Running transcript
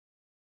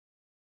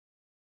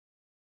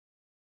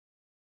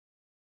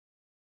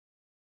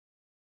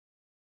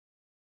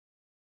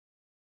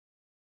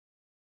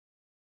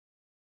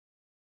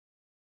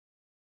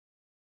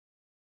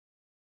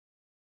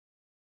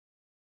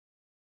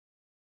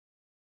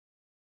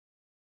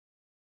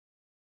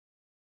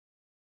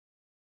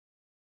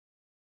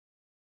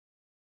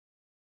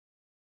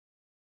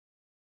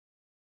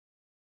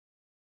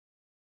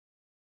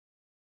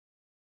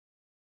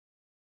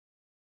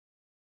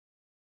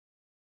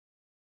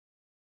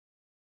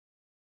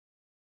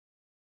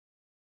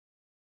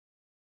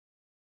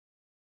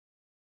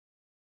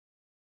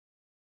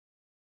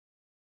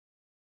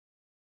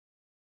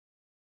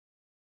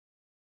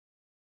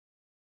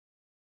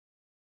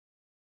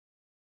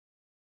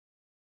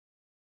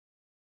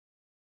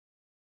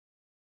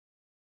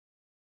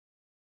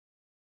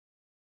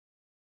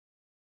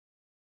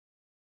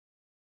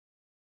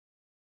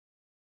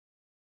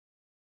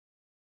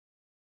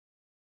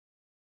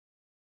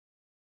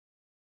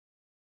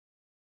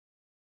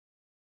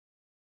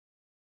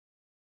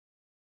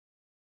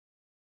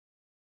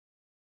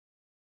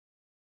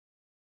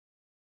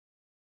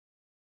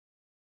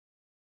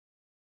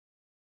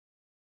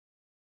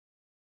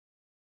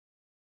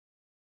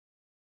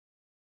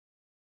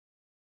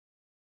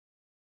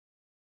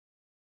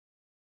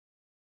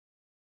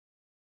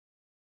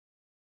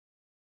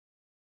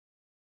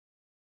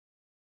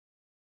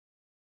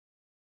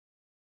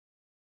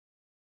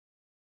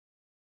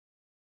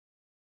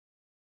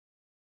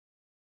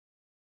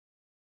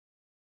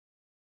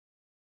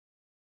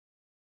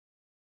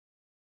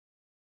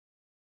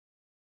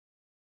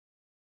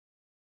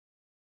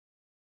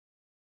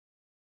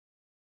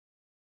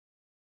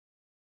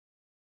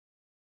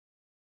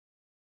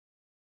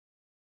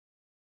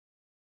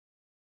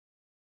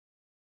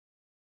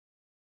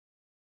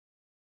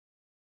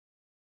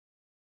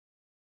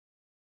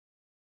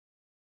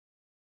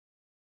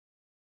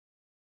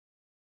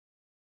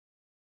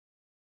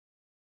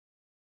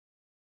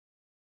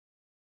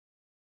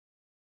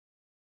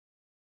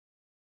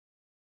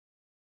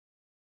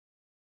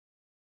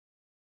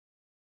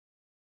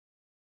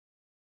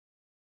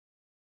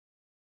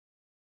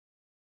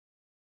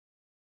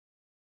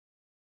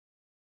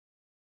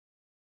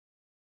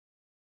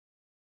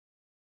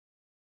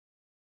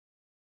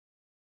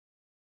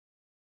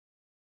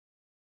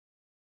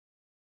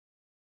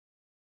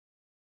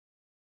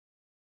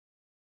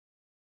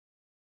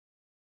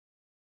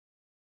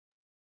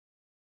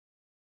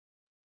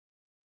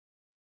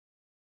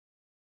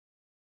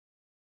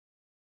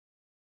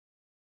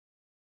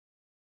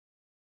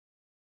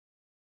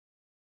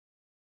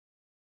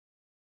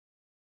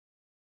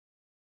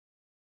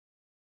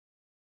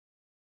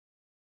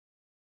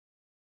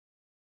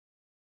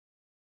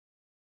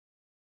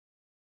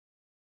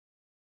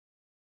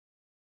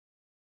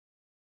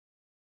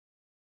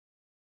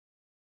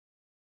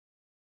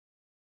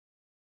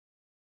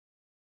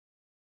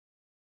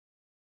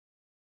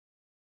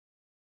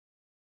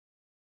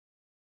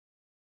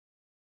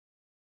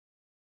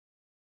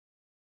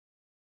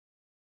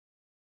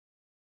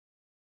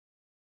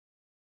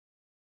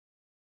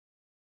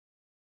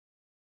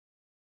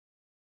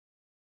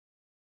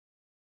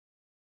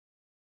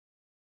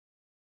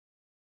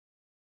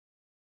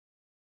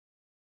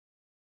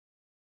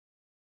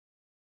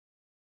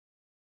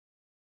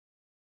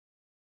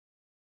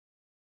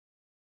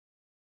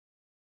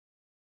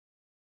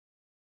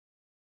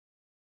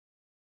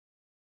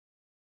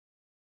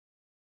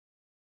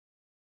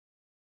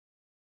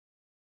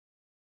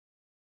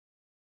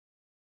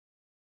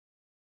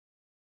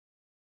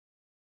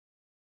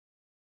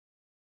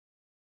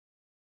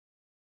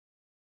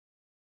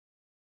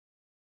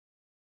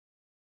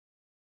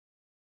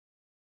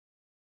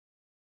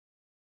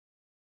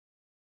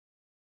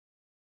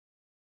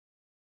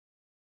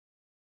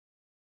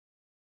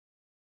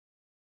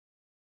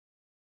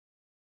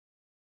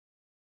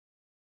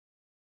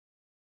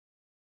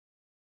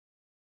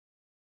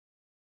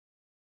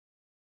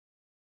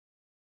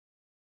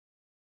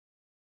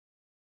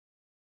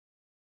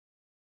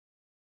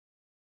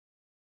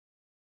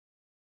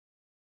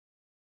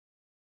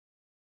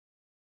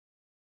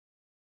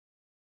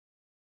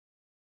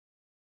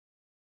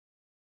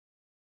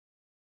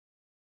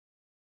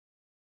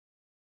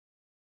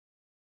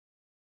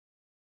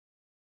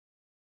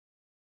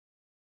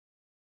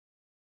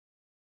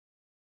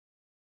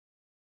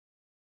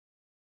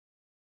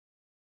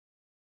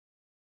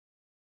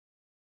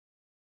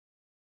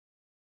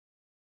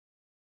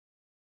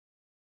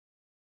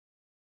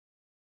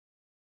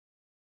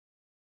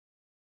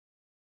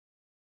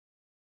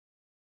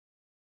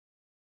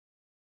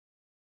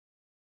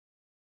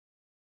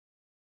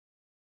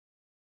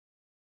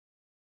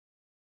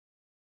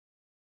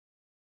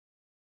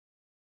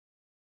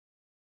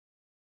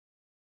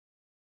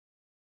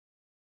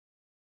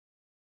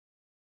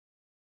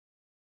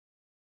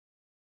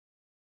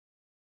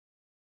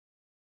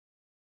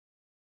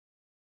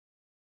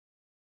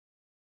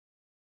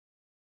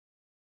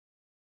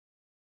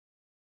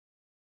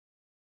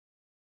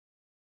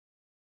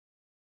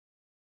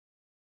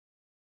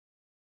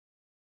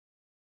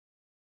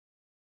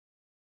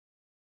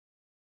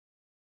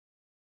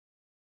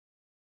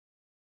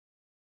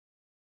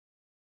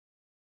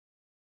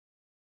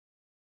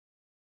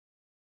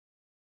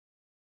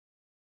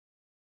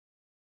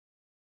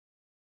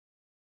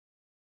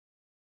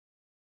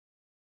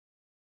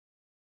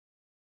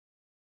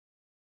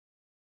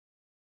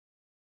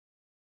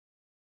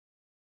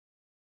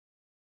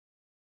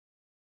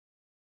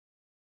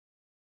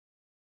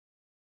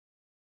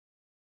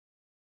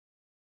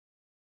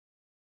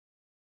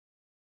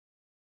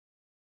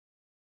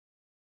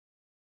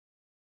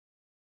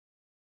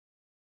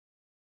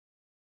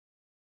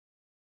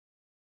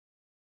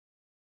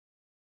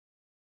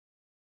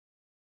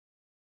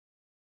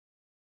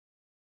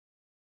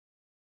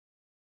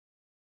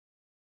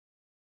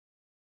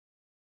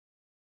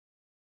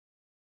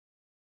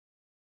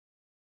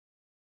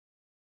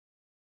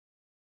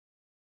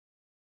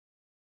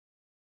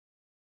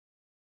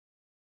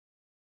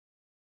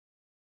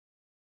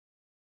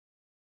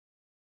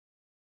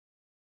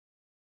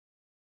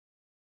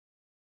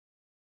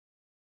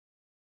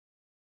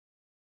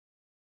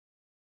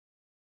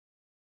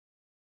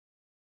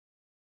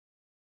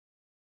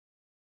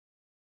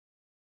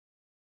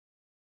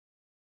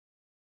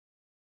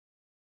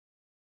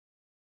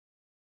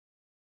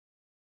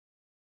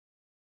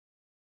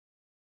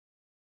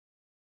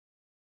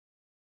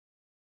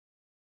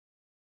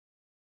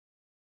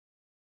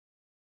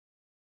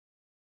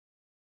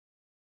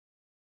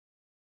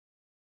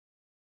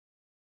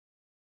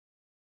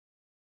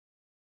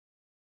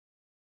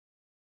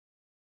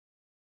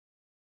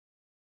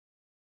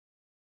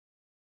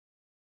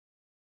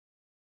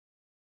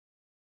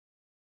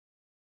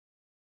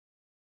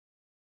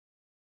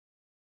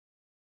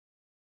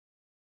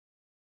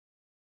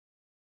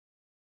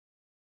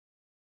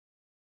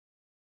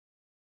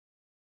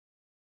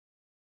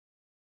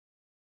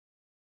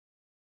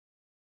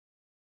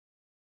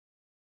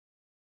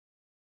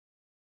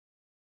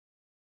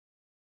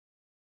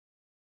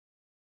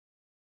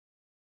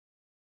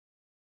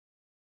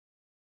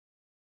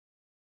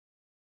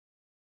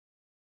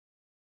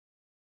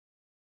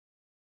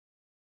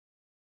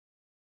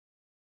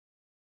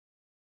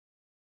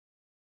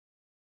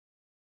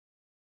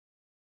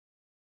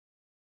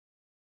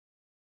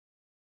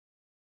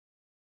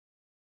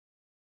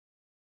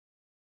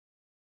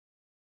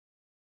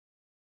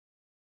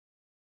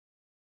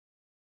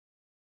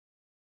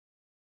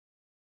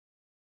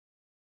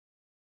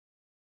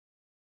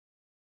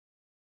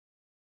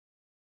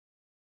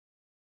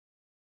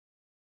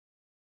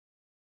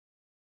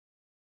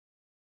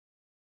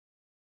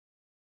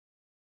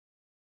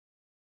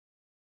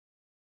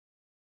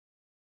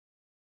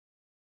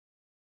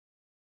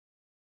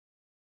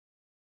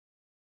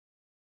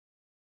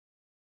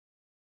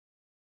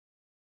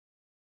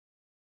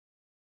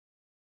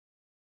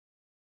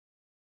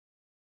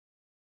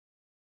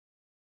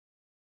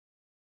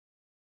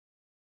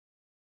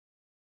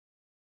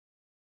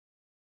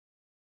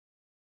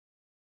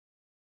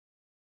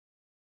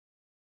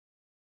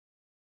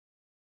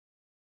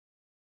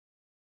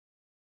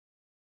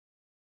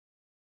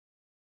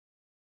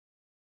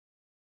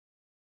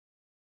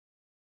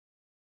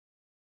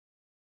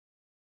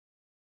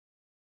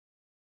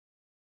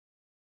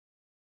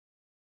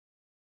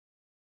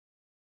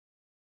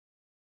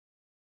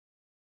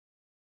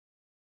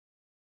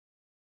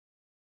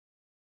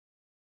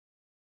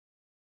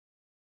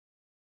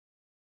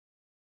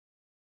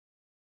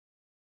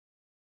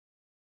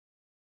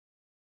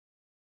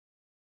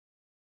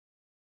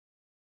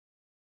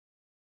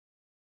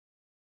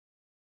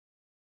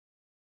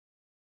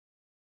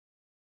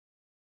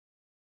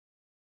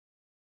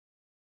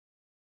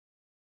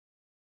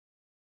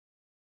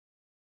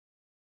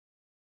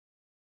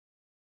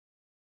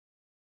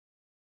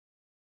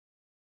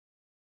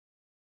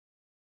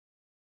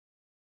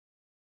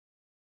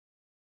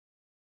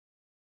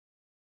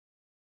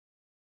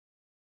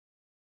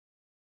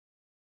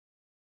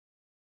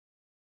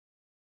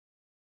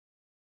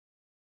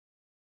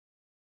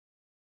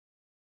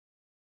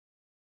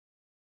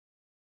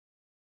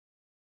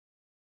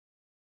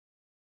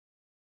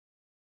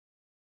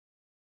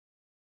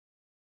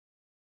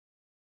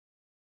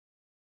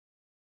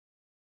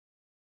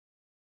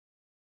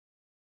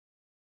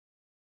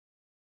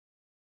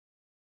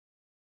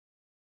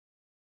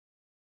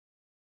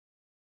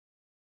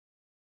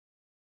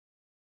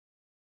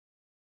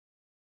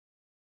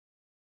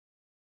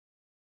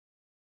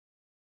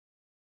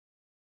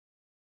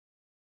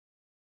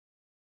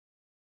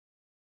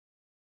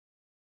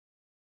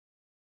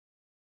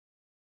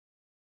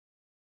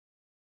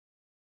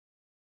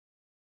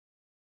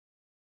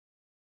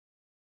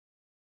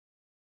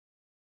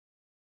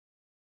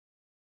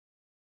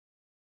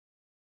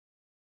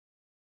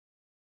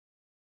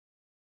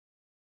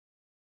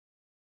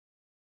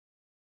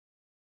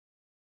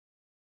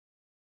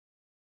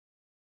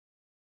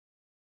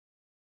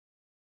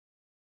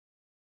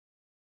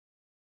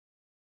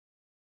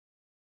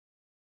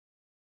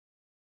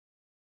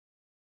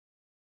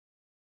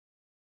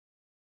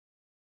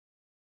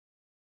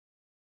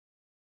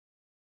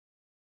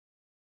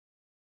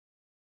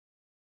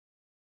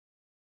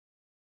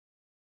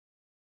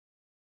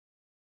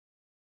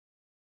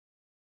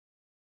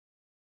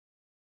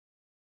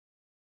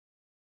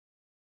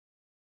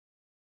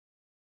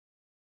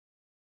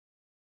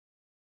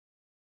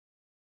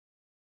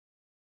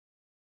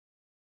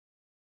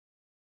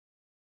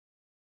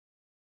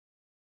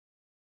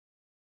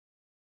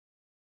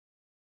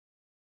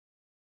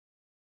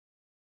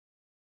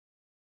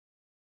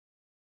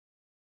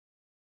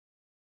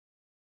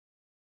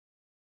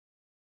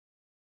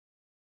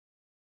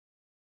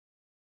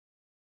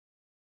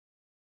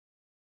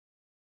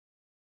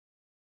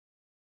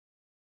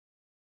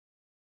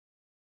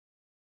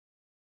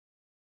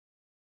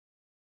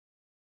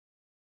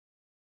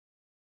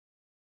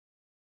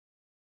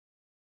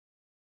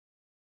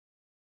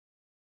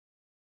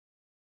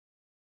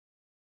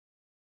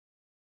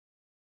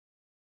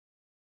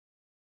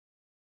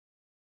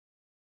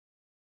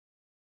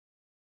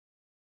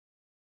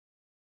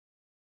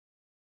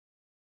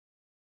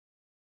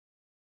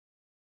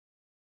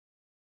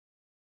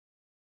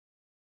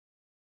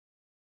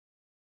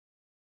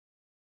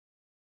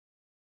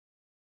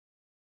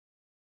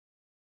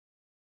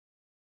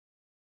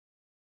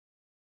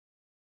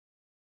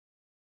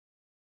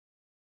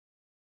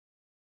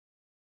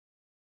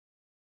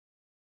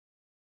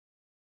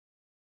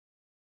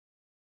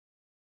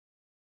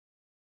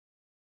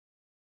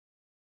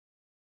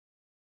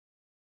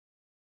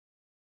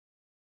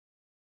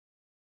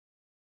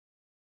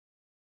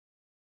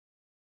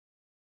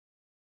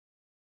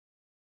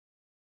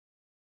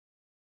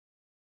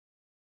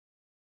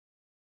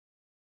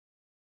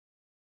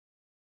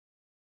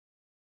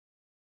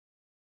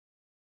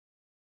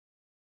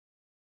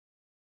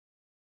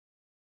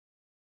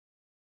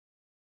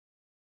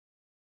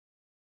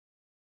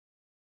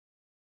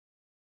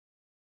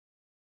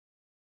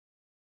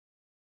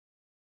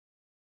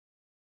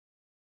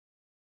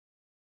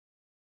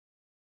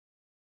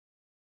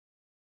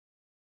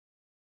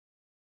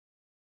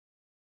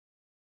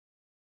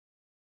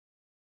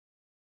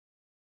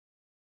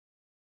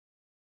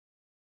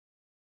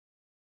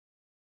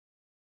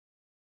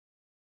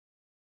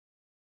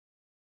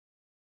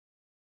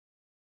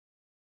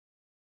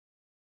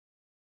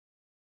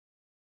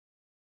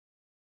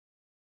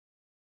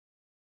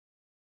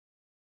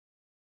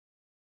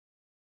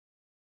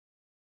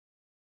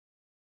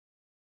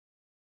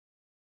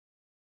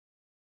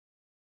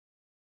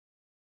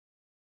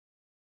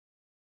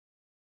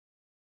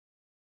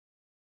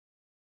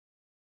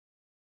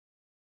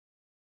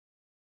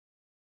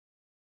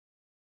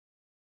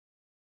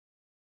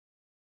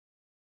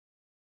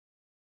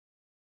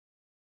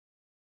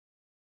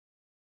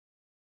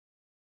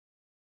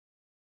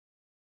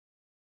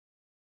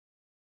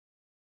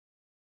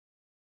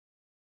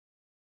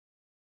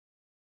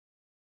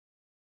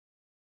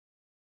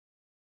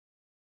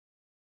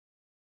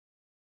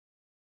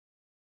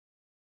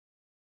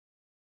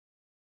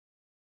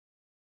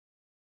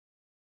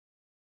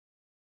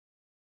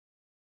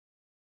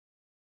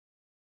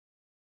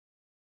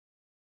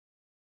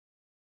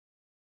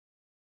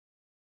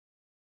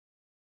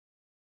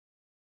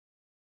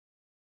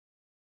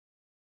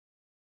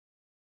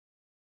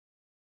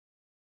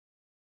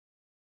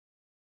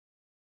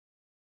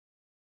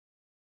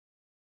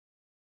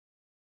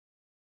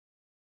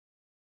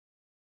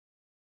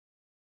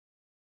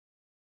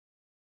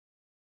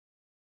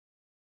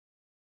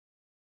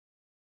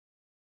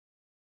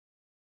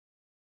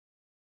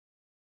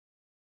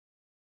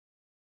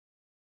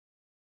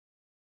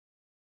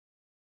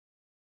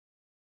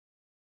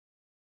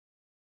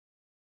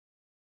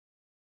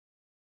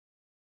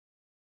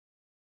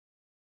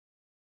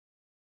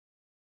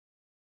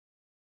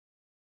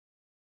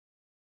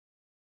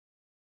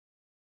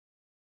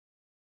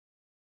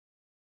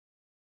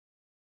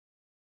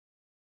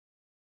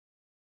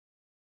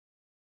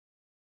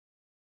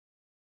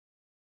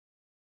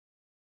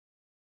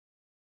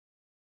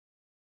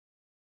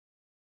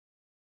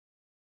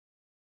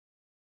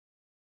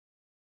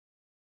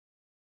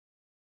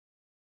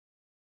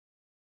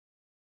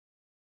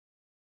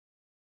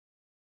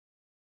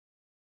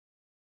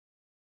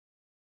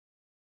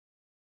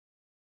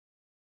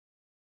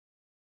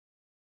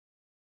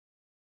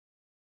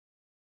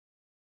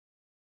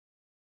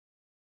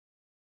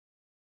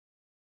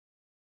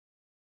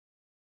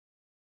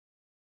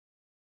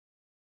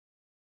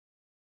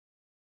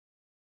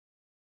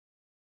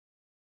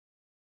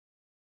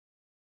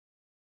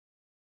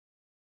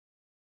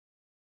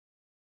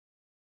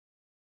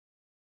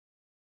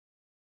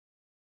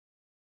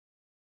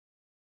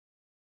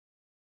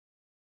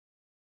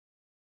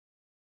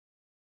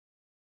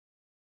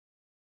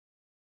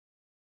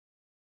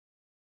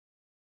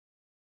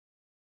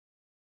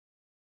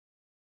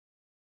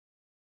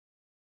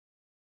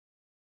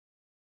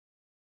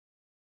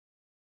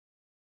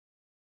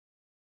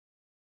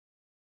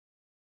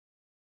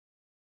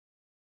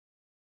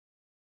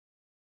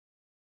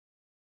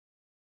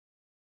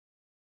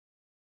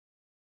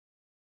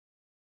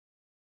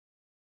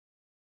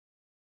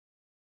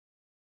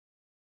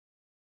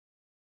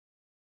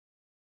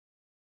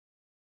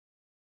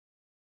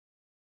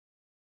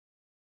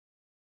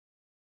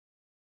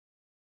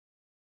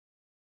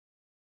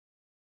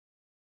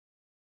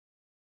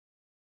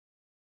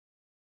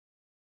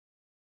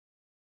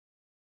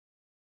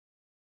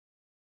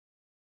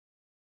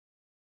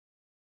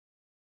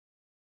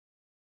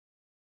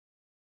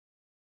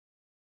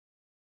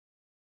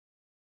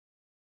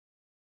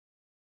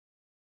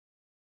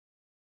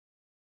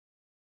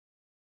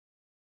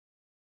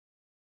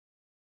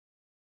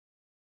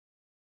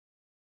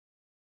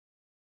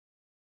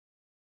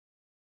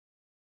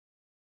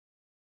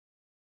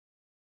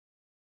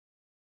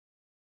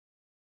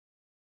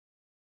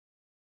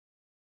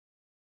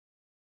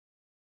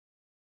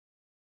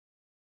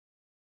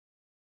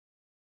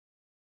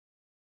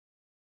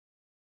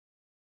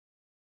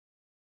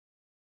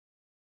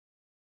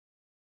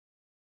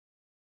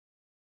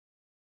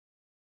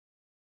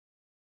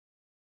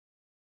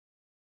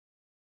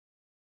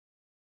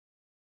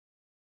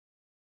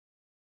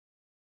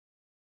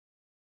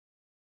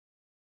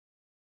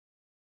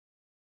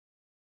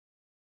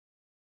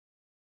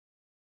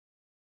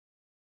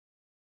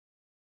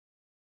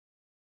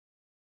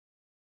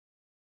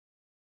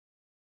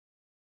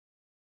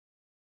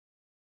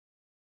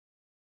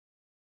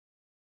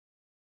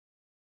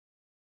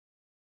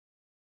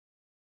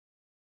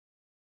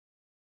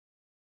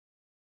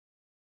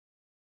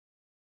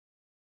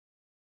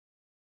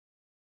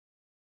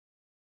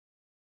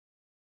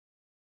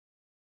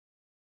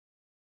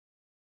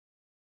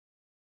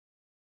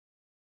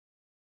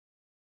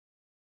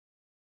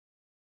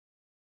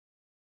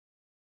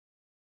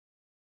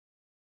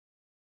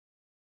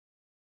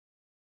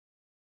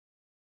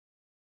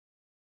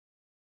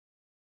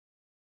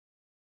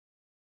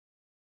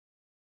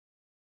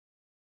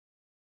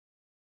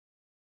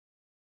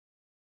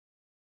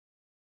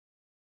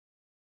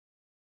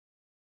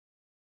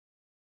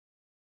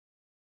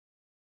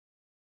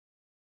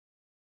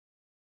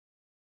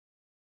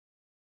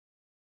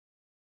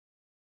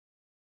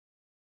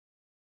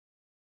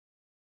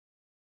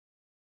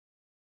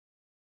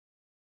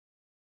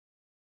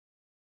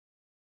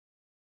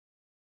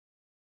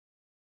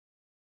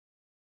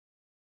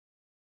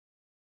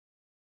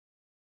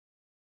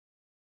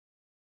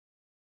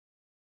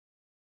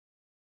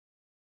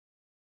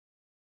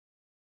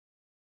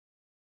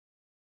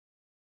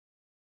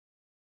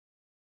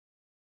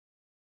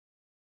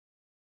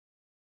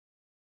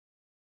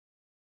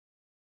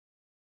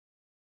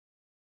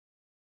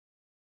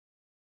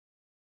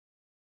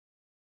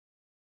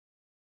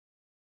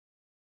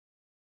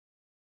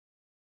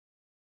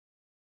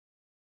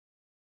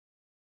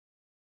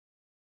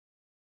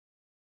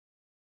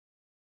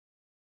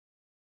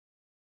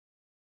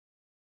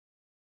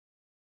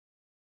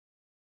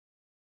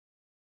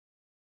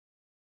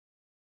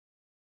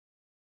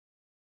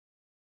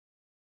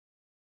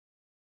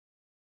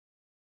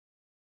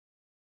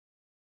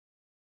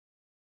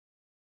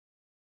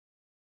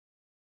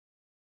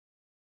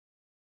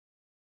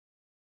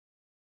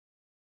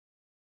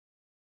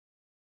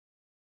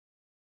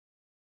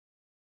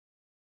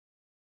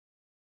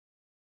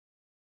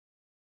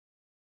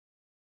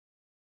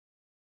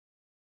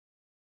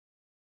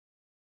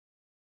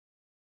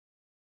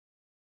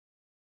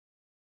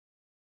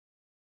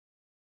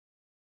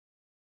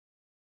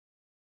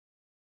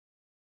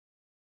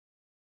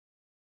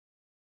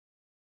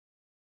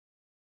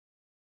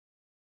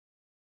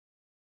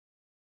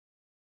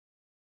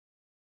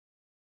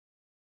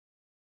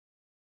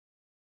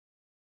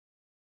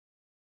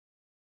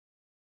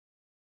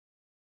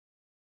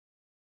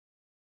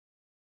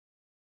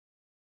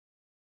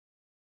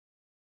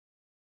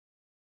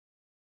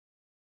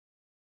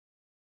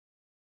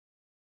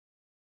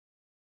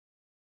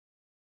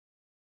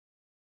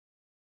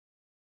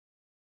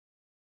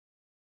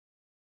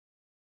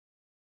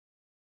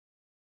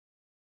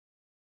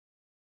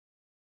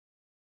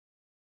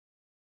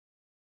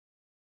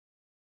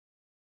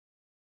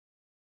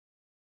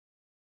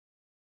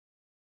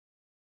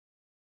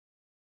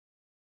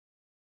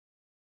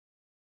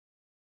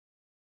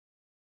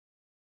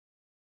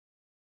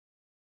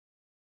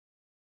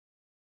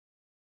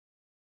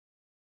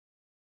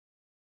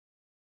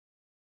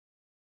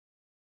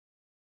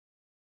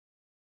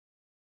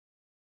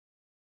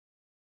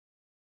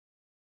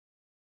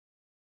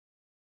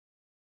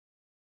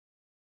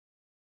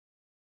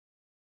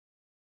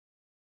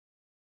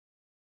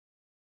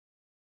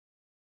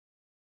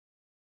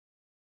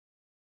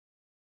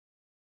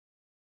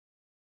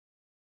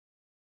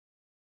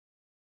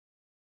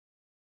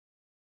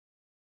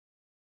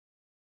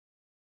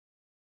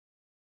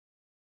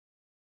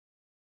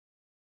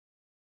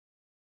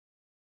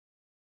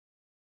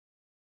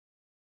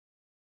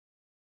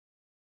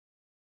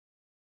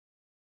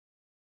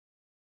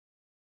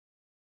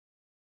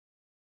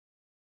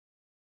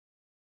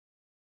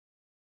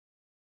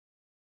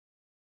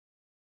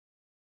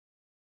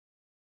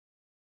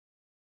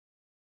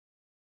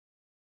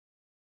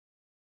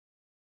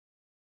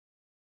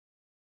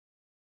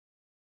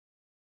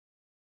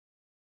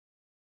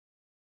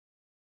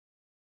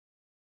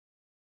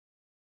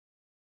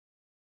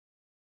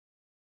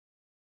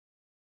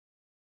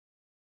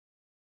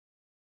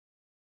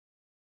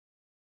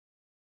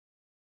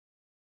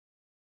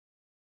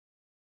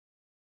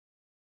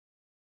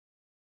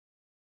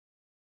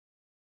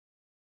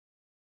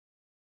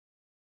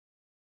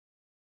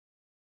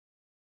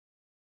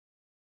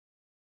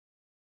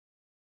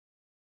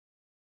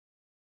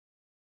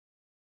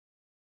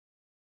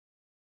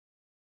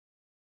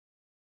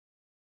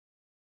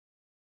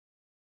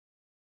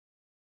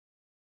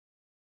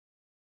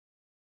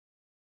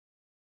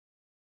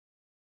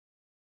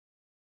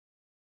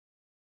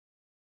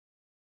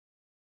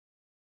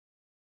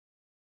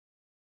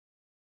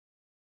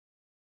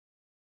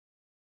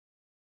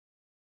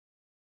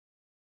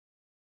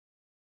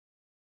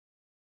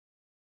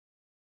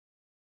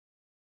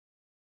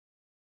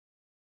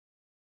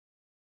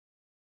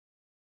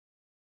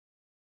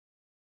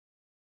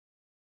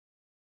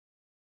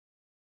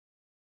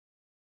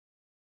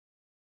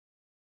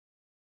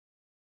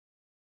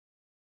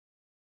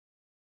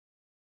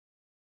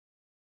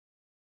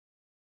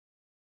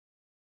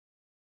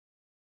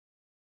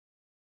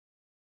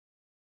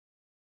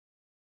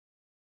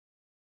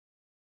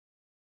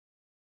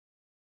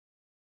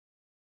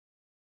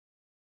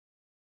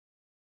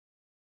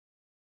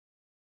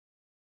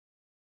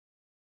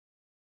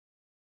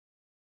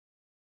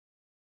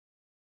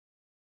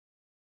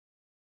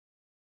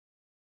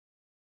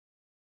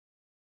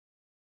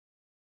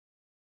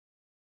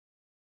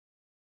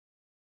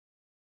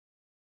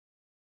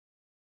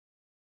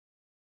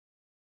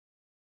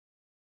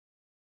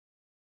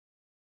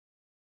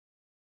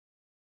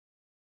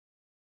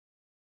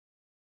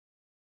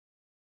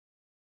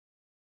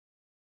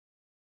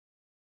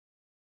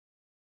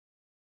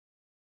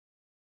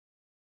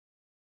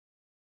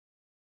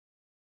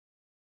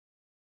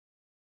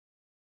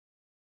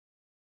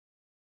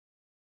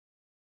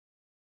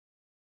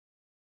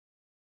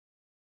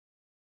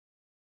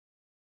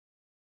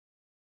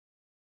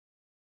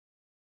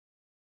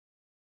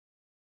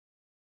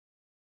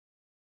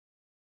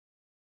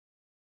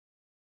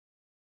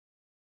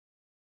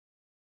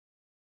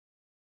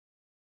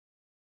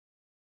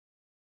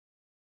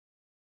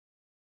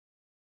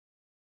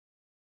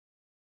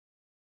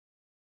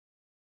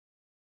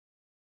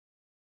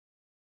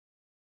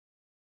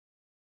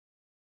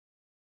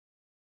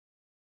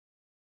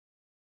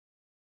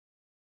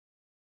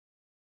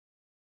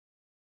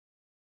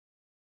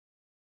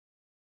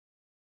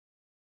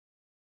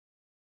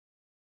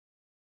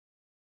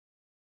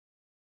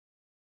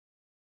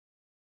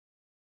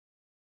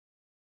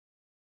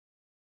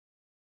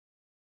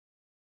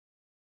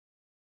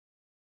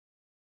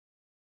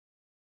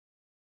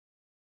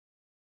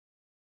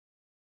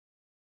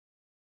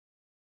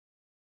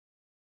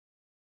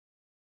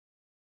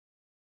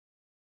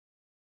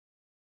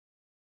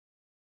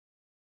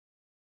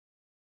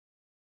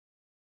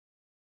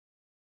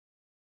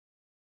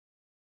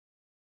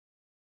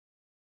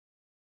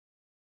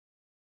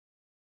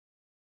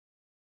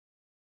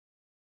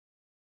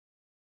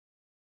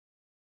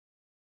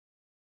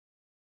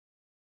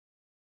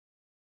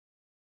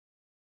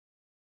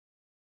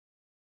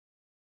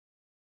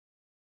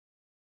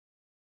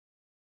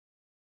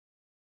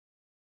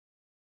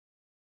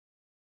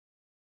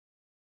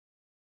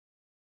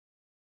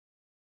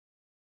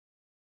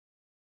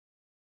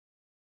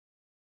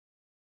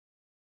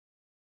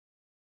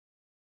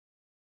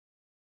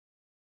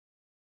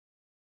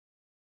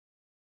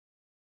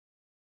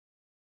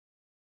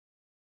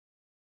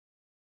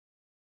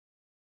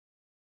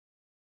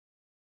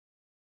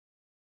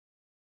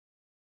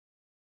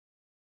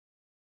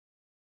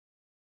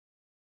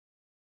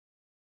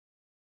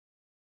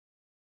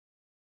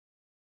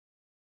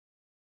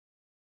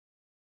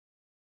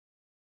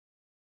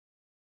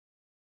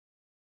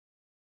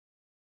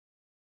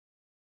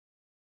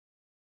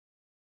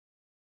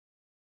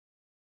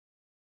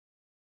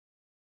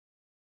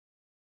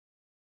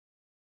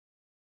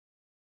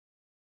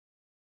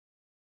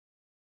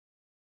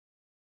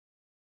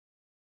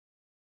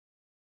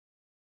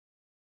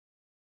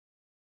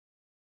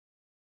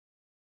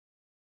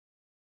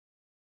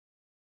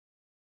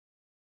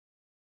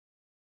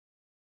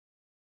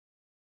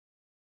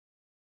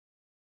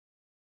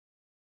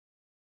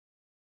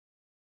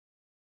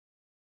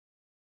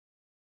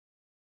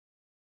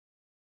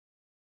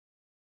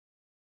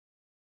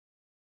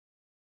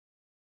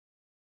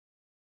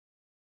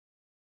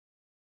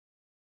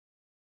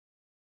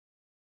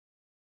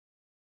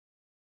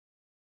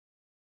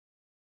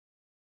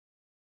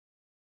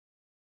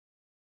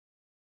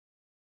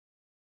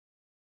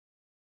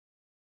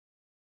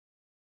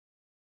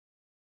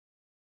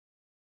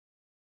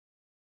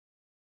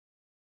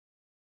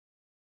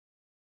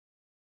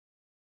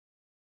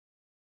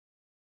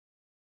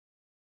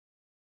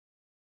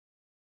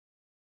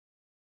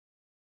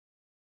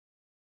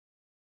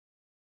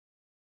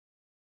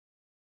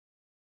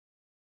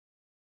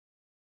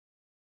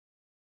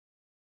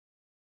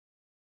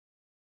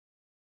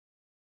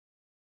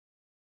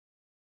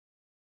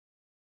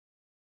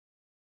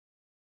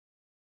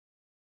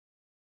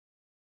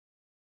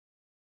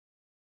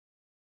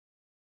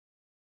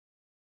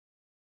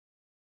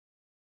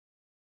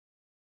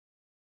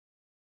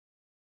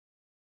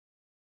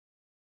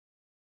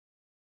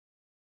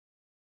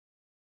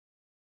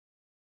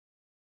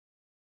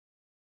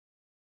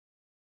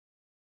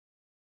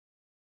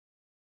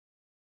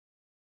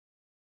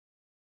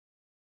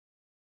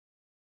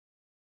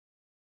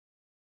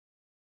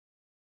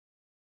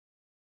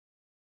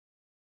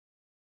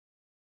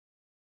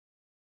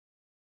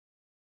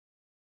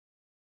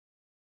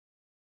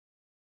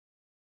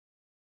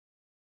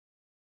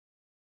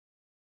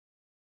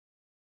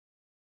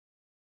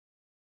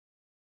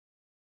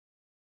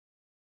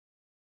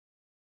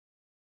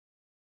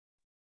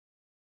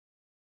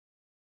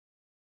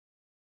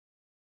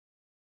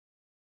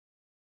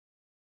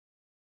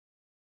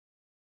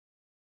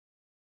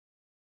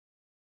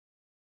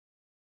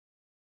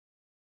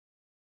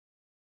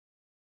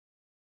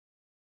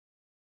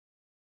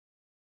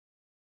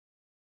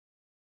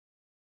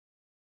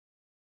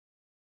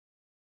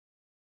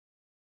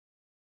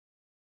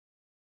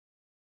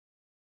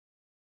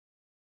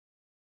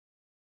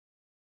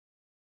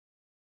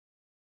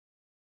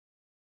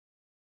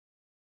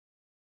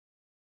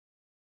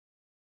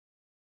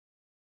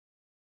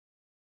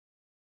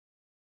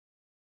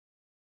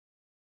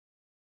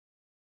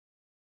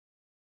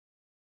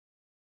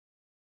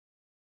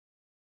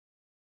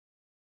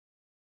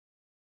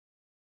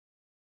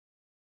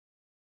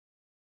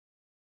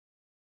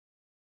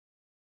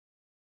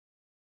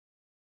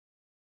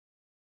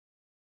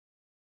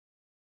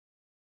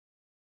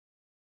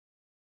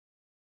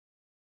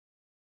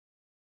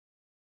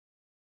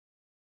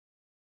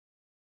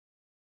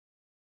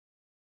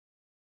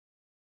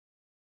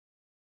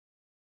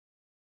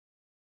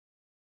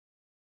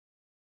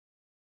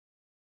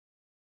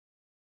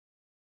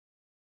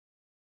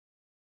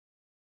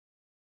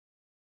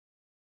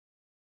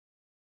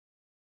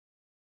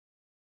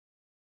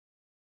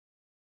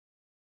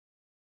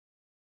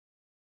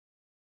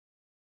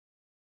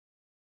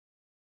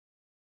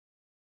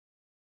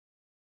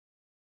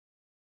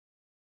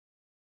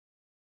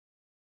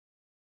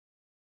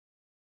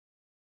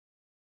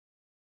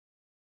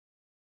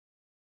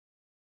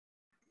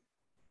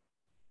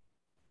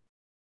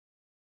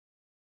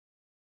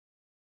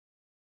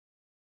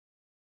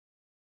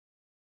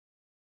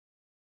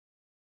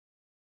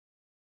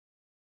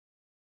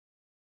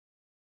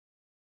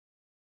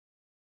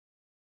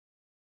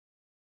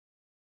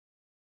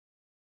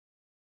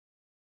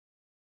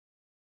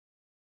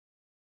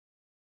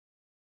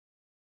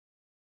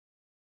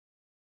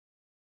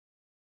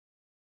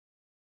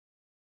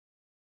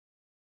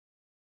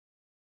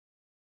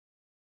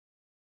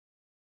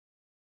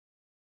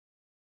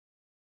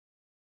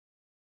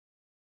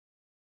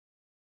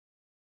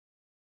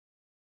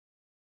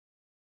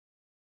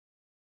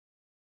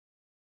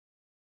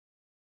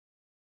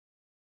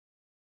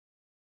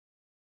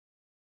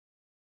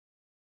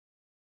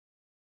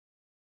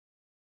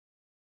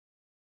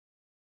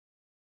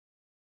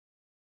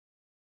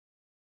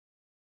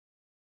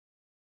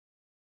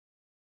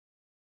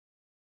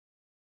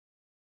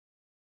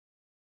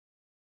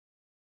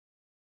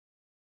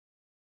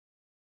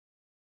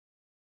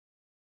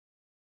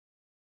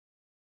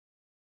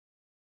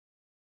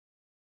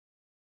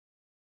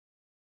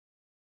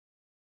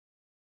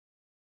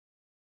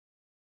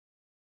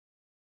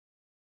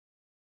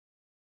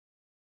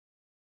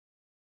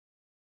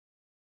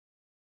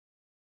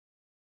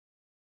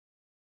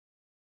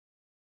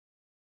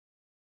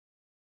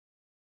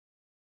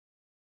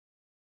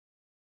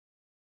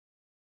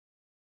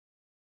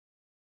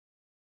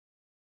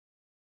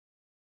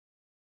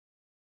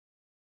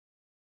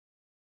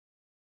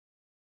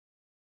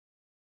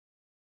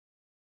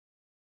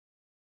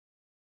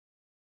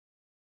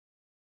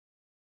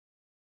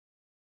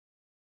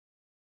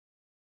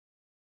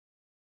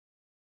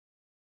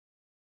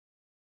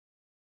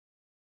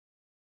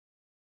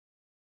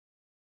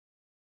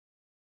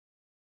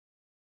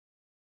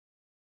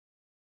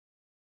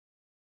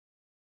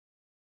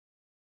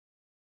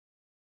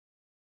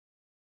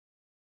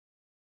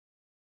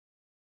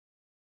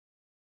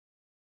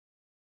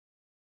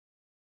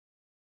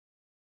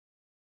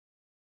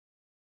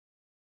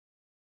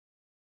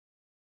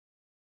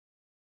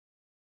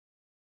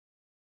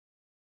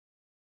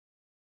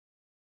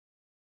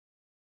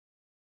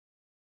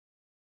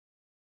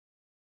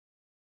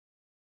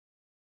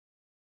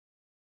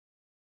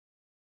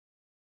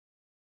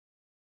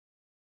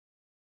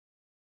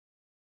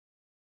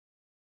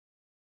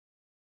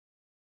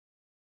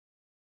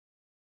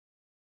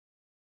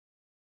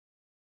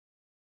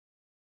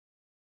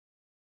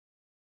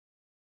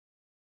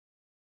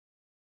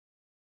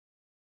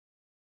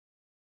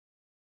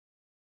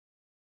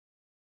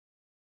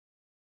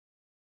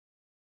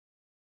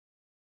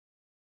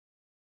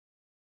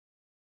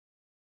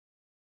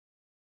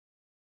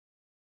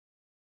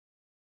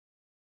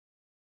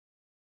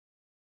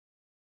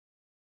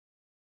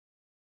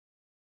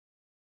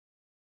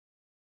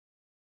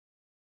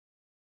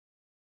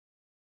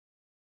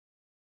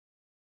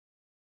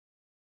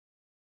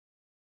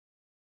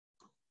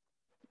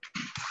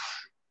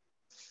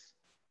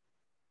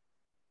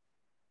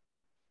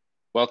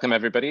Welcome,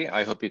 everybody.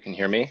 I hope you can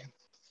hear me.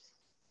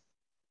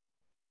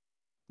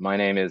 My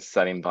name is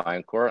Salim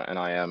Bayankour, and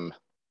I am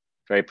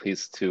very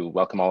pleased to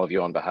welcome all of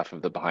you on behalf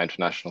of the Baha'i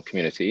International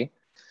Community.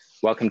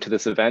 Welcome to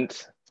this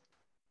event,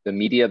 The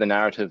Media, the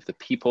Narrative, the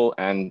People,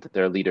 and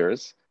Their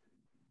Leaders,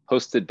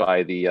 hosted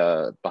by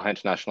the Baha'i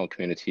International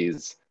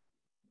Community's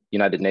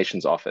United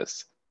Nations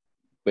office,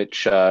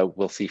 which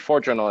will see 4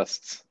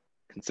 journalists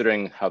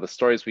considering how the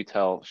stories we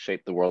tell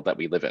shape the world that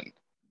we live in.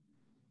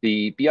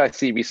 The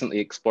BIC recently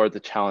explored the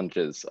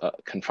challenges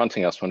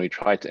confronting us when we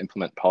try to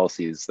implement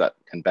policies that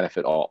can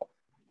benefit all.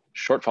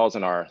 Shortfalls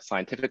in our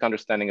scientific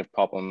understanding of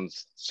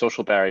problems,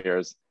 social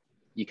barriers,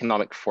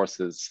 economic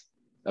forces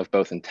of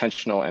both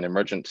intentional and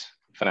emergent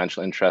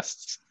financial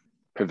interests,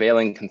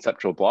 prevailing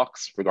conceptual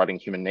blocks regarding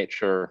human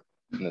nature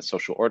and the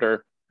social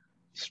order,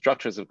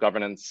 structures of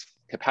governance,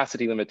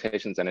 capacity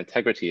limitations, and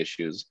integrity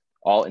issues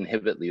all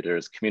inhibit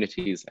leaders,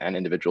 communities, and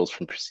individuals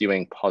from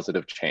pursuing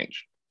positive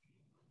change.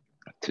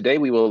 Today,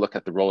 we will look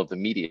at the role of the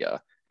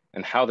media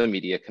and how the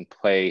media can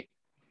play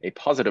a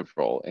positive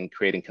role in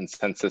creating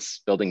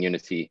consensus, building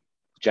unity,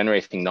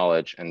 generating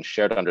knowledge and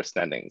shared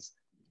understandings,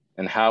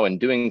 and how in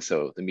doing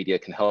so, the media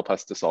can help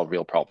us to solve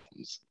real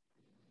problems.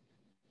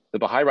 The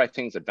Baha'i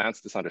writings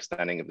advance this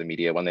understanding of the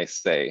media when they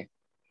say,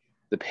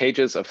 the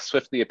pages of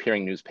swiftly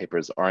appearing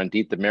newspapers are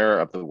indeed the mirror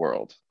of the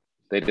world.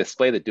 They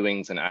display the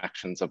doings and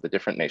actions of the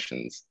different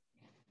nations.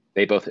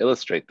 They both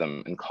illustrate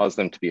them and cause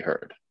them to be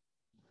heard.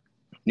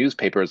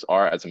 Newspapers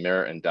are as a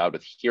mirror endowed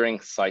with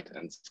hearing, sight,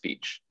 and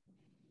speech.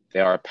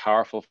 They are a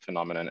powerful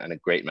phenomenon and a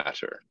great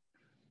matter.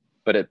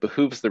 But it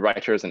behooves the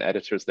writers and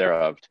editors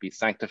thereof to be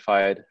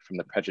sanctified from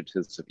the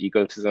prejudices of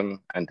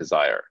egotism and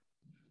desire,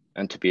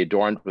 and to be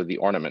adorned with the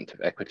ornament of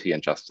equity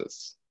and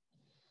justice.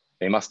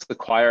 They must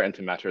acquire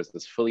into matters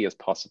as fully as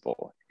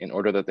possible in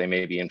order that they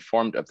may be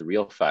informed of the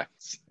real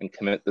facts and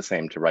commit the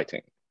same to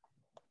writing.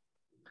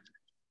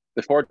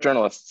 The 4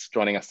 journalists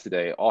joining us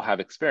today all have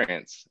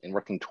experience in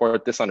working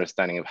toward this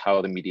understanding of how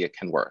the media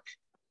can work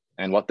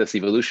and what this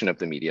evolution of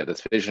the media,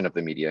 this vision of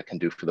the media can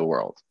do for the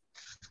world.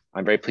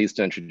 I'm very pleased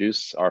to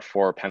introduce our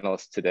 4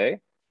 panelists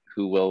today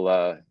who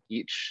will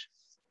each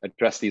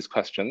address these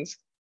questions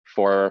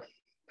for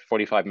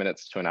 45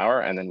 minutes to an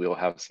hour, and then we will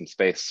have some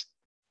space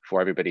for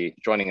everybody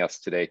joining us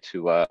today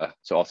to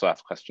also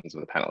ask questions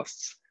of the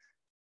panelists.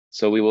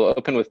 So we will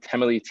open with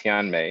Temily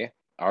Tian Mei,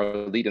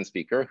 our lead-in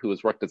speaker, who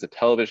has worked as a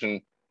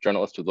television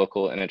journalist with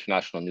local and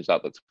international news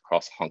outlets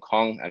across Hong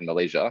Kong and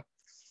Malaysia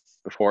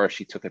before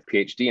she took a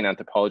PhD in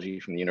anthropology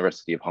from the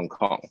University of Hong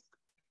Kong.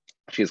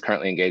 She is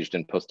currently engaged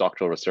in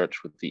postdoctoral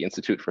research with the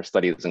Institute for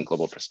Studies in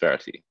Global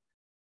Prosperity.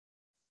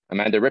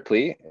 Amanda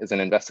Ripley is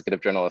an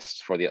investigative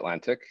journalist for The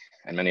Atlantic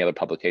and many other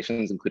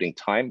publications, including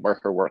Time,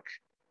 where her work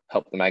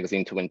helped the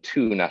magazine to win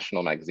 2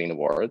 National Magazine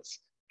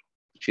Awards.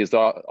 She is the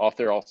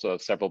author also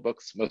of several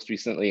books, most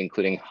recently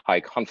including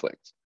High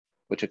Conflict,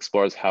 which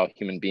explores how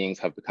human beings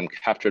have become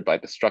captured by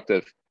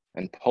destructive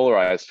and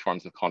polarized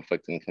forms of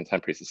conflict in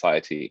contemporary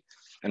society,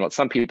 and what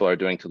some people are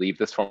doing to leave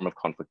this form of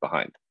conflict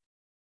behind.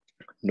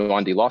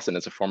 Nwandi Lawson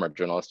is a former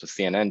journalist of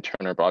CNN,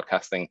 Turner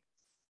Broadcasting,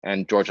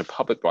 and Georgia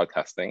Public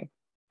Broadcasting,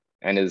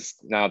 and is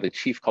now the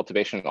Chief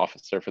Cultivation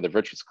Officer for the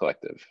Virtues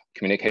Collective,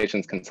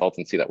 communications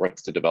consultancy that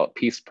works to develop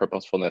peace,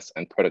 purposefulness,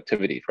 and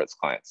productivity for its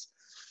clients.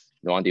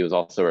 Nwandi was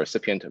also a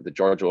recipient of the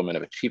Georgia Woman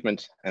of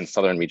Achievement and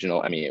Southern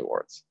Regional Emmy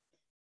Awards.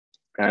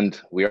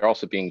 And we are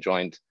also being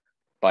joined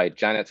by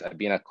Janet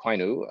Abina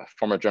Kwainu, a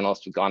former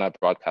journalist with Ghana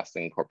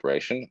Broadcasting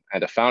Corporation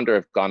and a founder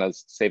of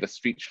Ghana's Save a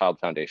Street Child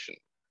Foundation.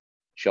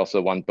 She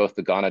also won both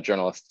the Ghana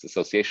Journalists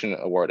Association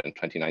Award in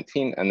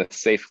 2019 and the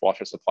Safe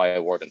Water Supply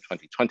Award in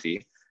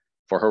 2020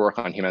 for her work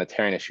on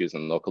humanitarian issues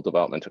and local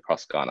development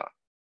across Ghana.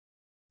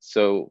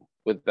 So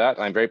with that,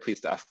 I'm very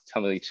pleased to ask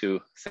Temily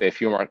to say a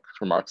few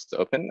remarks to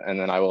open, and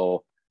then I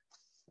will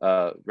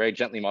very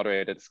gently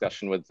moderate a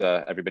discussion with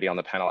everybody on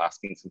the panel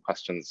asking some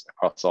questions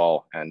across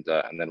all, and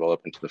then we'll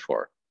open to the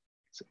floor.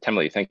 So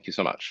Temily, thank you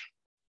so much.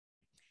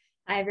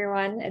 Hi,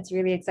 everyone. It's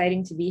really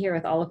exciting to be here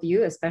with all of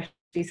you, especially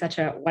such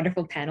a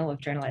wonderful panel of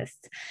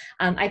journalists.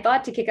 I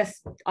thought to kick us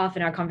off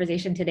in our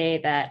conversation today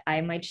that I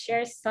might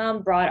share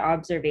some broad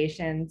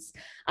observations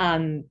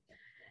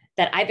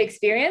that I've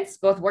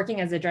experienced, both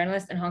working as a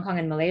journalist in Hong Kong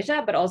and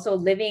Malaysia, but also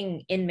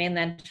living in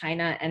mainland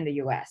China and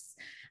the US.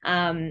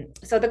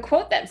 So the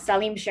quote that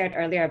Salim shared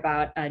earlier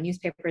about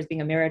newspapers being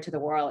a mirror to the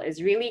world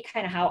is really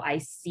kind of how I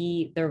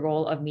see the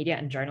role of media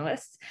and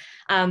journalists.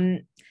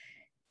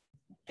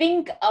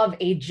 Think of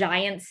a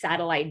giant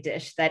satellite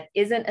dish that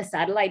isn't a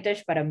satellite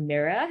dish, but a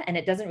mirror, and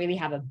it doesn't really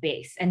have a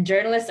base. And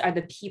journalists are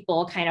the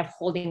people kind of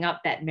holding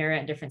up that mirror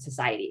in different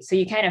societies. So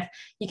you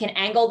can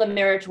angle the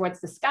mirror towards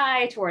the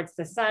sky, towards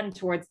the sun,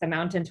 towards the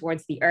mountain,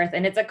 towards the earth.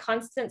 And it's a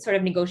constant sort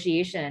of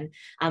negotiation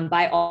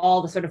by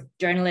all the sort of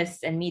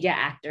journalists and media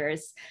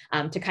actors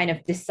to kind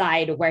of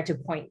decide where to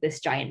point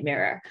this giant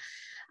mirror.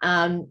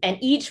 And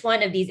each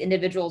one of these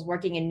individuals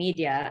working in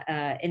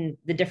media in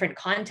the different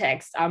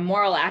contexts are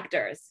moral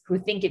actors who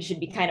think it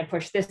should be kind of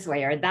pushed this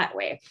way or that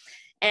way.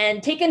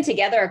 And taken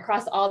together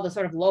across all the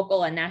sort of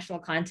local and national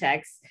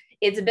contexts,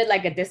 it's a bit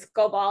like a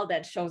disco ball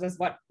that shows us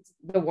what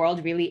the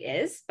world really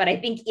is. But I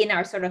think in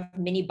our sort of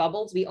mini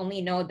bubbles, we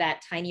only know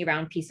that tiny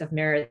round piece of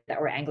mirror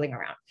that we're angling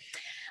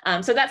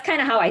around. So that's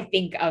kind of how I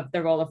think of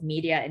the role of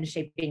media in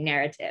shaping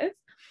narrative.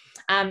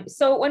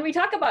 So when we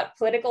talk about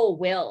political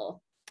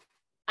will,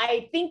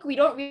 I think we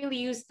don't really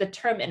use the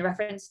term in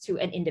reference to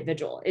an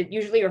individual. It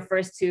usually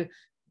refers to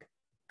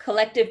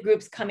collective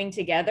groups coming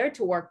together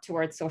to work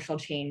towards social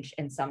change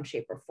in some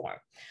shape or form.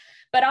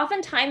 But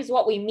oftentimes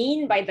what we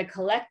mean by the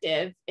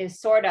collective is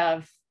sort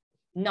of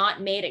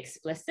not made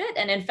explicit,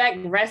 and in fact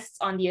rests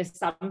on the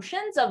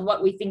assumptions of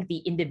what we think the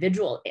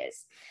individual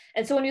is.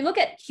 And so when we look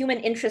at human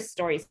interest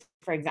stories,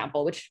 for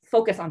example, which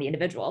focus on the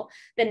individual,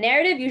 the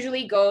narrative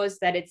usually goes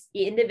that it's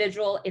the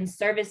individual in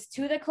service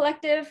to the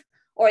collective,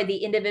 or the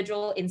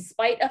individual in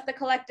spite of the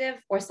collective,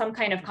 or some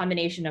kind of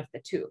combination of the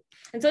two.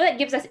 And so that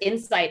gives us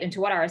insight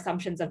into what our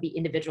assumptions of the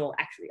individual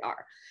actually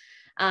are.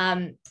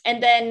 And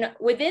then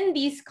within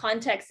these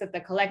contexts of the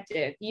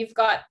collective, you've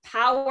got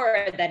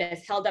power that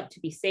is held up to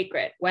be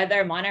sacred,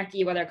 whether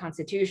monarchy, whether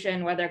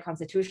constitution, whether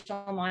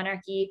constitutional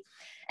monarchy.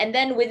 And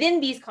then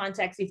within these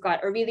contexts, you've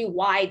got a really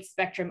wide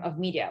spectrum of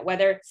media,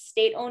 whether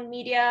state-owned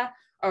media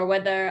or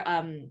whether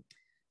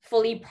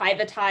fully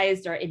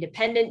privatized or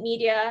independent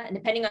media. And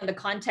depending on the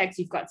context,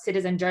 you've got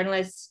citizen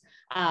journalists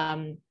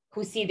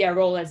who see their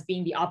role as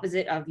being the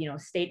opposite of,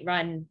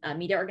 state-run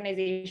media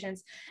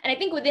organizations. And I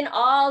think within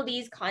all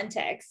these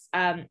contexts,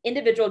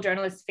 individual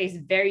journalists face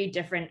very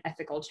different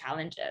ethical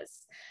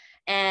challenges.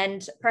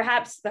 And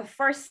perhaps the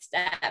first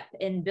step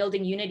in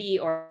building unity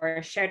or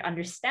shared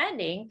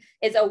understanding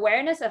is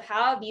awareness of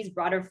how these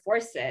broader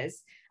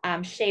forces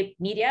shape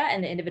media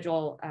and the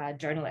individual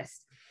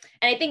journalist.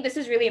 And I think this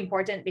is really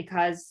important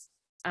because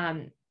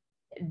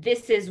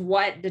this is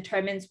what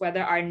determines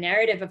whether our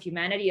narrative of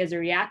humanity is a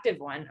reactive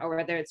one or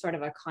whether it's sort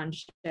of a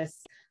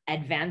conscious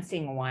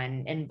advancing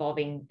one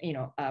involving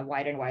a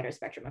wider and wider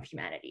spectrum of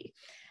humanity.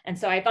 And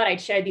so I thought I'd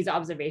share these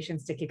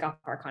observations to kick off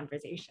our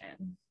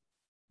conversation.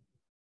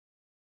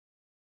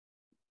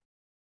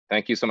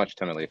 Thank you so much,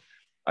 Timely.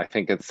 I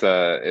think it's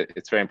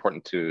very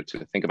important to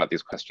think about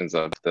these questions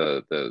of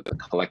the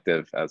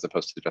collective as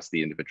opposed to just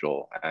the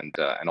individual, and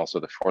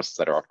also the forces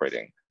that are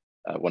operating.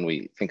 When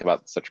we think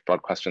about such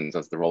broad questions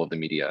as the role of the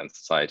media in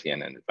society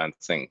and in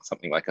advancing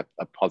something like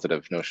a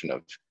positive notion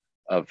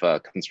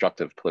of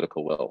constructive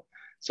political will.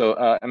 So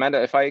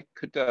Amanda, if I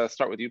could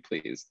start with you,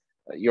 please.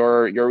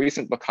 Your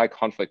recent book, High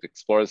Conflict,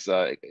 explores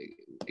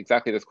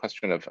exactly this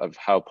question of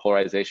how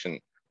polarization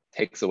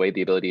takes away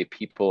the ability of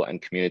people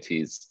and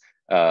communities,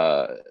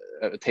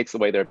 takes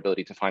away their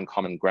ability to find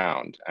common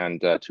ground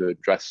and to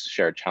address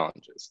shared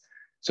challenges.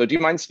 So do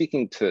you mind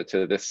speaking to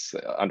this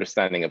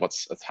understanding of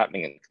what's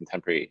happening in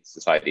contemporary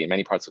society, in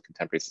many parts of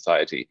contemporary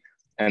society?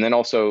 And then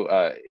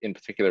also, in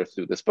particular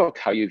through this book,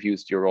 how you've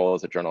used your role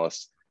as a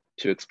journalist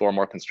to explore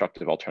more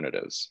constructive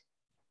alternatives.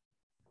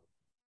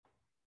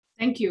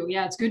 Thank you.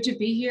 Yeah, it's good to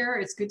be here.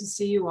 It's good to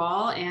see you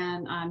all.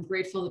 And I'm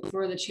grateful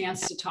for the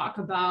chance to talk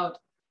about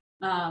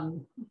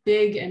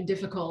big and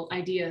difficult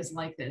ideas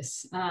like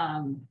this.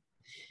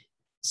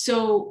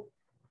 So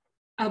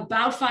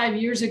about 5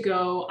 years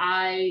ago,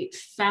 I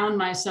found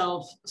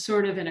myself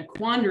sort of in a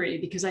quandary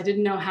because I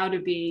didn't know how to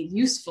be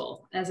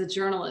useful as a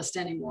journalist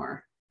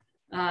anymore.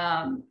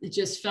 It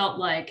just felt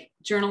like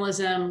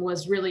journalism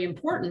was really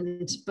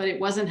important, but it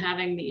wasn't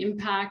having the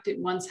impact it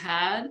once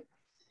had.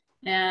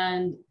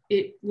 And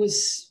it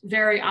was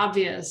very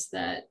obvious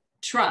that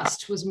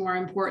trust was more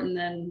important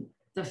than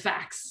the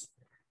facts,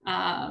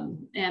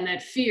 and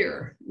that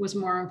fear was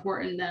more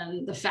important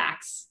than the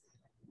facts.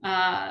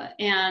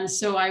 And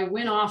so I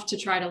went off to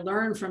try to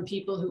learn from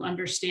people who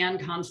understand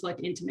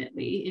conflict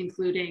intimately,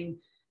 including,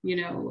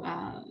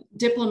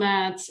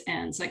 diplomats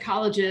and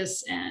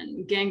psychologists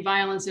and gang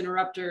violence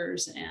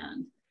interrupters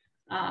and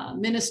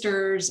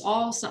ministers,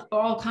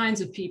 all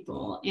kinds of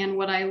people. And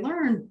what I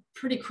learned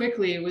pretty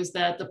quickly was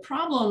that the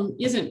problem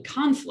isn't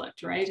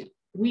conflict, right?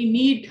 We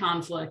need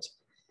conflict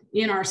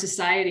in our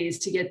societies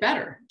to get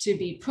better, to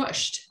be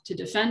pushed, to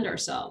defend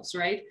ourselves,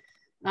 right?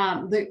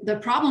 The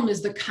problem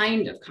is the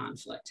kind of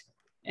conflict.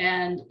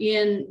 And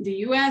in the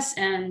US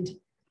and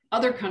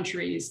other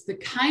countries, the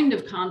kind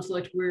of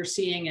conflict we're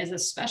seeing is a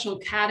special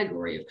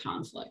category of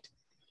conflict,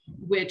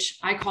 which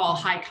I call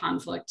high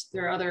conflict.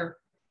 There are other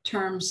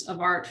terms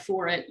of art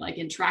for it, like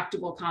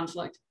intractable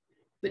conflict.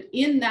 But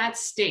in that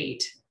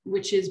state,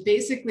 which is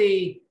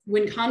basically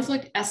when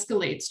conflict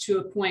escalates to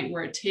a point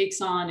where it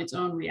takes on its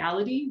own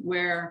reality,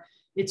 where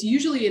it's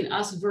usually an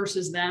us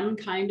versus them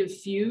kind of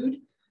feud,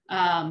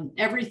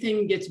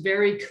 everything gets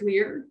very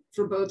clear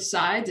for both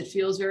sides. It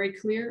feels very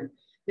clear.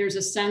 There's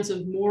a sense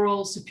of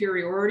moral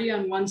superiority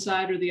on one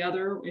side or the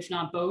other, if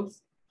not both.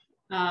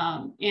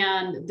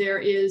 And there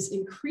is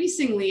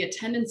increasingly a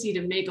tendency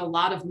to make a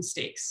lot of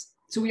mistakes.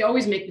 So we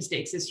always make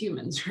mistakes as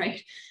humans,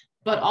 right?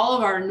 But all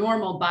of our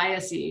normal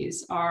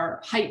biases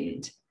are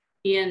heightened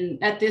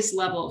at this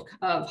level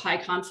of high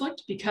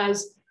conflict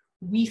because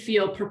we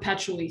feel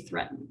perpetually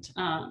threatened.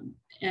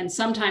 And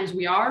sometimes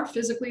we are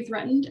physically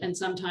threatened and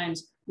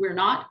sometimes we're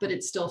not, but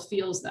it still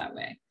feels that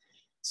way.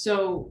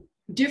 So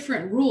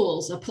different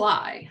rules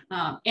apply.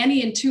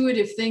 Any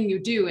intuitive thing you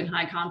do in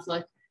high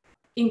conflict,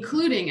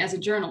 including as a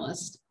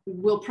journalist,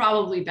 will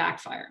probably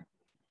backfire,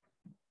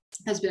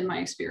 has been my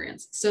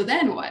experience. So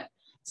then what?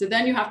 So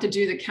then you have to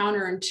do the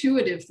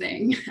counterintuitive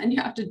thing, and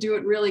you have to do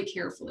it really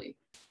carefully.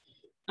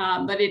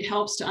 But it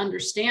helps to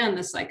understand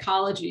the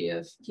psychology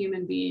of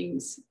human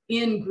beings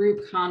in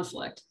group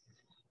conflict,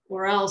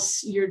 or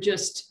else you're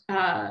just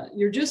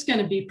going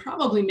to be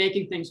probably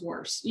making things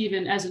worse,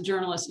 even as a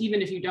journalist,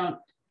 even if you don't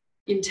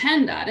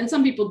intend that. And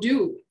some people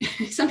do.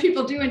 Some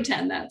people do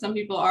intend that. Some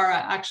people are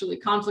actually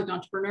conflict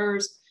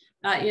entrepreneurs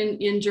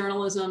in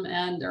journalism,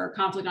 and there are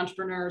conflict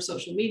entrepreneurs,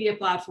 social media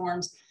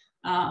platforms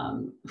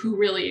who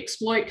really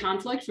exploit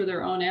conflict for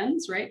their own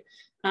ends, right?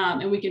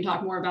 And we can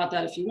talk more about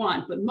that if you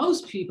want. But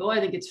most people, I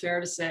think it's fair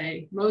to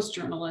say, most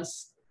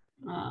journalists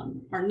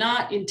are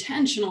not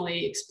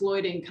intentionally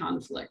exploiting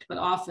conflict, but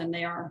often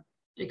they are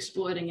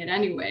exploiting it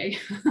anyway.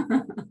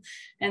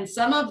 And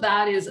some of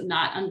that is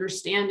not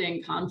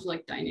understanding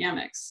conflict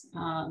dynamics.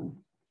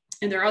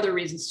 And there are other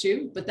reasons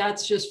too, but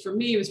that's just, for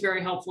me, it was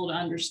very helpful to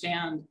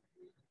understand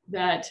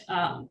that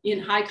in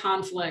high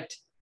conflict,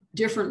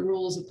 different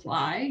rules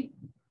apply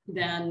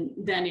than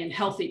in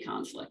healthy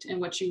conflict. And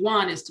what you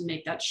want is to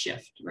make that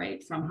shift,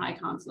 right, from high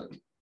conflict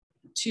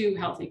to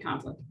healthy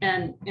conflict.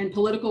 And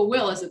political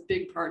will is a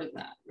big part of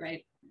that,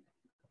 right?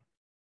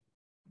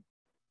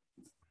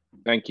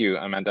 Thank you,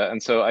 Amanda.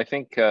 And so I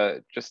think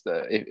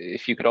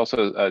if you could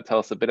also tell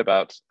us a bit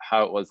about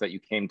how it was that you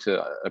came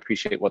to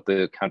appreciate what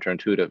the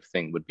counterintuitive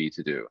thing would be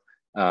to do.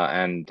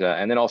 And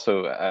then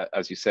also,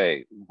 as you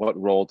say, what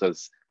role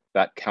does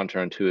that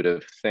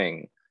counterintuitive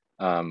thing,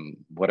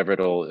 whatever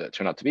it'll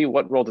turn out to be,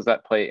 what role does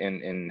that play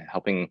in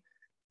helping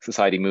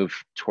society move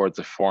towards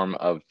a form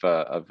of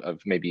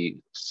maybe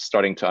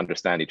starting to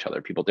understand each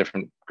other,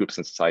 different groups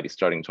in society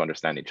starting to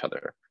understand each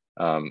other?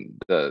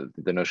 The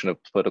notion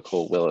of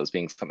political will as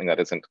being something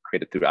that isn't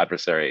created through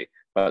adversary,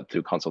 but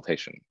through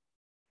consultation.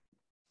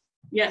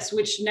 Yes,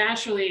 which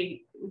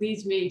naturally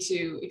leads me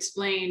to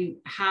explain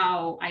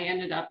how I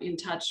ended up in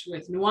touch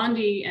with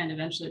Nwandi and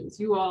eventually with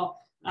you all.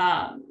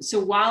 So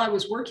while I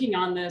was working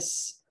on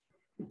this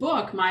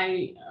book,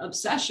 my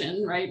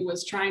obsession, right,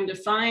 was trying to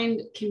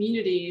find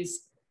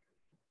communities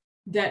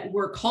that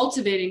were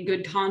cultivating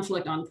good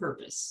conflict on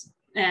purpose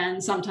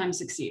and sometimes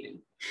succeeding.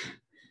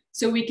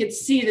 So we could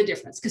see the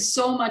difference, because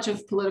so much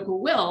of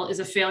political will is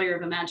a failure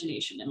of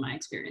imagination in my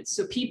experience.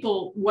 So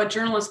what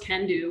journalists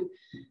can do,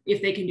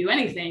 if they can do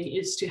anything,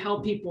 is to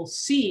help people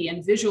see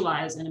and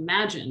visualize and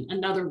imagine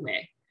another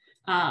way.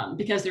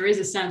 Because there is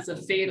a sense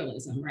of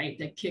fatalism, right,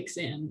 that kicks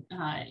in,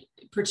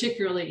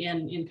 particularly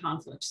in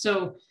conflict.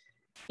 So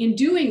in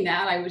doing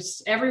that,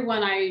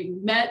 everyone I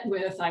met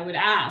with, I would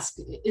ask,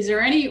 is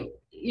there any,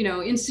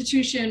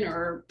 institution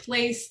or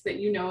place that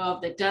you know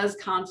of that does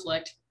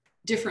conflict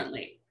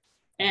differently?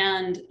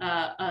 And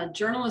a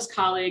journalist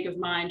colleague of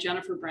mine,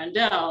 Jennifer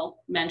Brandel,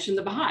 mentioned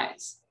the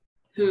Baha'is,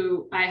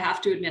 who I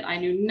have to admit I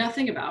knew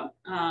nothing about.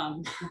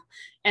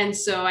 And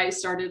so I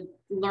started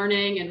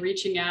learning and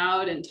reaching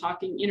out and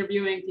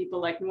interviewing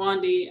people like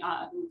Nwandi,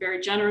 who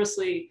very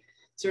generously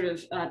sort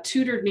of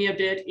tutored me a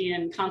bit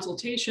in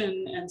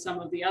consultation and some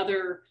of the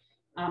other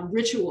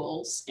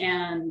rituals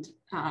and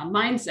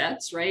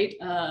mindsets, right,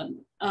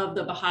 of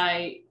the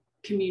Baha'i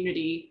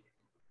community.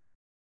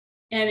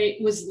 And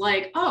it was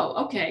like,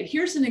 oh, okay,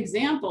 here's an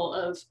example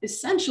of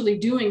essentially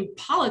doing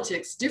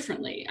politics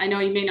differently. I know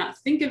you may not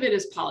think of it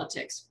as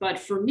politics, but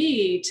for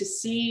me, to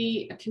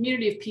see a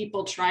community of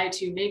people try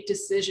to make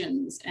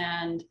decisions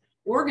and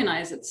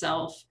organize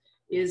itself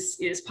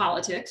is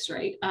politics,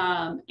 right?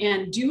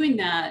 And doing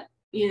that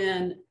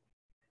in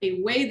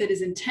a way that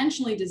is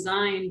intentionally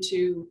designed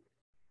to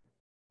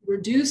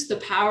reduce the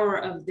power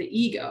of the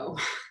ego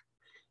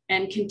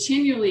and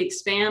continually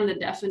expand the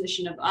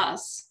definition of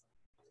us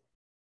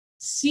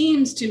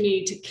seems to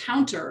me to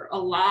counter a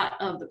lot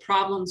of the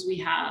problems we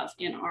have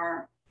in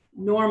our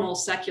normal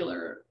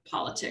secular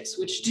politics,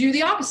 which do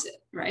the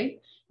opposite, right?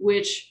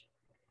 Which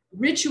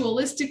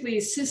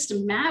ritualistically,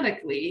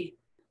 systematically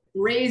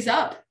raise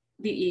up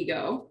the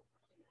ego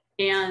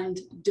and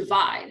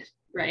divide,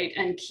 right?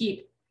 And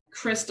keep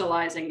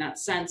crystallizing that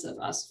sense of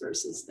us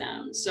versus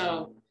them.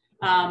 So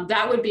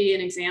that would be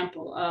an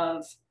example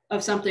of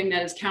something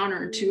that is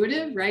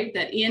counterintuitive, right?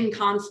 That in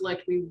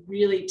conflict, we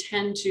really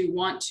tend to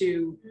want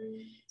to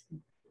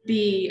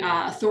be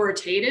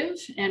authoritative,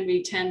 and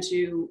we tend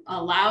to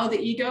allow the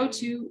ego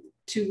to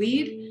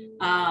lead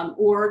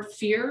or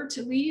fear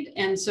to lead.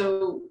 And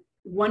so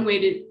one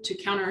way to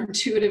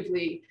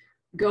counterintuitively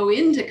go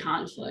into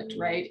conflict,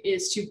 right,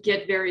 is to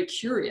get very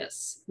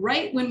curious,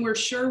 right when we're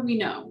sure we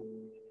know,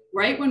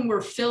 right when we're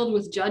filled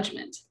with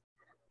judgment.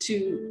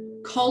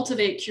 To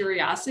cultivate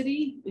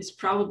curiosity is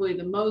probably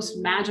the most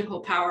magical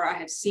power I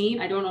have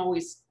seen.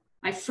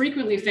 I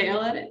frequently fail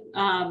at it.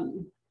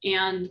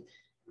 And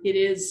it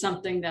is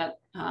something that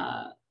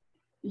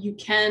you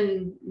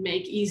can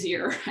make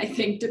easier, I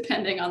think,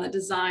 depending on the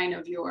design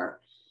of your,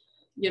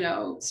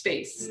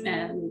 space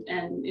and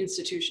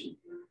institution.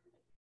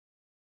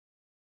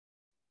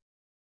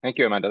 Thank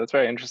you, Amanda. That's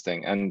very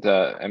interesting. And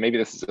maybe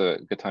this is a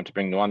good time to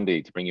bring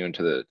Nwandi to bring you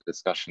into the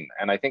discussion.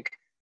 And I think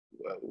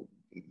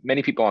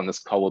many people on this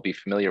call will be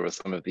familiar with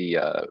some of the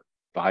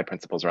Baha'i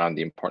principles around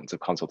the importance of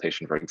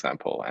consultation, for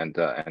example, and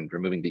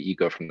removing the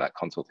ego from that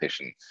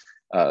consultation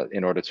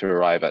in order to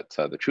arrive at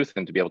the truth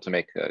and to be able to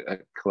make a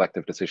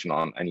collective decision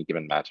on any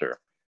given matter.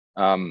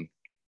 And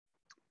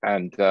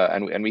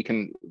we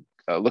can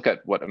look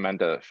at what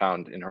Amanda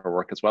found in her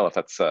work as well, if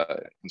that's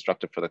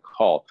constructive for the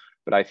call.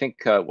 But I think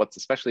what's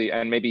especially,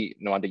 and maybe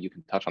Nwandi, you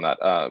can touch on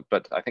that,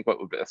 but I think what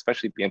would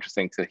especially be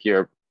interesting to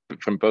hear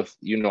from both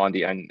you,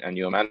 Nwandi, and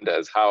you, Amanda,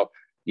 is how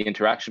the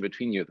interaction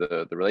between you,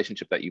 the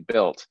relationship that you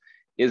built,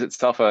 is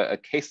itself a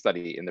case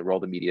study in the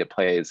role the media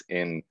plays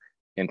in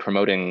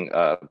promoting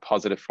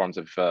positive forms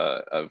of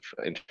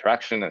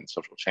interaction and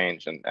social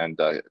change, and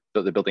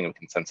the building of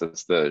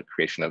consensus, the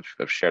creation of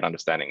shared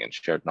understanding and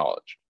shared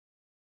knowledge.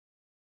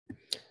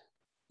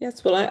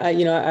 Yes, well,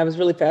 I was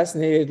really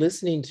fascinated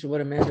listening to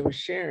what Amanda was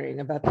sharing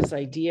about this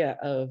idea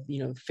of,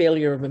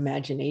 failure of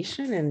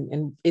imagination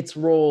and its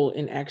role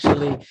in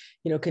actually,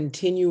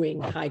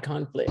 continuing high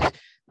conflict.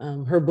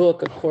 Her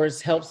book, of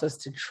course, helps us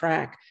to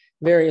track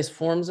various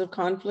forms of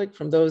conflict,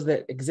 from those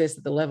that exist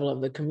at the level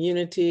of the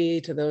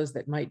community to those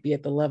that might be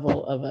at the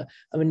level of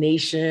a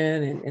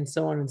nation, and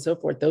so on and so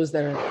forth, those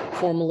that are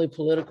formally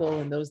political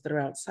and those that are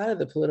outside of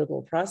the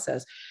political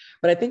process.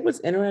 But I think what's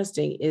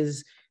interesting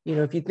is,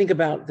 if you think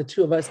about the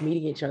two of us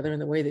meeting each other in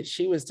the way that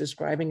she was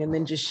describing, and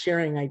then just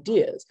sharing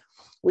ideas,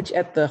 which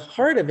at the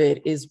heart of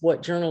it is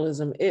what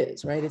journalism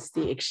is, right? It's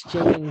the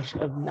exchange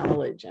of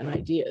knowledge and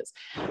ideas.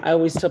 I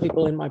always tell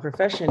people in my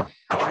profession,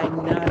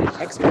 I'm not an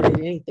expert at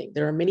anything.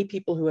 There are many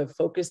people who have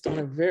focused on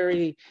a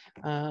very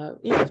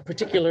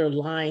particular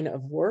line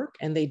of work,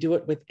 and they do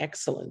it with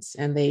excellence,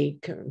 and they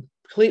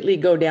completely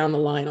go down the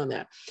line on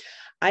that.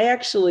 I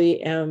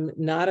actually am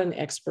not an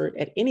expert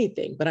at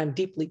anything, but I'm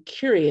deeply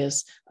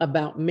curious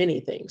about many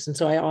things. And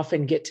so I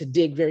often get to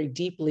dig very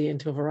deeply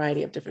into a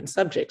variety of different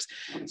subjects.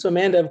 So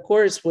Amanda, of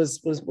course,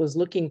 was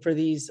looking for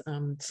these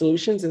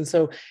solutions. And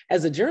so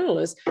as a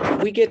journalist,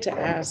 we get to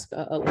ask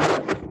a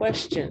lot of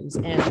questions.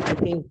 And I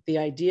think the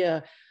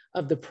idea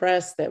of the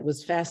press that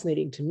was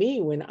fascinating to me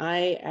when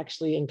I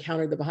actually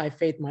encountered the Baha'i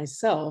faith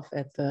myself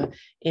at the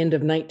end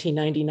of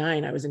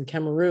 1999. I was in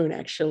Cameroon,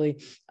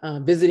 actually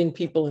visiting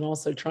people and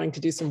also trying to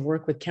do some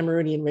work with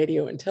Cameroonian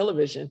radio and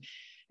television.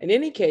 In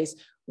any case,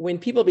 when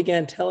people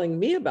began telling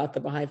me about the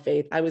Baha'i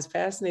faith, I was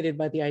fascinated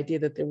by the idea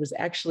that there was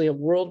actually a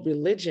world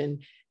religion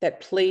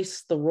that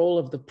placed the role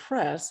of the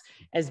press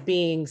as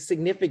being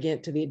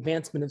significant to the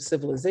advancement of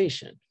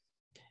civilization.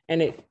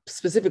 And it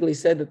specifically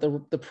said that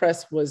the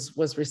press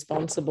was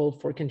responsible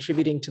for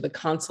contributing to the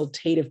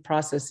consultative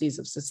processes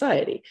of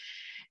society.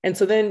 And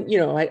so then,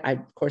 I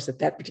of course, at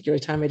that particular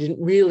time, I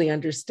didn't really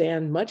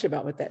understand much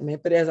about what that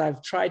meant. But as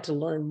I've tried to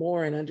learn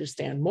more and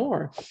understand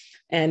more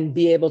and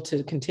be able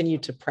to continue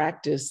to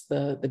practice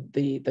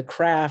the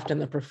craft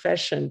and the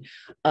profession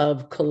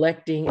of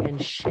collecting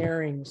and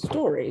sharing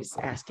stories,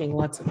 asking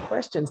lots of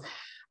questions,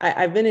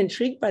 I've been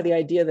intrigued by the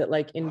idea that,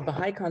 like in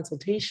Baha'i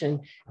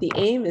consultation, the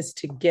aim is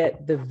to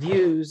get the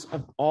views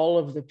of all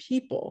of the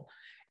people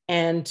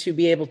and to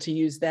be able to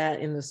use that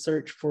in the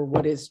search for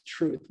what is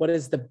truth, what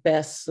is the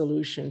best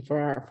solution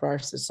for our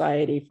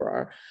society,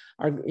 for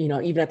our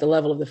even at the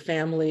level of the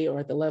family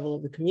or at the level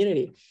of the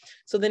community.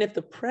 So then if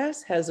the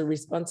press has a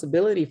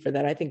responsibility for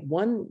that, I think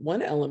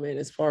one element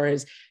as far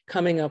as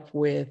coming up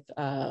with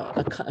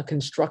a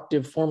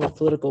constructive form of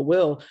political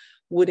will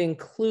would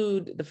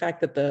include the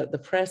fact that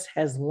the press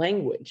has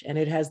language and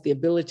it has the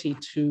ability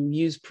to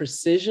use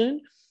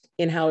precision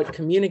in how it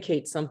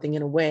communicates something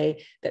in a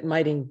way that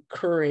might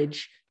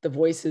encourage the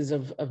voices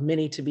of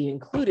many to be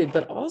included,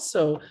 but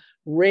also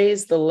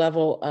raise the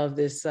level of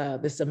this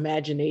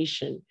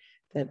imagination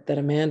that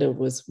Amanda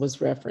was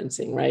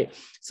referencing, right?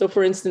 So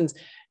for instance,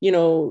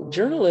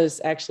 journalists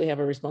actually have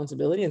a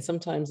responsibility, and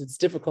sometimes it's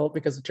difficult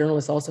because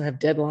journalists also have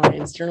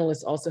deadlines,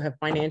 journalists also have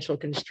financial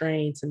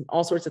constraints and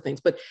all sorts of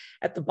things. But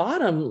at the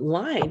bottom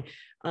line,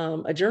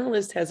 a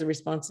journalist has a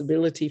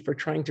responsibility for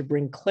trying to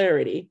bring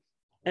clarity.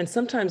 And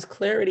sometimes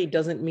clarity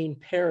doesn't mean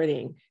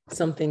parroting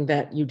something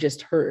that you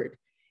just heard,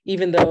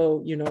 even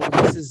though,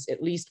 this is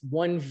at least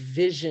one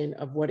vision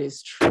of what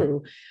is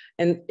true.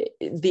 And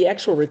the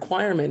actual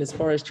requirement as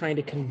far as trying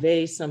to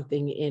convey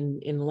something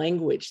in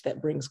language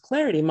that brings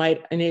clarity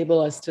might enable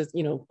us to,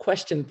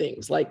 question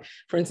things like,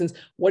 for instance,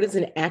 what is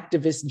an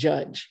activist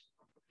judge?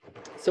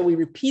 So we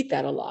repeat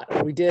that a lot,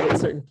 or we did at a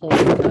certain point.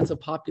 It's not so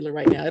popular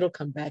right now. It'll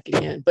come back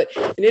again. But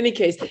in any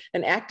case,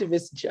 an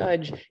activist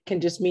judge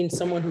can just mean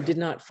someone who did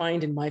not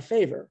find in my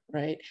favor,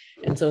 right?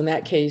 And so in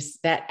that case,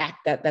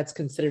 that's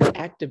considered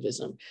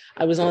activism.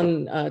 I was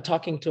on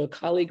talking to a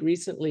colleague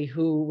recently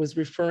who was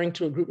referring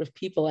to a group of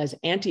people as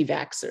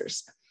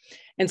anti-vaxxers.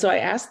 And so I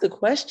asked the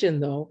question,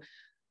 though,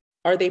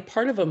 are they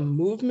part of a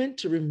movement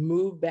to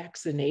remove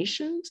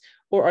vaccinations?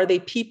 Or are they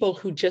people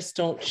who just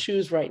don't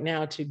choose right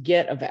now to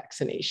get a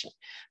vaccination?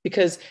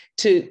 Because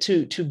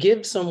to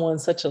give someone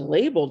such a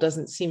label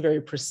doesn't seem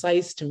very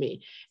precise to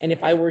me. And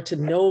if I were to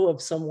know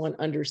of someone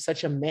under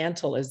such a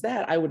mantle as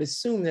that, I would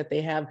assume that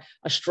they have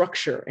a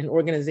structure, an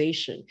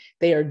organization.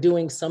 They are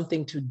doing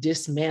something to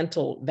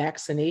dismantle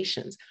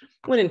vaccinations.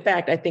 When in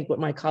fact, I think what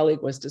my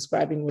colleague was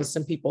describing was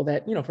some people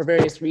that, for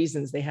various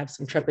reasons, they have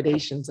some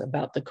trepidations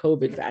about the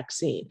COVID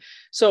vaccine.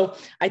 So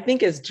I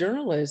think as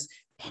journalists,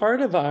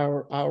 part of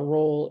our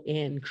role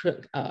in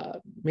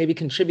maybe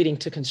contributing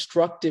to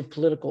constructive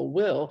political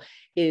will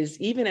is,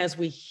 even as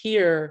we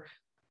hear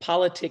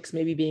politics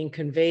maybe being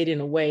conveyed in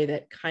a way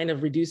that kind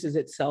of reduces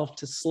itself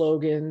to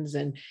slogans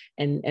and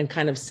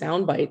kind of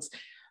sound bites,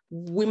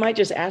 we might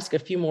just ask a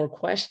few more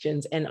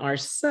questions and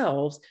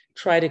ourselves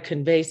try to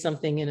convey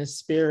something in a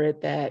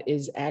spirit that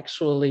is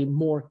actually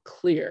more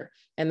clear.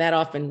 And that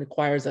often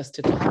requires us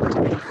to talk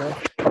to people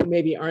who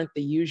maybe aren't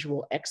the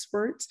usual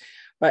experts.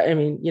 But I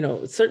mean,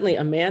 certainly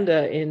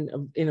Amanda,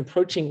 in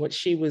approaching what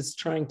she was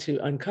trying to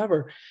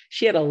uncover,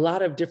 she had a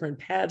lot of different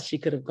paths she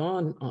could have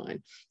gone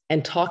on.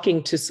 And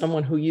talking to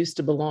someone who used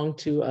to belong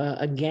to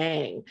a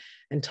gang,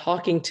 and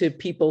talking to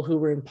people who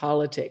were in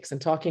politics, and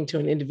talking to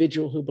an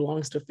individual who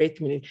belongs to a faith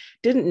community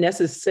didn't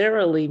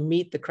necessarily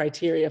meet the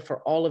criteria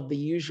for all of the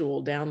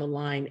usual down the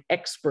line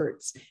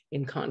experts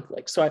in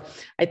conflict. So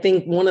I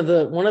think one of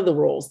the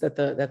roles that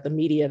the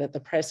media, that the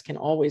press can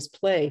always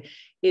play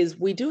is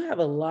we do have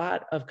a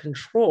lot of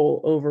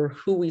control over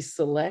who we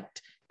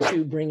select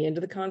to bring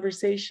into the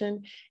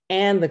conversation,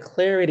 and the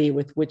clarity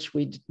with which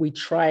we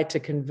try to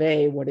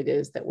convey what it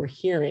is that we're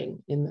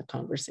hearing in the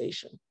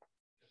conversation.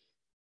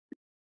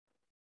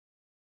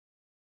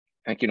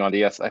 Thank you, Nandi.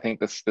 Yes, I think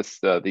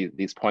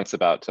these points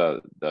about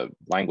the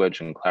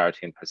language and clarity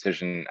and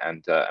precision,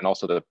 and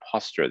also the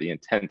posture, the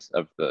intent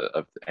of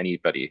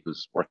anybody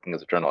who's working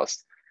as a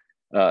journalist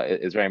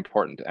is very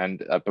important.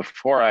 And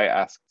before I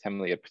ask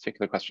Temily a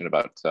particular question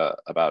about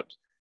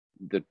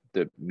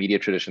the media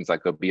traditions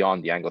that go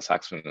beyond the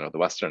Anglo-Saxon or the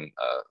Western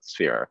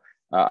sphere,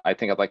 I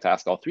think I'd like to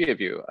ask all three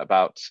of you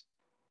about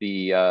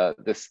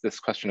this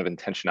question of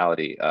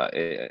intentionality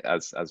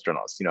as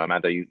journalists.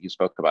 Amanda, you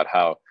spoke about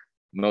how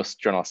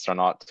most journalists are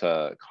not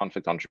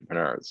conflict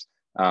entrepreneurs,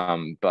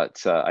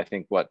 but I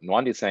think what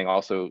Nwandi is saying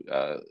also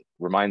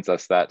reminds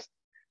us that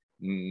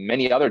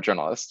many other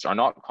journalists are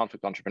not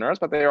conflict entrepreneurs,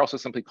 but they are also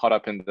simply caught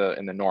up in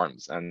the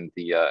norms and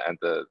the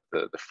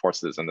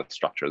forces and the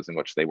structures in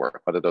which they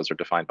work, whether those are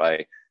defined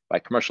by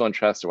commercial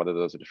interests or whether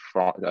those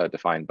are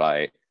defined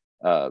by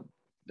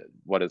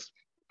what is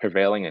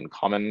prevailing and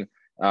common.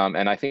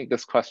 And I think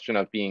this question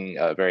of being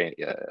very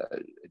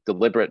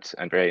deliberate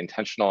and very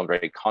intentional and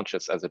very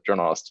conscious as a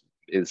journalist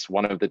is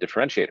one of the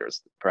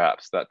differentiators,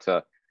 perhaps,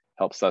 that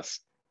helps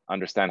us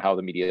understand how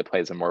the media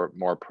plays a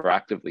more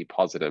proactively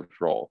positive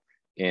role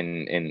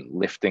in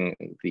lifting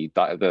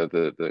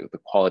the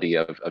quality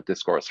of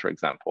discourse, for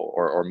example,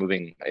 or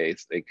moving a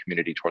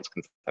community towards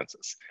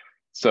consensus.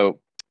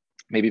 So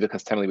maybe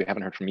because Temily, we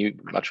haven't heard from you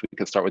much, we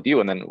could start with you,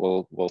 and then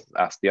we'll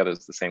ask the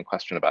others the same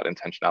question about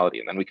intentionality,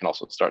 and then we can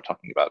also start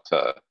talking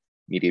about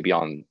media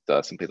beyond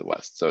simply the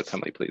West. So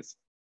Temily, please.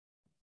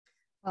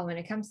 Well, when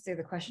it comes to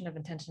the question of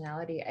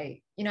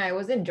intentionality, I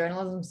was in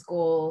journalism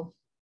school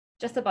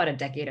just about a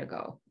decade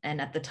ago.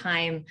 And at the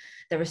time,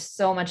 there was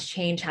so much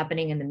change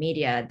happening in the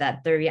media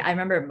that I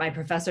remember my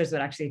professors would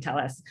actually tell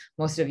us,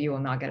 most of you will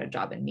not get a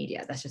job in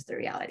media. That's just the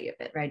reality of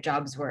it, right?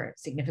 Jobs were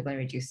significantly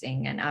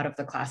reducing. And out of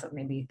the class of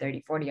maybe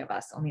 30, 40 of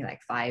us, only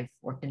like 5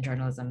 worked in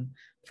journalism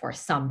for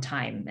some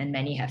time, and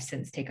many have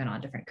since taken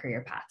on different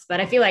career paths. But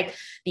I feel like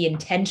the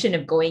intention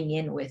of going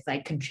in with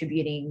like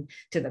contributing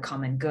to the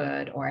common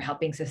good or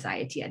helping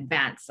society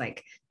advance,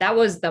 like that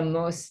was the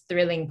most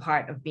thrilling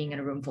part of being in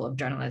a room full of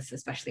journalists,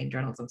 especially in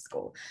journalism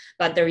school.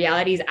 But the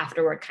realities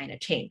afterward kind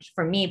of changed.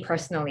 For me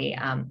personally,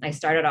 I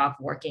started off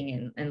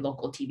working in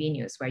local TV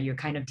news, where you're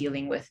kind of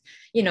dealing with,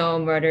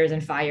 murders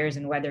and fires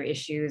and weather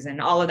issues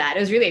and all of that. It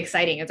was really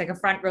exciting. It's like a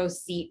front row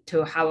seat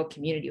to how a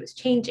community was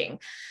changing.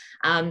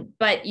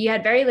 But you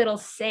had very little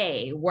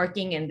say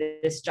working in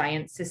this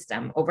giant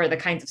system over the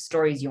kinds of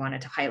stories you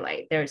wanted to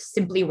highlight. There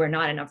simply were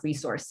not enough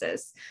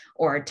resources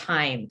or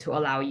time to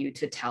allow you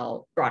to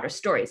tell broader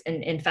stories.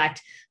 And in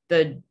fact,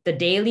 the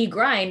daily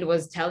grind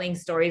was telling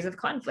stories of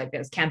conflict. It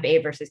was Camp A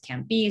versus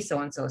Camp B,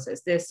 so-and-so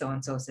says this,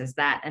 so-and-so says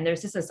that. And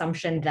there's this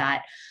assumption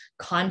that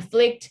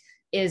conflict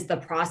is the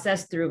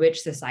process through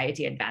which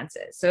society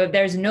advances. So if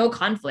there's no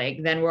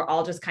conflict, then we're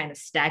all just kind of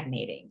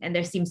stagnating. And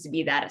there seems to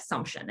be that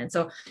assumption. And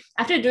so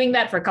after doing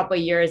that for a couple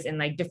of years in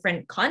like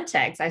different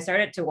contexts, I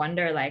started to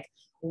wonder, like,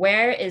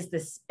 where is the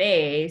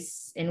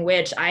space in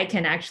which I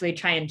can actually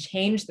try and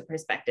change the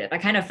perspective? I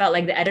kind of felt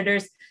like the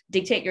editors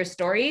dictate your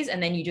stories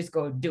and then you just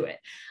go do it.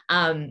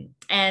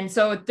 And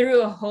so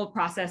through a whole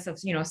process of,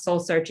 soul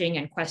searching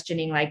and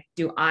questioning, like,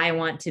 do I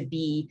want to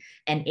be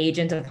an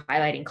agent of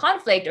highlighting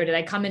conflict, or did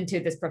I come into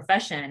this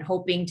profession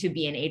hoping to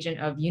be an agent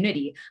of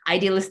unity?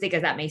 Idealistic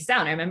as that may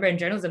sound. I remember in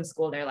journalism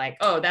school, they're like,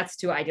 oh, that's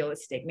too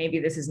idealistic. Maybe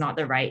this is not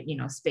the right,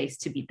 space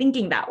to be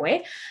thinking that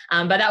way.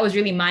 But that was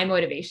really my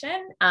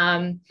motivation.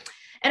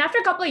 And after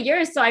a couple of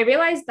years, so I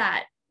realized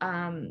that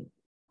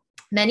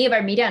many of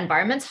our media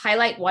environments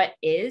highlight what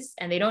is,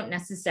 and they don't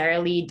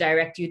necessarily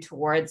direct you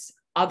towards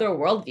other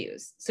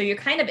worldviews. So you're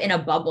kind of in a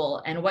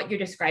bubble, and what you're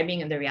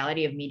describing in the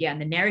reality of media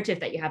and the narrative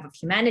that you have of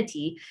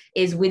humanity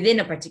is within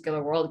a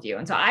particular worldview.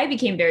 And so I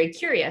became very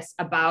curious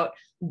about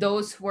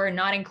those who were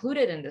not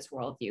included in this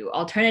worldview,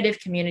 alternative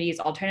communities,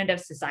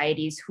 alternative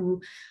societies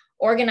who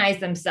organize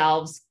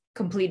themselves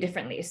completely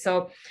differently.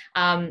 So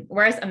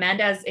whereas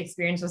Amanda's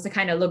experience was to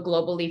kind of look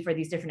globally for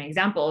these different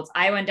examples,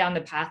 I went down the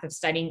path of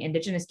studying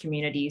Indigenous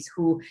communities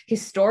who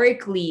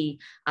historically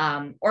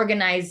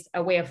organized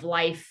a way of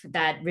life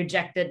that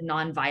rejected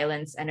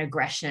nonviolence and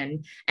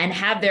aggression and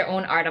have their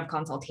own art of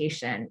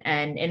consultation.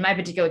 And in my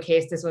particular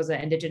case, this was an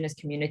Indigenous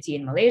community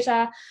in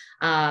Malaysia.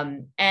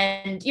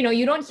 And,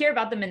 you don't hear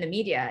about them in the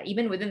media,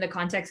 even within the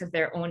context of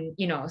their own,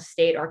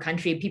 state or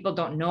country. People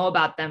don't know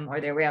about them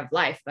or their way of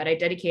life. But I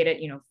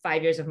dedicated,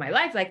 5 years of my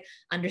life, like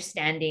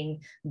understanding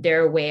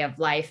their way of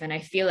life. And I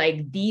feel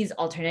like these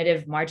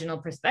alternative marginal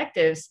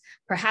perspectives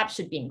perhaps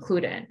should be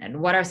included. And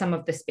what are some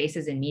of the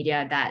spaces in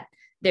media that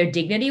their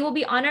dignity will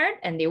be honored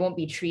and they won't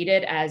be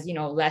treated as,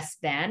 less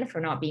than for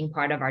not being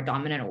part of our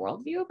dominant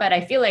worldview. But I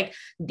feel like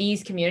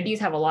these communities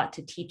have a lot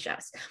to teach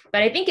us.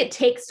 But I think it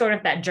takes sort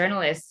of that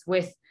journalist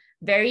with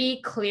very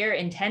clear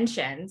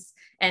intentions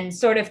and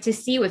sort of to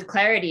see with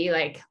clarity,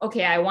 like,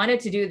 okay, I wanted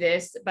to do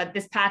this, but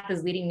this path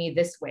is leading me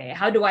this way.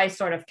 How do I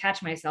sort of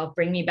catch myself,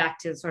 bring me back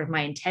to sort of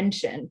my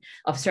intention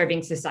of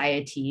serving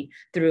society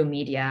through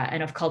media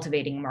and of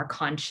cultivating a more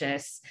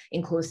conscious,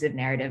 inclusive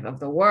narrative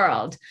of the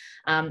world?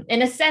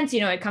 In a sense,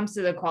 it comes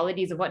to the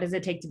qualities of what does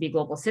it take to be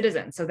global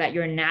citizens, so that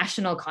your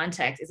national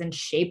context isn't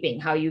shaping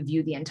how you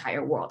view the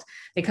entire world.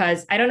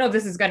 Because I don't know if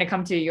this is going to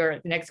come to your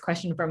next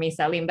question for me,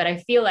 Salim, but I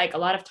feel like a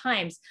lot of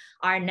times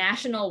our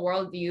national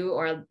worldview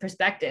or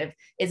perspective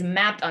is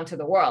mapped onto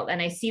the world.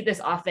 And I see this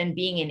often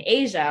being in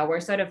Asia,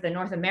 where sort of the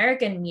North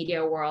American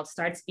media world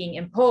starts being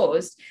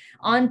imposed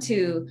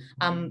onto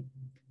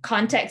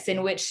contexts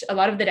in which a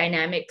lot of the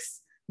dynamics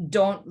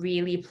don't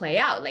really play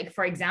out. Like,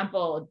 for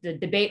example, the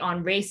debate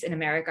on race in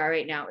America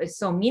right now is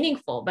so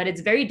meaningful, but it's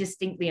very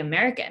distinctly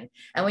American.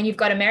 And when you've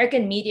got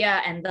American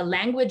media and the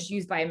language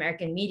used by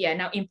American media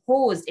now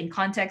imposed in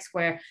contexts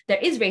where there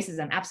is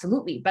racism,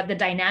 absolutely, but the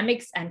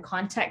dynamics and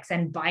context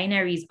and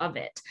binaries of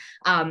it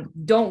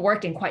don't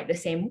work in quite the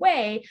same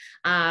way,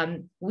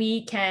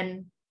 we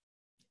can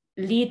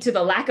lead to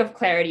the lack of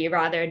clarity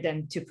rather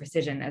than to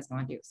precision, as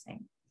Mondi was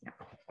saying. Yeah.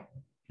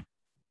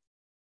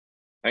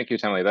 Thank you,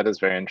 Tammy. That is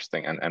very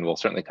interesting, and we'll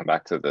certainly come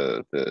back to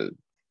the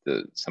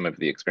some of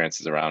the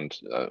experiences around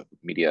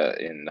media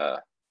in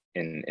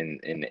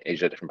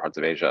Asia, different parts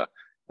of Asia.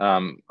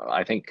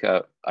 I think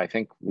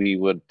we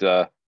would.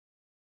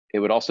 It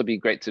would also be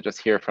great to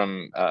just hear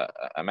from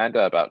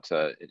Amanda about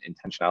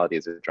intentionality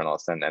as a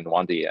journalist, and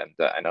Wandi. And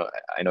I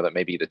know that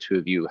maybe the two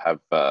of you have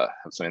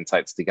some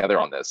insights together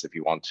on this, if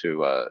you want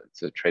to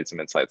trade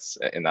some insights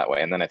in that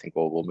way. And then I think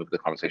we'll move the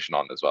conversation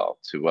on as well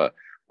to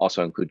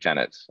also include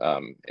Janet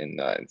in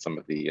some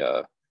of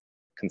the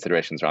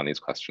considerations around these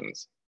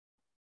questions.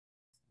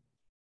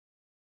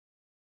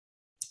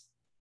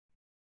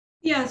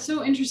 Yeah, it's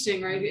so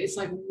interesting, right? It's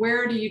like,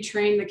 where do you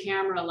train the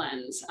camera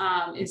lens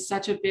is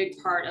such a big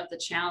part of the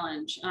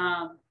challenge.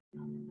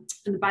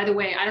 And by the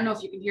way, I don't know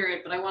if you can hear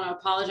it, but I want to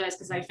apologize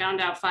because I found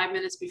out 5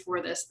 minutes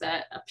before this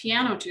that a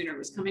piano tuner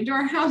was coming to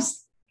our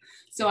house.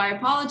 So I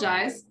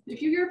apologize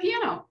if you hear a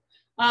piano.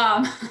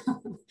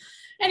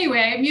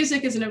 Anyway,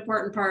 music is an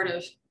important part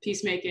of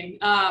peacemaking.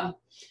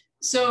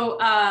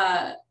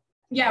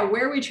 Yeah,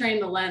 where we train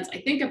the lens, I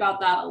think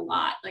about that a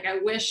lot. Like, I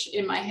wish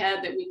in my head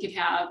that we could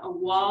have a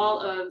wall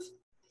of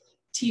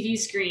TV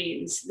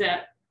screens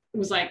that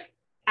was like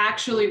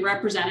actually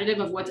representative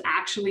of what's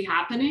actually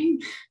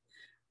happening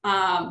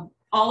all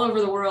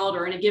over the world,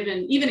 or in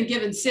even a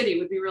given city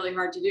would be really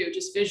hard to do.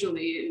 Just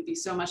visually, it would be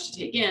so much to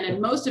take in,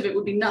 and most of it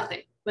would be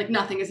nothing. Like,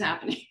 nothing is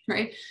happening,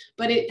 right?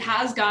 But it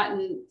has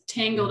gotten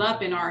tangled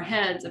up in our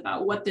heads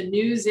about what the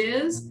news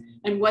is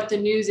and what the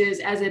news is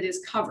as it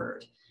is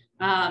covered.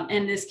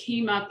 And this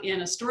came up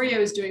in a story I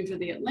was doing for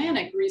The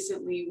Atlantic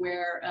recently,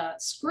 where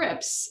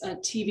Scripps, a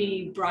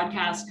TV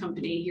broadcast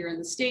company here in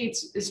the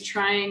States, is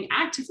trying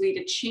actively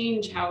to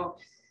change how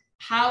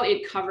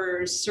it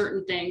covers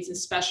certain things,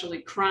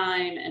 especially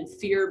crime and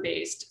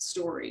fear-based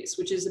stories,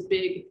 which is a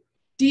big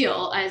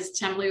deal. As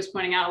Temily was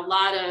pointing out, a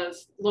lot of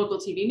local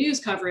TV news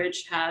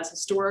coverage has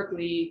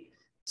historically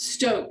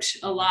stoked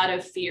a lot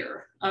of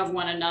fear of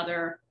one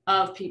another,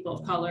 of people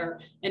of color,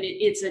 and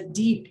it's a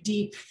deep,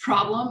 deep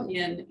problem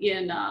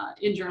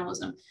in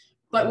journalism.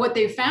 But what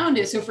they found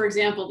is, so for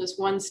example, this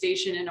one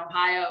station in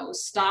Ohio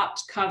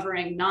stopped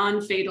covering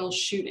non-fatal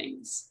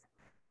shootings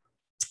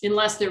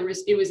unless it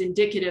was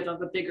indicative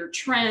of a bigger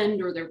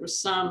trend or there was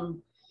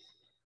some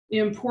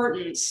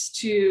importance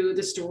to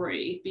the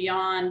story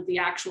beyond the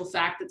actual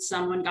fact that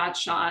someone got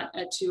shot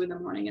at 2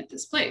 a.m. at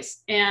this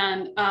place.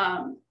 And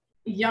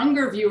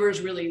younger viewers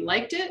really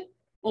liked it.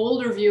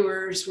 Older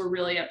viewers were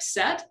really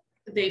upset.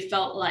 They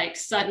felt like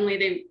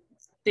suddenly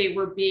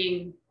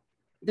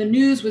the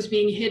news was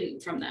being hidden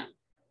from them.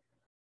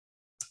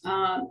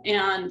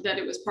 And that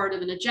it was part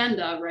of an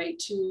agenda, right,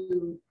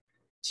 to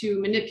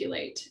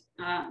manipulate.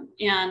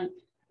 And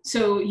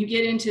so you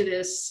get into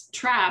this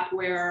trap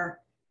where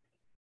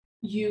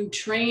you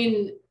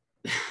train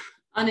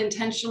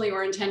unintentionally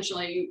or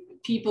intentionally,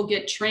 people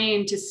get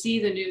trained to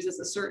see the news as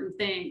a certain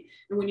thing.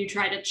 And when you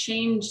try to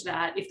change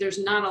that, if there's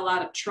not a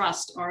lot of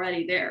trust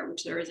already there,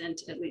 which there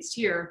isn't, at least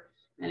here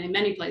and in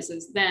many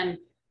places, then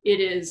it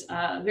is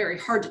very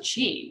hard to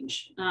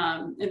change.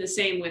 And the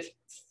same with,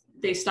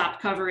 they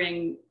stopped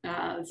covering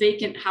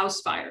vacant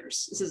house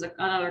fires. This is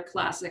another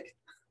classic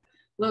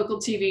local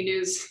TV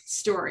news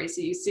story.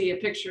 So you see a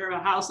picture of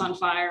a house on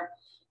fire,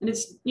 and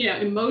it's, you know,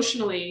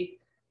 emotionally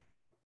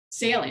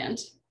salient,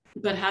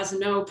 but has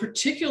no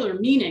particular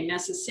meaning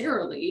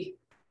necessarily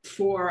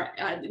for,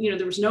 you know,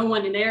 there was no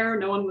one in there,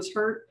 no one was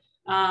hurt,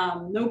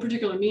 no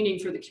particular meaning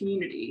for the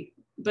community,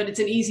 but it's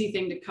an easy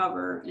thing to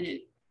cover and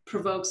it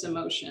provokes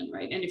emotion,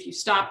 right? And if you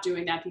stop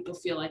doing that, people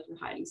feel like you're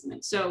hiding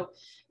something. So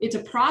it's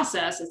a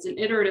process, it's an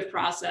iterative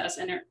process,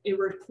 and it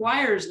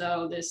requires,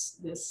 though,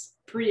 this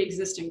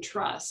pre-existing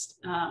trust.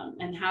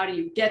 And how do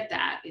you get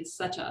that is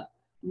such a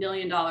 $1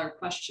 million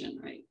question,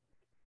 right?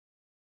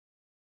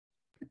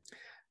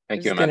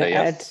 Thank you, Amanda.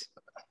 Yes.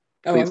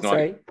 Please, I'm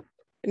sorry.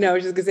 No, I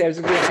was just going to say, I was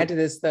going to add to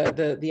this,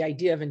 the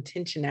idea of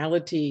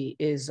intentionality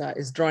is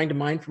drawing to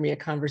mind for me a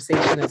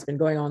conversation that's been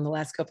going on the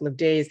last couple of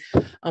days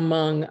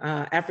among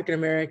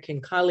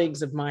African-American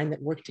colleagues of mine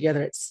that worked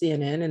together at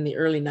CNN in the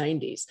early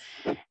 90s.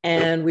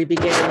 And we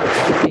began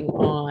reflecting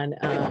on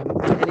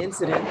an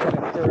incident that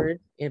occurred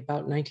in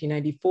about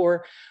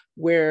 1994,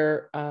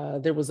 where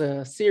there was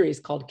a series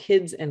called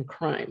Kids and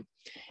Crime.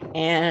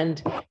 And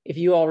if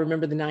you all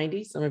remember the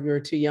 90s, some of you are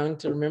too young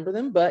to remember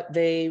them, but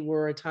they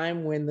were a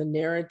time when the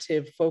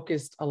narrative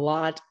focused a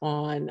lot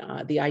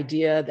on the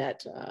idea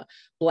that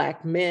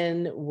Black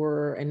men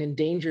were an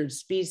endangered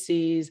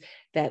species,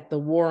 that the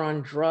war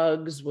on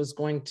drugs was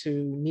going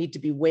to need to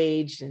be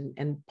waged,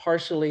 and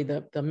partially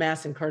the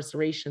mass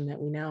incarceration that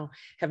we now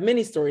have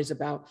many stories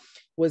about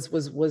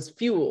was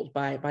fueled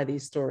by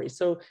these stories.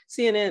 So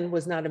CNN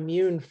was not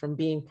immune from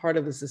being part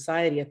of the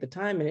society at the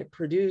time, and it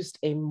produced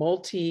a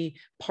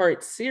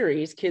multi-part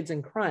series, Kids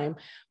and Crime,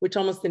 which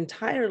almost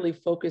entirely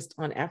focused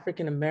on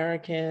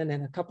African-American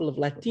and a couple of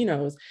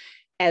Latinos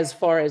as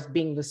far as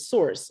being the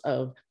source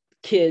of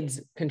kids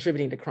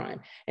contributing to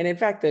crime. And in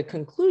fact, the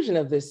conclusion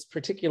of this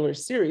particular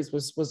series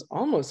was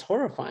almost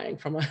horrifying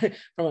from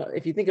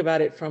if you think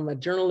about it from a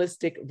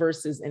journalistic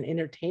versus an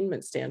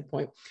entertainment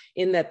standpoint,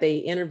 in that they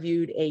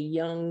interviewed a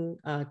young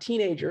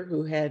teenager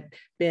who had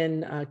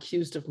been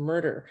accused of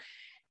murder.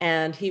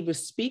 And he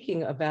was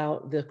speaking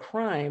about the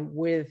crime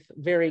with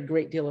very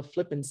great deal of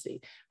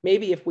flippancy.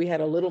 Maybe if we had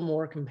a little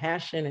more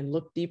compassion and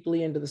looked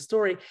deeply into the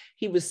story,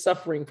 he was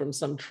suffering from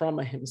some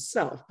trauma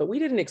himself, but we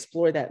didn't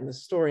explore that in the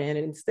story. And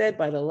instead,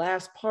 by the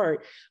last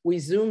part, we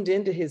zoomed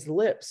into his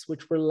lips,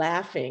 which were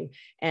laughing,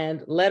 and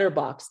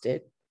letterboxed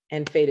it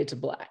and faded to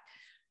black.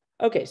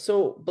 Okay,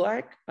 so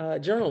Black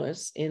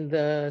journalists in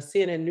the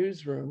CNN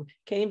newsroom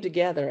came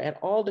together at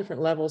all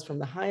different levels, from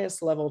the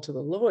highest level to the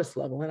lowest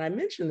level. And I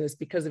mention this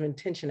because of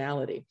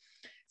intentionality.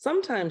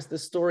 Sometimes the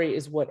story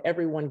is what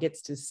everyone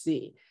gets to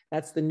see.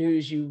 That's the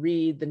news you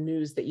read, the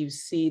news that you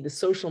see, the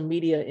social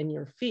media in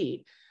your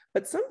feed.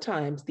 But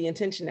sometimes the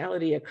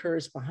intentionality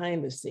occurs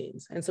behind the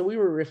scenes. And so we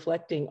were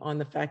reflecting on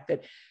the fact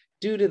that,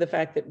 due to the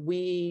fact that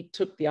we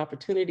took the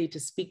opportunity to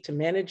speak to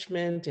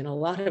management in a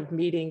lot of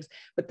meetings,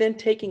 but then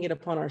taking it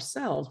upon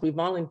ourselves, we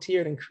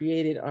volunteered and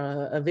created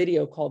a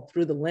video called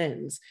Through the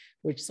Lens,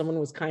 which someone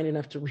was kind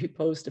enough to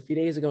repost a few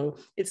days ago.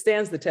 It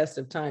stands the test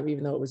of time,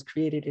 even though it was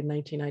created in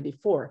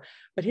 1994.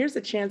 But here's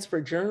a chance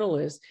for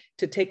journalists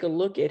to take a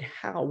look at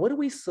what do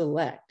we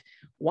select?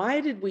 Why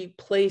did we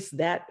place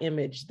that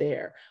image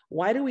there?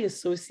 Why do we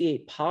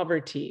associate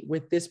poverty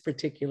with this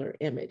particular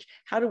image?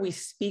 How do we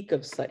speak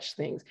of such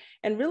things?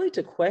 And really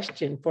to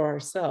question for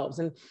ourselves.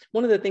 And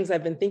one of the things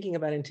I've been thinking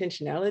about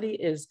intentionality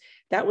is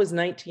that was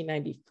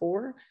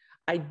 1994.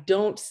 I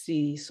don't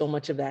see so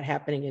much of that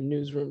happening in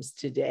newsrooms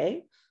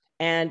today.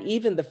 And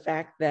even the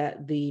fact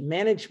that the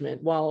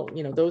management, while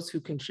those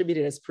who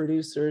contributed as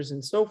producers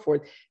and so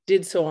forth,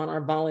 did so on our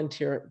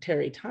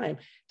voluntary time,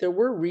 there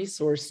were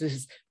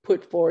resources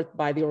put forth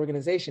by the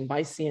organization,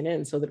 by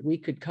CNN, so that we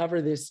could cover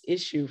this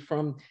issue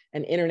from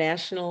an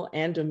international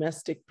and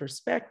domestic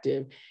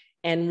perspective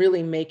and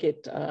really make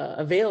it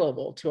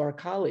available to our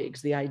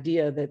colleagues, the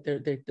idea that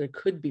there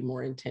could be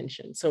more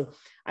intention. So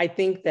I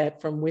think that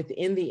from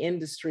within the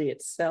industry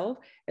itself,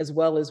 as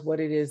well as what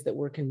it is that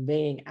we're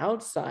conveying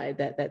outside,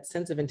 that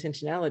sense of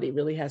intentionality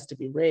really has to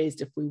be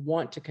raised if we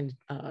want to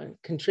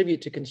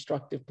contribute to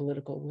constructive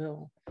political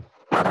will.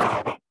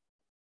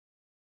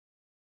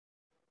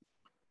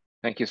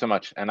 Thank you so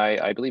much. And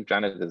I believe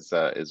Janet is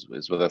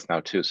with us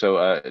now too.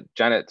 So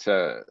Janet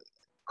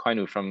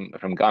Kwainu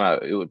from Ghana,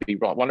 it would be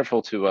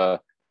wonderful to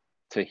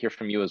hear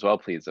from you as well,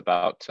 please,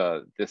 about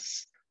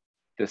this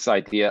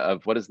idea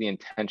of what is the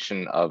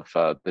intention of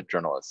the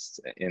journalists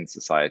in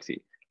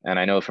society. And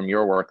I know from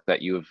your work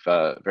that you've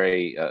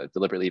very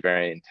deliberately,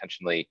 very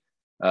intentionally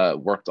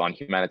worked on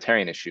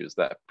humanitarian issues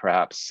that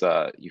perhaps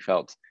you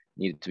felt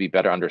needed to be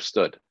better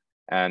understood.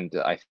 And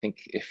I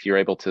think if you're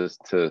able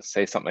to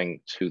say something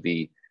to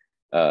the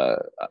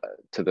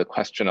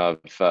question of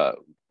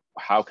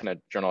how can a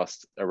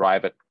journalist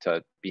arrive at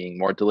being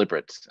more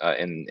deliberate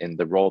in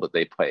the role that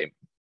they play,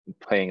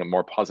 playing a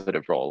more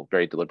positive role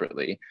very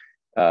deliberately,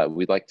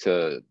 we'd like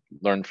to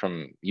learn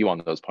from you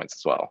on those points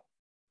as well.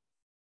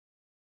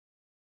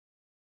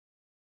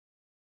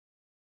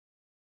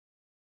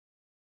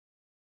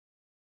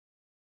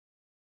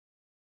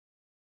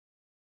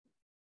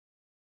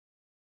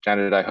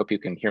 Janet, I hope you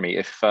can hear me.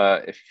 If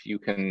you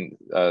can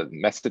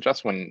message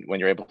us when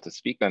you're able to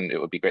speak, then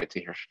it would be great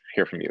to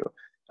hear from you.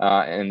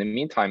 And in the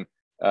meantime,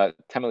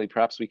 Temeli,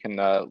 perhaps we can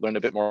learn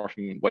a bit more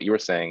from what you were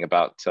saying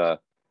about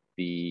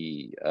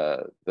the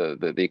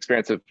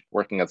experience of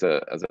working as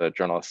a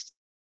journalist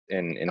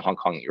in Hong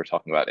Kong. You were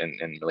talking about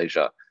in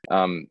Malaysia,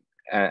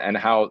 and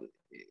how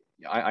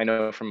I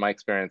know from my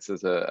experience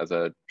as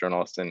a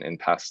journalist in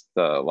past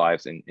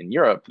lives in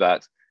Europe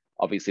that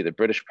obviously the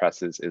British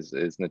press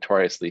is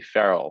notoriously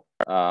feral.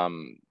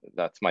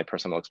 That's my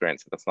personal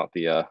experience. That's not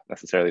the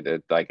necessarily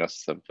the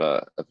diagnosis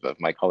of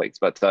my colleagues,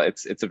 but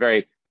it's a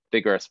very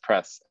vigorous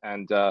press.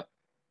 And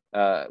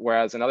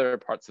whereas in other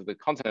parts of the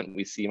continent,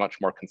 we see much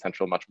more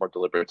consensual, much more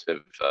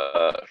deliberative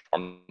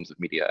forms of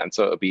media. And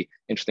so it'd be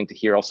interesting to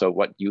hear also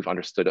what you've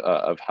understood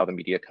of how the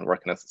media can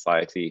work in a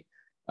society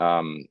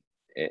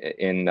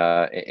in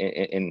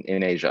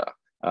Asia.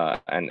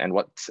 And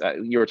what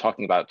you were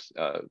talking about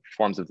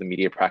forms of the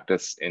media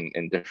practice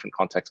in different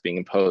contexts being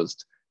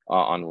imposed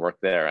on work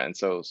there. And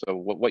so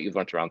what you've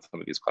learned around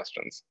some of these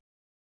questions.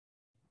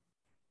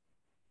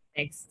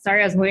 Thanks.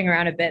 Sorry, I was moving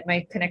around a bit.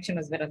 My connection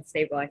was a bit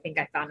unstable. I think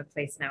I found a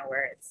place now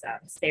where it's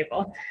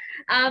stable.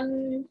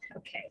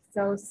 Okay,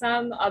 so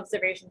some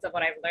observations of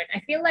what I've learned.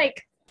 I feel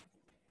like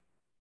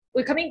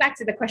we're coming back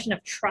to the question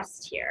of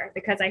trust here,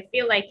 because I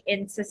feel like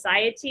in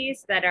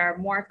societies that are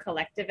more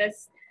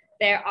collectivist,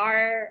 there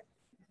are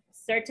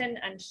certain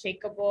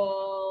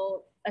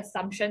unshakable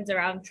assumptions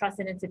around trust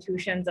in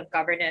institutions of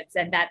governance,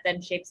 and that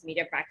then shapes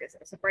media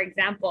practices. So for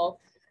example,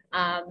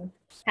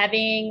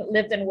 having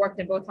lived and worked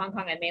in both Hong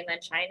Kong and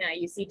mainland China,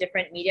 you see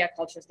different media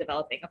cultures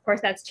developing. Of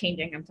course, that's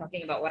changing. I'm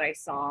talking about what I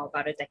saw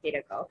about a decade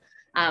ago.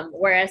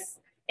 Whereas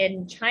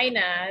in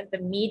China, the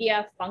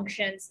media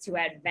functions to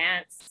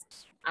advance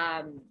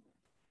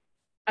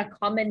a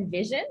common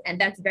vision, and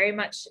that's very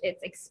much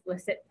its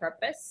explicit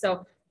purpose.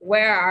 So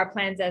where are our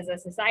plans as a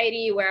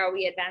society? Where are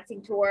we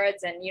advancing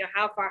towards? And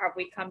how far have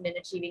we come in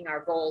achieving our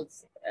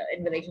goals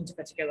in relation to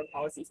particular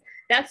policies?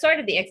 That's sort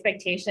of the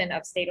expectation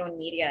of state-owned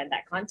media in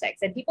that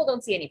context. And people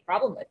don't see any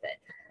problem with it.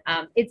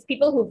 It's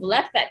people who've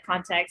left that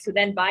context who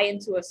then buy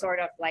into a sort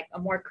of like a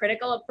more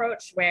critical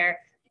approach where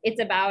it's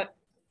about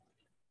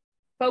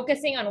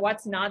focusing on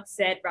what's not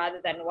said rather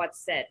than what's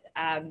said.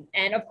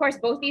 And of course,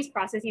 both these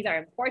processes are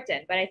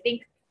important, but I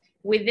think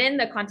within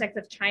the context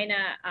of China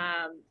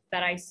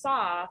that I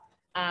saw,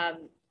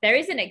 there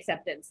is an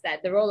acceptance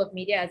that the role of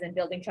media is in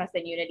building trust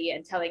and unity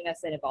and telling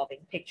us an evolving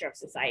picture of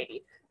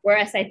society.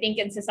 Whereas I think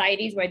in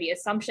societies where the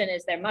assumption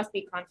is there must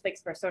be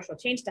conflicts for social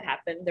change to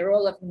happen, the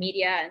role of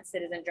media and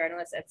citizen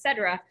journalists, et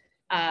cetera,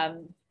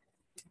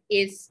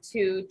 is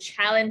to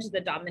challenge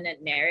the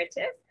dominant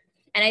narrative.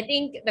 And I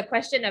think the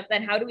question of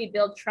then how do we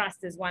build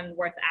trust is one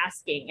worth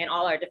asking in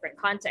all our different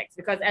contexts,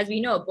 because as we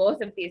know,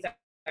 both of these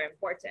are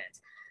important.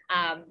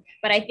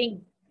 But I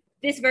think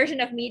this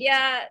version of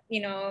media,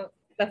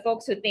 the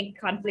folks who think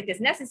conflict is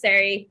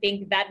necessary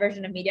think that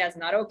version of media is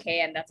not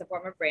okay, and that's a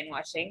form of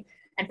brainwashing.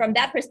 And from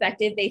that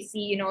perspective, they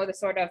see, the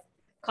sort of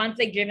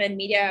conflict-driven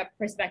media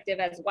perspective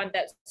as one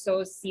that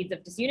sows seeds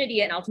of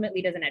disunity and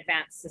ultimately doesn't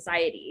advance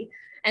society.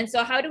 And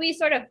so how do we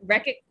sort of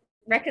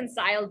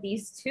reconcile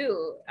these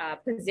two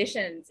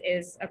positions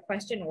is a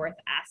question worth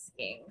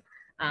asking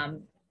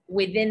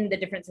within the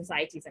different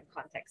societies and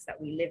contexts that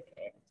we live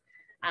in.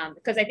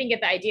 Because I think if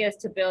the idea is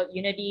to build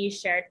unity,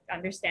 shared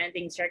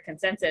understanding, shared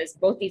consensus,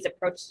 both these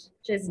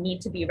approaches need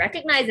to be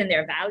recognized in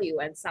their value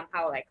and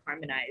somehow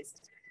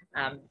harmonized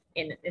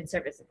in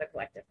service of the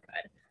collective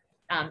good.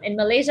 In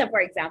Malaysia,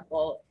 for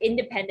example,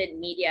 independent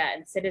media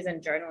and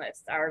citizen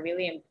journalists are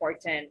really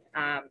important,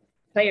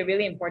 play a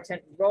really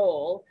important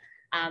role,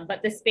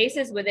 but the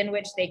spaces within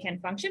which they can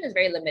function is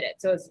very limited.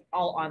 So it's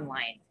all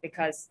online,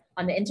 because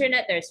on the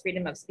internet, there's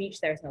freedom of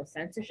speech, there's no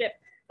censorship.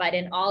 But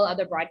in all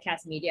other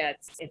broadcast media,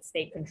 it's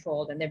state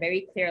controlled, and there are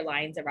very clear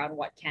lines around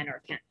what can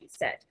or can't be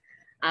said.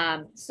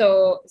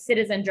 So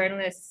citizen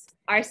journalists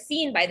are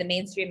seen by the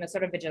mainstream as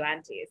sort of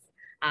vigilantes.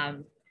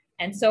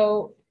 And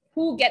so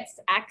who gets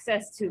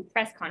access to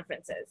press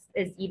conferences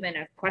is even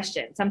a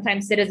question.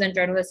 Sometimes citizen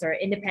journalists or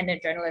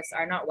independent journalists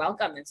are not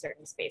welcome in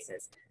certain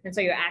spaces. And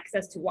so your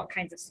access to what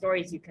kinds of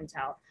stories you can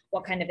tell,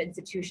 what kind of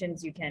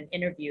institutions you can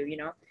interview,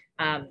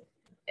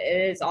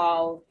 it is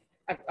all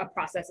a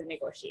process of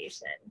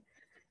negotiation.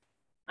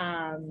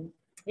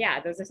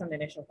 Yeah, those are some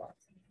initial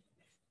thoughts.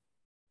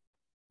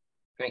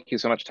 Thank you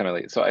so much,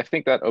 Temily. So I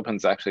think that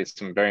opens actually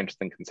some very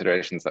interesting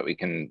considerations that we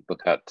can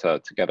look at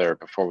together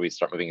before we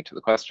start moving into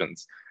the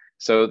questions.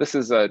 So this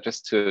is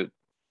just to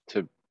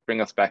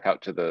bring us back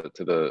out to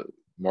the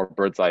more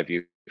bird's eye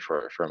view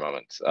for a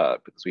moment,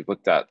 because we've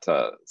looked at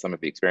some of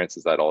the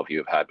experiences that all of you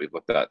have had. We've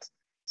looked at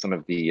some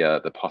of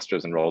the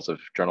postures and roles of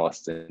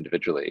journalists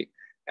individually,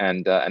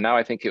 and now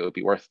I think it would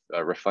be worth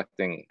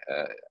reflecting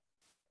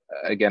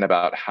again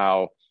about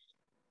how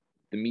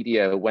the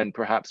media, when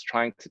perhaps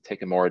trying to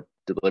take a more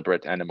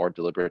deliberate and a more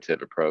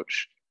deliberative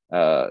approach,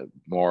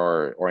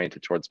 more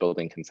oriented towards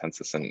building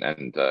consensus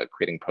and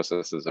creating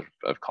processes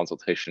of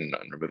consultation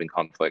and removing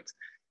conflict,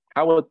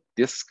 how would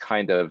this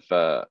kind of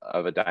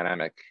a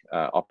dynamic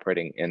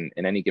operating in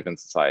any given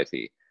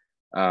society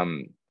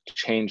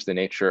change the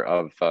nature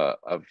of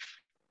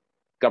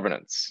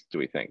governance, do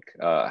we think?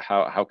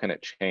 How can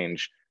it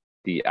change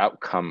the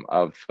outcome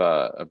of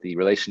the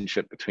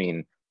relationship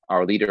between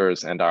our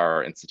leaders and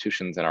our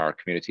institutions and our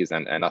communities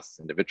and us as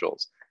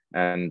individuals?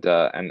 And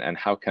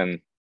how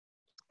can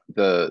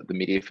the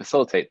media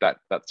facilitate that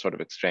sort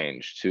of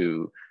exchange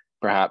to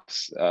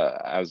perhaps,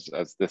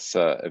 as this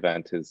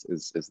event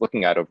is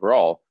looking at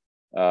overall,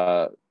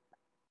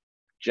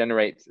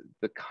 generate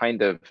the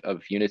kind of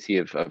unity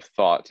of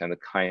thought and the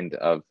kind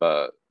of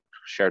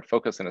shared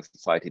focus in a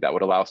society that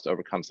would allow us to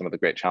overcome some of the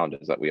great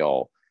challenges that we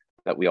all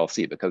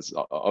see? Because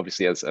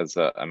obviously, as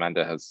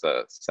Amanda has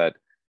said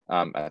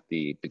at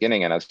the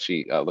beginning, and as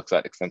she looks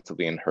at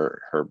extensively in her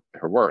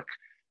work,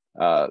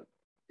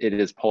 it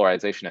is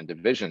polarization and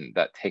division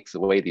that takes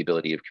away the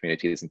ability of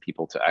communities and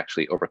people to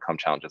actually overcome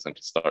challenges and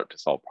to start to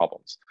solve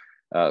problems.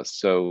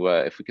 So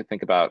if we could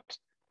think about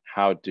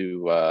how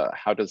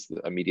does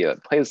a media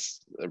that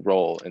plays a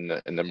role in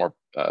the more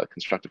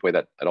constructive way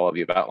that all of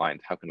you have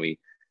outlined, how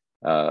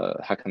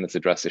can this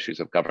address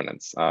issues of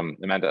governance?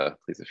 Amanda,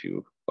 please, if you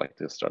would like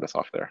to start us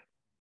off there.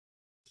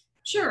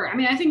 Sure. I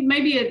mean, I think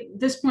maybe at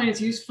this point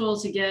it's useful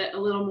to get a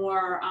little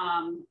more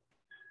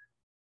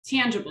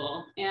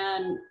tangible.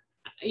 And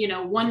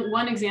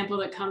one example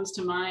that comes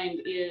to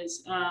mind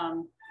is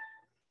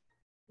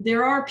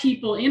there are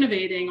people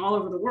innovating all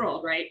over the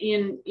world, right,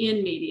 in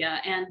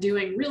media and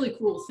doing really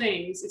cool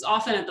things. It's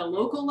often at the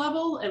local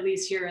level, at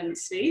least here in the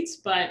States,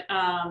 but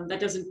that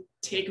doesn't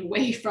take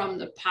away from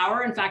the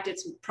power. In fact,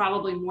 it's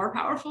probably more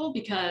powerful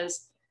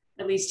because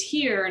at least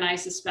here, and I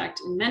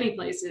suspect in many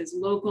places,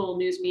 local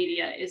news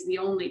media is the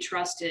only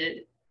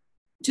trusted,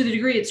 to the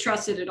degree it's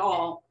trusted at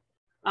all,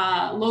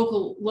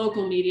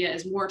 local media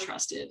is more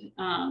trusted.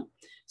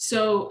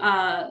 So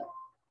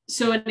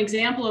an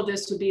example of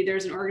this would be,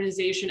 there's an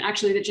organization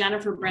actually that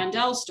Jennifer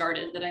Brandel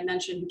started that I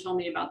mentioned, who told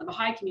me about the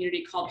Baha'i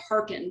community, called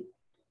Hearken,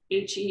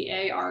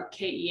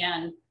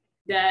 H-E-A-R-K-E-N,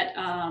 that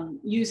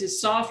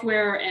uses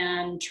software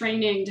and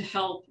training to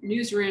help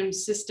newsrooms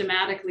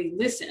systematically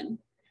listen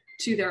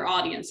to their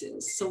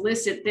audiences,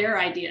 solicit their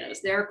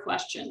ideas, their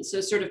questions.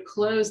 So sort of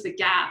close the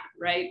gap,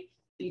 right,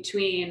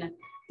 between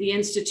the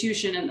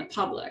institution and the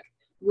public,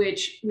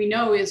 which we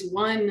know is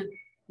one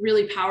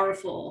really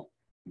powerful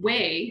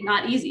way,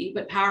 not easy,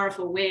 but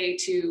powerful way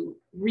to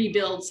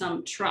rebuild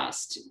some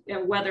trust,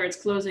 whether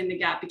it's closing the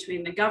gap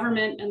between the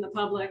government and the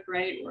public,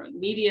 right, or the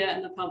media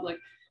and the public.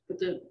 But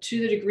to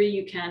the degree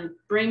you can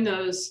bring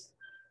those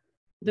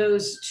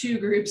two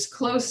groups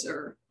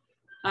closer,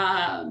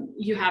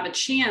 you have a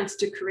chance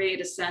to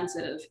create a sense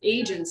of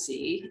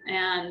agency,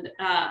 and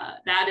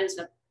that is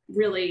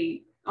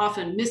really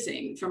often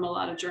missing from a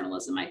lot of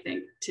journalism, I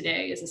think,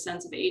 today, is a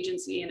sense of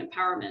agency and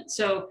empowerment.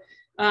 So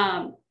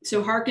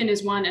Hearken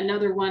is one.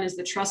 Another one is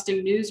the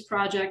Trusting News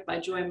Project by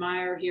Joy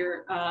Meyer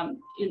here.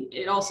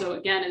 It also,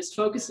 again, is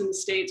focused in the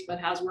States, but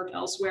has worked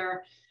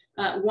elsewhere.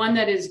 One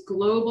that is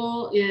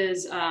global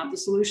is the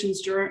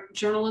Solutions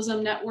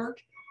Journalism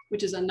Network,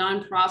 which is a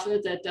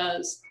nonprofit that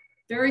does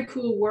very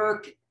cool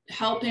work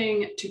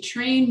helping to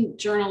train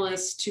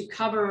journalists to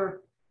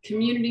cover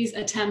communities'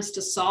 attempts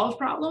to solve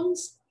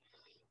problems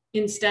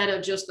instead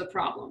of just the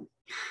problem.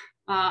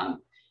 And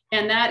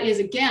that is,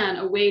 again,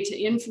 a way to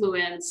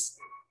influence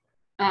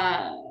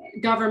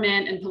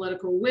government and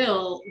political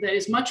will that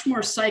is much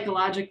more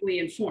psychologically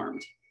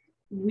informed.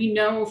 We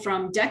know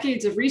from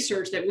decades of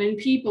research that when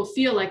people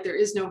feel like there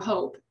is no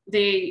hope,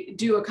 they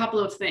do a couple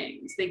of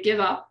things. They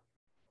give up,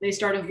 they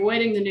start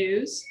avoiding the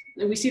news.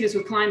 And we see this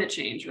with climate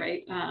change,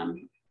 right?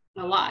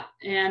 A lot.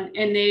 And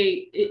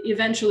they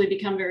eventually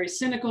become very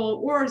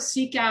cynical or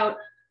seek out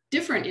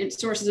different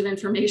sources of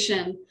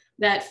information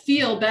that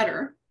feel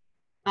better,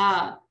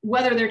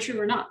 whether they're true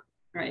or not.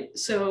 right?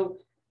 So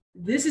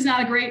this is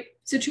not a great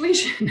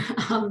situation.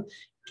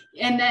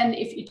 And then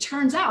if it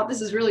turns out,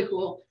 this is really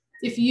cool,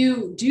 if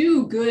you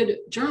do good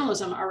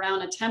journalism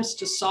around attempts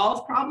to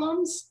solve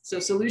problems, so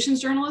solutions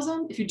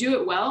journalism, if you do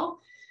it well,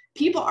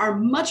 people are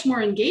much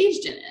more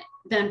engaged in it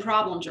than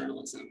problem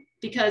journalism.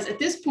 Because at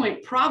this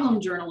point,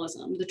 problem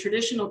journalism, the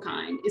traditional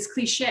kind, is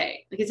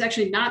cliche. Like, it's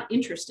actually not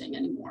interesting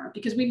anymore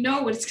because we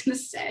know what it's going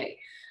to say.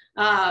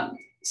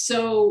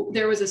 So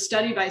there was a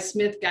study by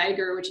Smith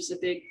Geiger, which is a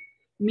big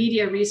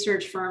media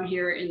research firm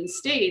here in the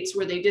States,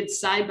 where they did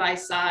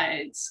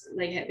side-by-sides.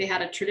 They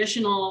had a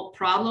traditional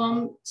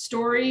problem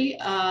story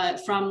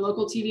from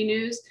local TV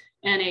news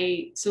and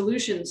a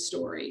solution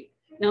story.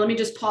 Now, let me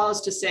just pause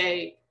to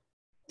say,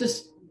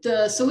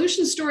 the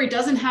solution story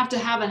doesn't have to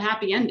have a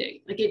happy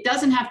ending. Like, it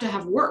doesn't have to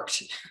have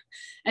worked.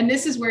 And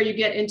this is where you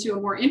get into a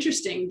more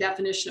interesting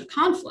definition of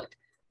conflict.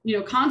 You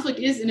know, conflict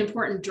is an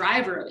important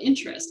driver of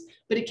interest,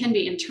 but it can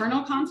be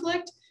internal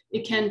conflict.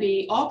 It can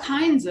be all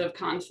kinds of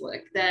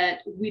conflict that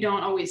we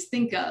don't always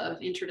think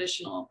of in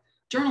traditional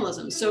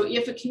journalism. So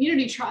if a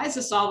community tries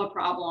to solve a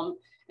problem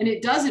and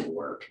it doesn't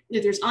work,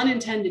 if there's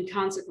unintended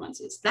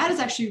consequences, that is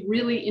actually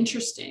really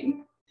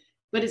interesting,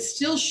 but it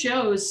still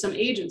shows some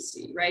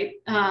agency, right?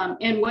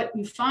 And what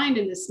you find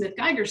in the Smith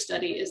Geiger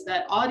study is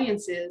that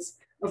audiences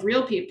of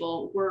real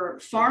people were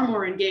far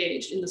more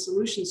engaged in the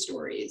solution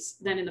stories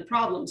than in the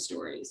problem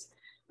stories.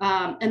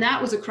 And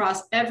that was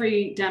across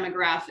every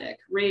demographic: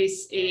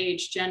 race,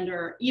 age,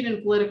 gender,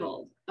 even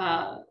political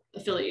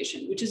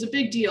affiliation, which is a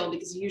big deal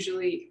because you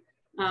usually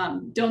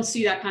don't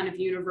see that kind of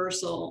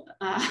universal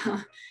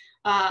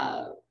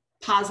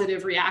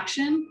positive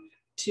reaction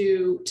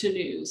to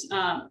news.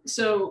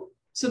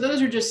 So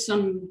those are just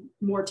some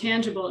more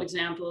tangible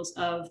examples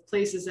of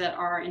places that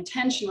are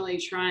intentionally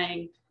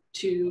trying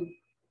to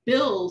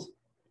build.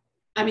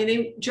 I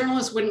mean,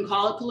 journalists wouldn't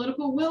call it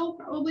political will,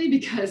 probably,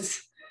 because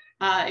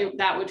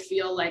that would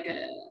feel like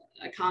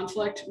a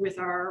conflict with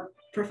our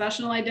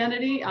professional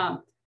identity.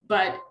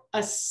 But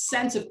a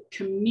sense of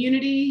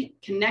community,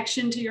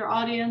 connection to your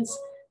audience,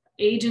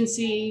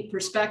 agency,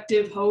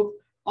 perspective, hope,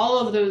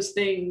 all of those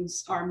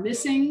things are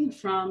missing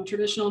from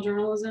traditional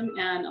journalism.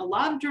 And a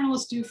lot of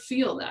journalists do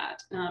feel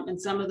that, and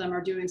some of them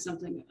are doing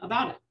something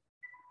about it.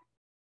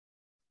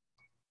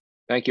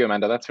 Thank you,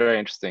 Amanda. That's very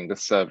interesting.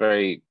 This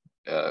very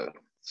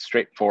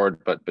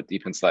straightforward but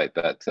deep insight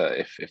that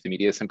if the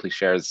media simply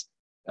shares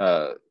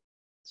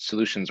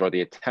solutions, or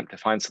the attempt to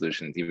find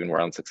solutions, even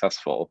where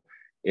unsuccessful,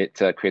 it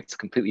creates a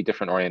completely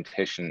different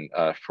orientation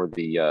for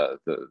the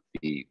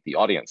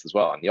audience as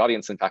well. And the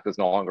audience, in fact, is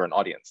no longer an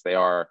audience. They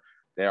are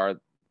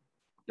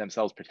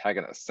themselves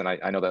protagonists. And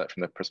I know that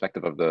from the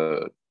perspective of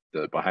the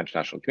Baha'i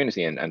International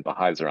Community and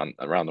Baha'is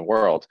around the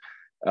world,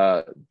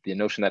 the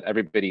notion that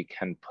everybody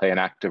can play an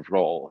active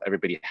role,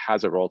 everybody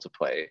has a role to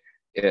play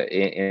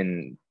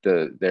in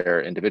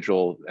their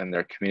individual and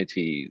their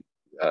community,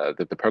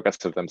 the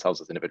progress of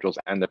themselves as individuals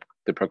and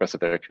the progress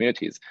of their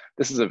communities.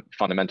 This is a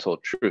fundamental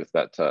truth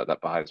that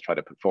Baha'is try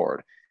to put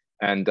forward.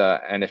 And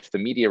if the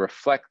media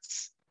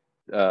reflects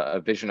a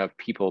vision of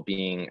people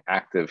being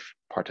active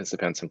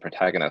participants and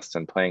protagonists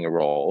and playing a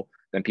role,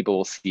 then people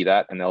will see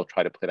that and they'll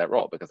try to play that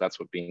role because that's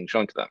what's being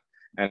shown to them.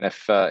 And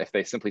if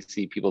they simply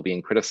see people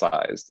being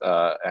criticized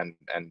and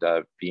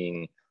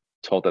being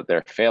told that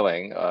they're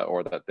failing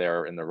or that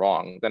they're in the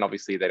wrong, then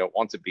obviously they don't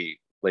want to be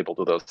labeled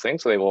with those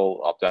things, so they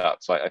will opt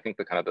out. So I think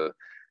the kind of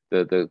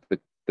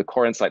the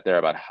core insight there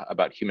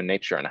about human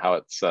nature and how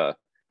it's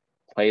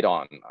played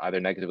on either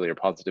negatively or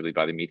positively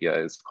by the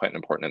media is quite an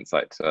important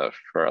insight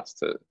for us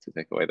to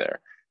take away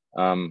there.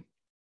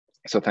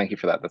 So thank you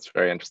for that. That's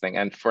very interesting.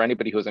 And for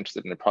anybody who's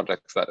interested in the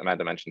projects that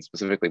Amanda mentioned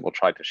specifically, we'll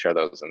try to share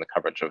those in the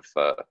coverage of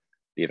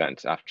the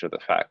event after the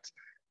fact.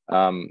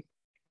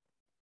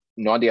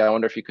 Nadia, I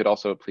wonder if you could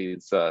also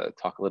please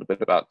talk a little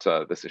bit about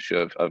this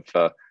issue of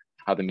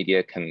how the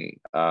media can,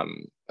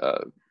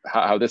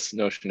 how this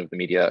notion of the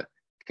media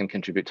can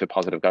contribute to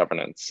positive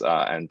governance.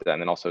 And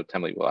then also,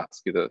 Temli, will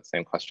ask you the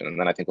same question. And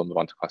then I think we'll move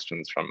on to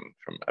questions from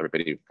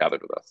everybody who's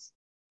gathered with us.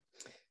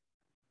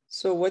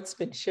 So what's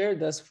been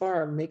shared thus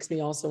far makes me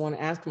also want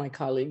to ask my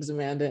colleagues,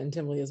 Amanda and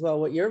Temli as well,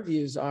 what your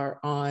views are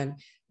on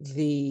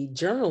the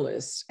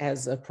journalist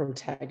as a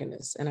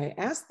protagonist. And I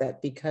ask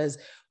that because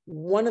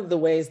one of the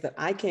ways that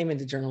I came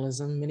into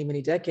journalism many,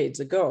 many decades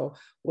ago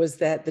was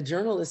that the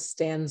journalist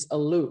stands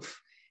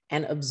aloof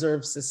and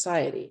observes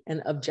society,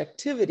 and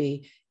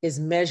objectivity is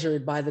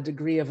measured by the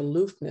degree of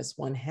aloofness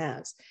one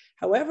has.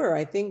 However,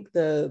 I think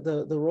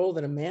the role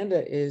that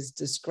Amanda is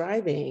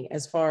describing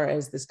as far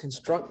as this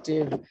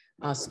constructive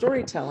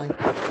storytelling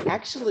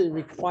actually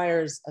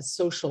requires a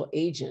social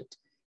agent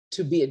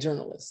to be a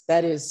journalist.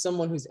 That is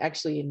someone who's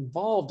actually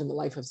involved in the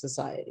life of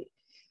society.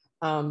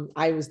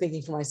 I was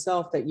thinking for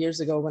myself that years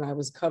ago when I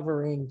was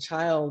covering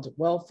child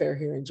welfare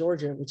here in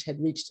Georgia, which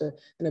had reached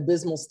an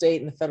abysmal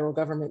state and the federal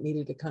government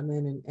needed to come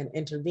in and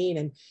intervene.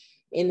 And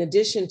in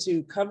addition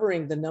to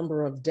covering the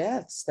number of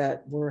deaths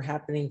that were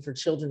happening for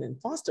children in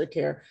foster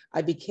care,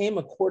 I became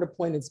a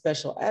court-appointed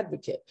special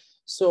advocate.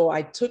 So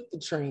I took the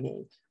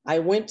training. I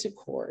went to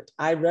court,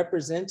 I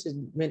represented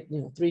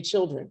 3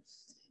 children,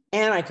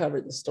 and I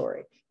covered the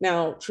story.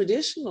 Now,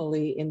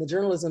 traditionally in the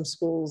journalism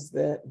schools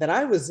that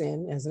I was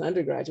in as an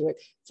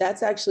undergraduate,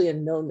 that's actually a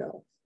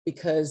no-no,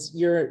 because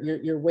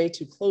you're way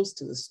too close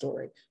to the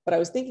story. But I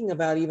was thinking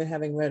about, even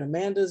having read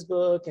Amanda's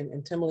book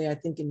and Timely, I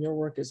think in your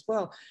work as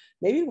well,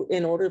 maybe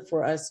in order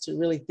for us to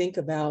really think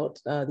about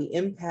the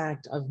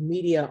impact of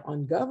media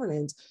on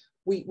governance,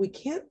 we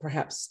can't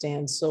perhaps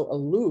stand so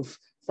aloof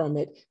from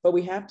it, but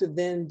we have to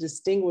then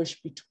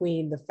distinguish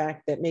between the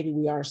fact that maybe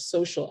we are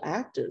social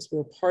actors,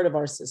 we're part of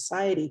our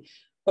society,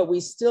 but we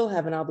still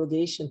have an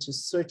obligation to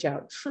search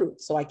out truth.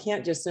 So I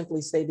can't just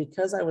simply say,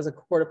 because I was a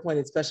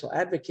court-appointed special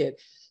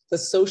advocate, the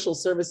social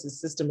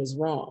services system is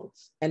wrong.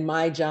 And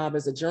my job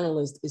as a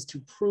journalist is to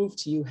prove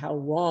to you how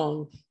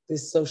wrong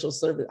this social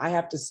service. I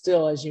have to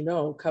still, as you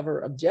know,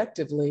 cover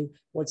objectively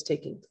what's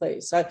taking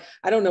place. So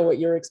I don't know what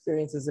your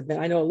experiences have been.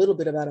 I know a little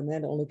bit about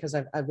Amanda only because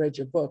I've read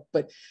your book,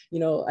 but I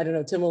don't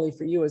know, Timely,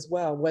 for you as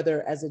well,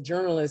 whether as a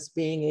journalist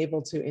being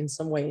able to in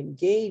some way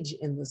engage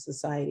in the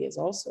society is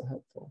also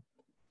helpful.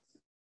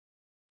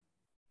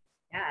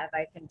 Yeah, if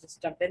I can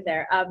just jump in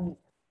there.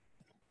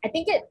 I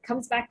think it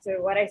comes back to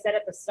what I said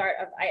at the start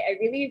of, I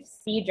really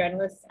see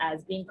journalists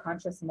as being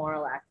conscious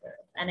moral actors.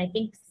 And I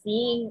think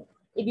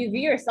if you view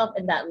yourself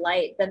in that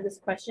light, then this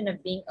question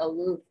of being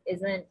aloof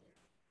isn't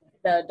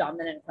the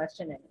dominant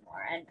question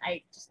anymore. And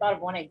I just thought of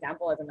one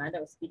example as Amanda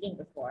was speaking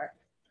before.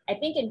 I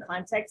think in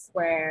contexts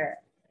where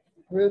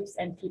groups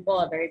and people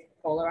are very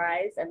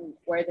polarized and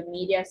where the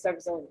media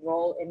serves a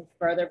role in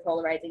further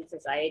polarizing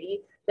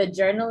society, the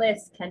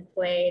journalist can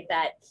play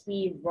that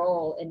key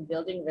role in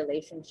building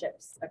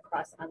relationships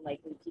across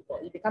unlikely people.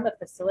 You become a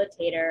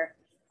facilitator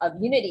of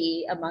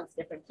unity amongst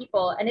different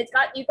people, and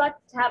you've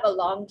got to have a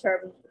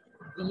long-term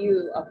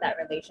view of that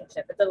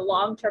relationship. It's a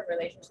long-term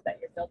relationship that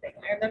you're building.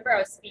 I remember I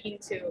was speaking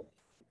to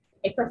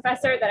a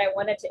professor that I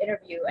wanted to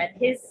interview, and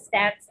his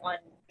stance on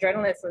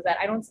journalists was that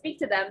I don't speak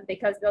to them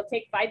because they'll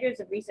take 5 years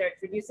of research,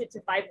 reduce it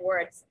to 5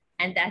 words,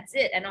 and that's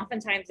it. And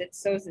oftentimes it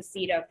sows the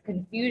seed of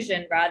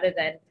confusion rather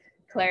than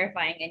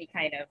clarifying any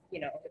kind of,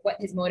 what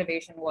his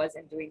motivation was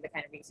in doing the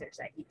kind of research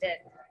that he did.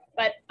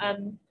 But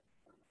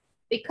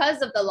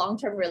because of the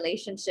long-term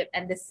relationship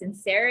and the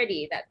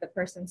sincerity that the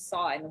person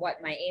saw and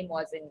what my aim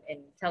was in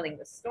telling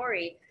the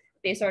story,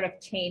 they sort of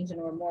changed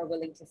and were more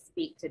willing to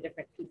speak to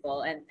different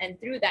people. And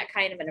through that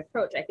kind of an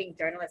approach, I think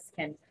journalists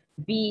can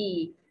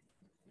be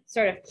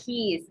sort of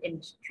keys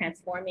in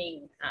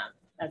transforming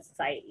a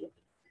society.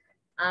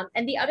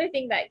 And the other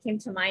thing that came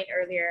to mind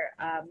earlier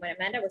when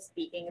Amanda was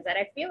speaking is that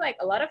I feel like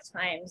a lot of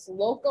times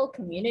local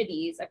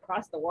communities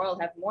across the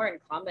world have more in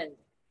common.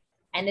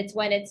 And it's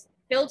when it's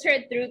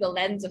filtered through the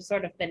lens of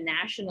sort of the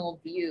national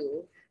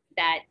view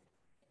that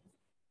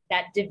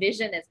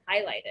division is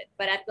highlighted.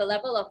 But at the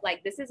level of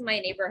like, this is my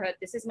neighborhood,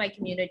 this is my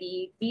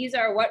community, these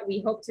are what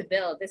we hope to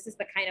build, this is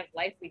the kind of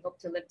life we hope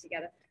to live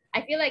together.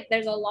 I feel like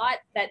there's a lot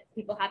that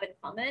people have in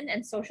common,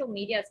 and social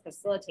media is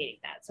facilitating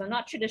that. So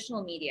not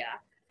traditional media,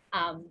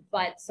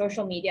 but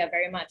social media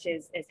very much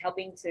is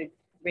helping to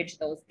bridge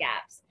those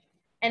gaps.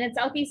 And in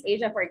Southeast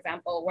Asia, for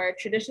example, where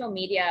traditional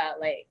media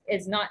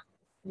is not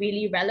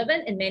really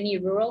relevant in many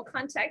rural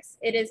contexts,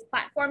 it is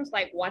platforms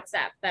like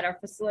WhatsApp that are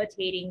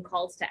facilitating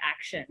calls to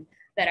action,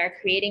 that are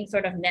creating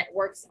sort of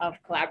networks of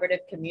collaborative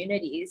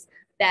communities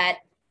that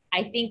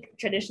I think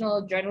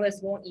traditional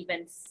journalists won't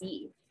even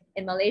see.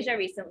 In Malaysia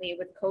recently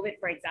with COVID,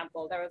 for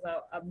example, there was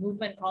a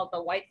movement called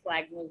the White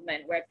Flag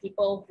Movement, where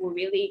people who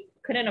really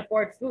couldn't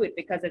afford food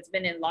because it's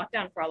been in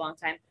lockdown for a long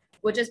time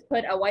would just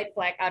put a white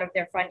flag out of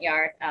their front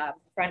yard,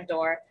 front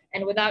door,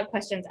 and without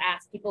questions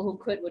asked, people who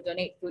could would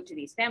donate food to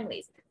these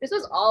families. This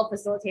was all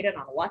facilitated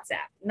on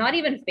WhatsApp, not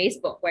even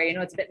Facebook, where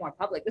it's a bit more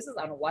public. This is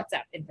on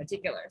WhatsApp in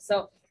particular.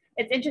 So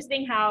it's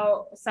interesting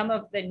how some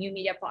of the new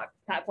media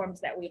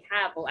platforms that we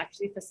have will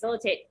actually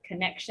facilitate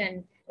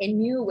connection in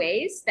new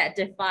ways that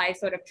defy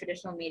sort of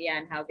traditional media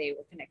and how they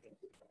were connecting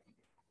people.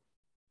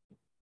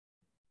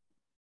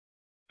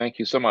 Thank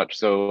you so much.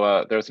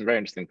 So there are some very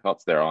interesting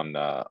thoughts there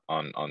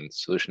on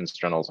solutions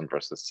journalism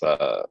versus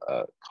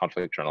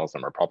conflict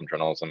journalism or problem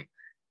journalism.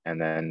 And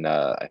then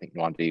I think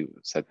Nwandi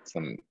said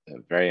some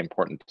very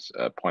important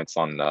points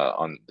on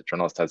the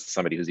journalist as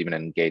somebody who's even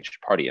an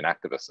engaged party, an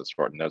activist of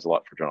sort. And there's a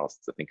lot for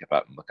journalists to think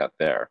about and look at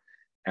there.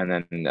 And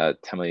then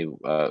Temli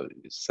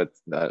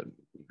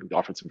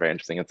offered some very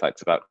interesting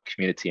insights about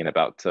community and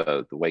about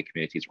the way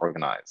communities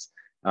organize.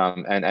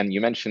 And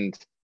you mentioned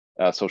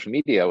social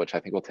media, which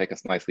I think will take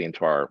us nicely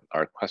into our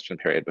question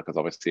period, because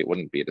obviously it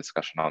wouldn't be a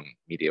discussion on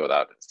media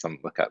without some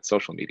look at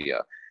social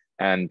media.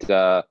 And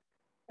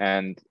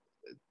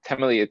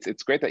Temli,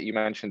 it's great that you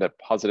mentioned a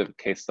positive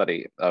case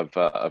study of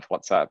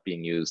WhatsApp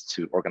being used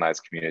to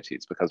organize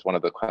communities, because one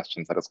of the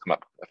questions that has come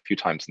up a few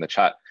times in the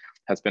chat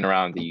has been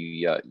around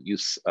the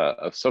use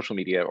of social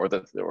media, or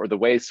the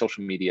way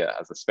social media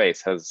as a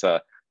space has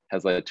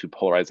led to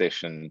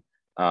polarization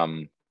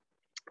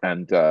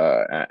and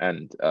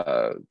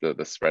the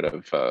spread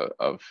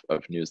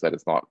of news that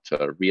is not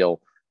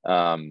real,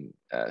 and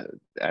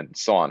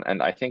so on.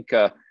 And I think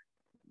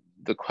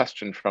the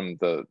question from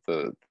the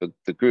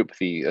group,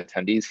 the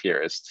attendees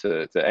here, is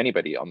to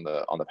anybody on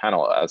the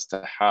panel as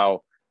to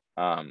how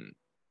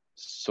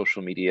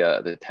social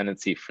media, the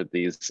tendency for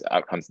these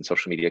outcomes in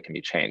social media can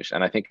be changed.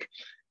 And I think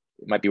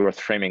it might be worth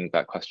framing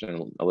that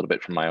question a little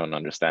bit from my own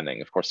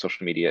understanding. Of course,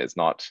 social media is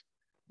not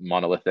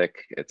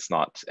monolithic. It's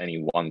not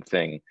any one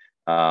thing.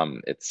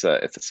 It's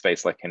a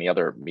space like any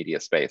other media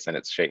space, and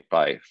it's shaped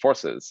by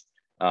forces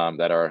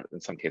that are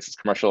in some cases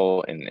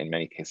commercial, in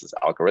many cases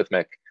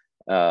algorithmic.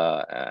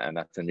 And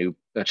that's a new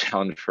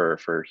challenge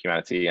for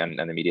humanity and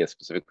the media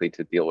specifically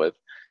to deal with.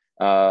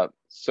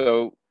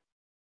 So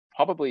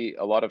probably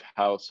a lot of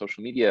how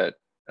social media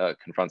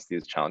confronts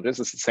these challenges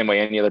is the same way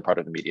any other part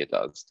of the media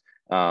does,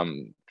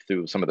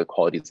 through some of the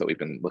qualities that we've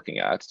been looking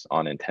at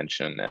on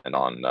intention and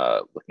on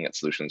looking at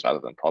solutions rather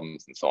than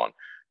problems and so on.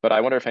 But I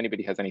wonder if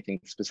anybody has anything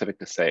specific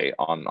to say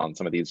on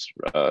some of these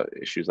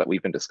issues that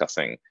we've been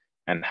discussing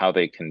and how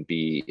they can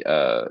be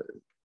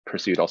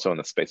pursued also in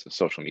the space of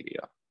social media.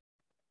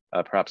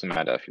 Perhaps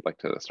Amanda, if you'd like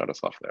to start us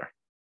off there.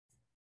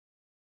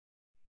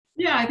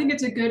 Yeah, I think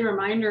it's a good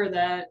reminder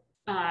that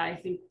I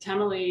think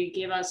Temeli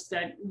gave us,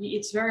 that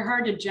it's very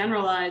hard to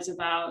generalize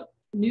about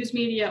news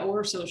media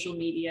or social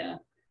media.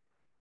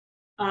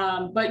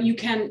 But you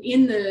can,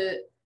 in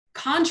the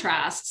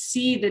contrast,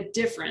 see the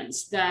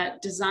difference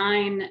that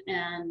design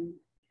and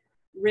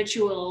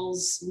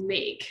rituals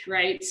make,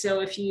 right?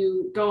 So if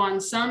you go on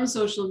some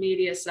social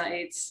media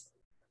sites,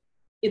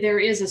 there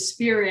is a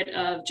spirit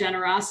of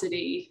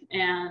generosity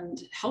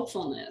and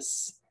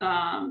helpfulness.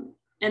 And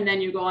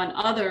then you go on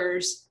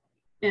others,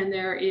 and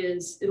there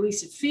is, at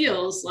least it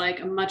feels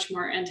like, a much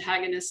more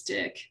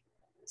antagonistic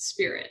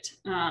spirit.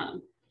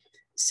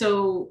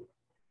 So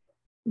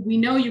we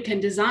know you can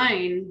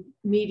design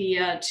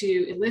media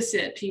to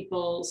elicit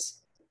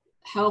people's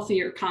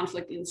healthier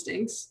conflict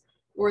instincts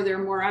or their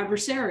more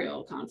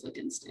adversarial conflict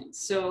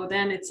instincts. So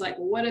then it's like,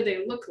 well, what do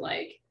they look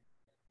like?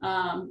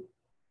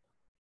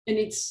 And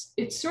it's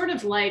sort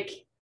of like,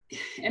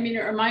 I mean,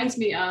 it reminds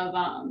me of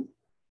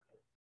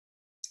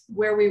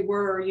where we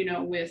were, you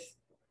know, with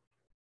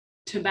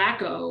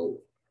tobacco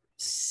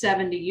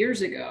 70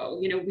 years ago.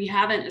 You know, we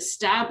haven't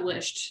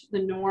established the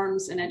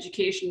norms and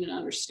education and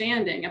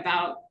understanding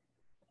about,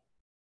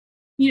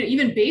 you know,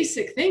 even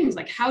basic things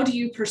like how do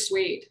you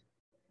persuade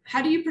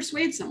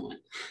someone?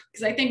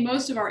 Because I think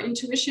most of our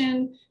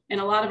intuition and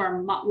a lot of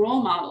our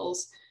role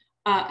models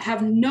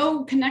have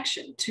no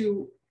connection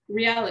to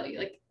reality.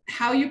 Like,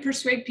 how you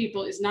persuade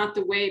people is not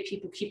the way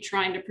people keep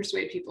trying to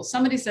persuade people.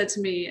 Somebody said to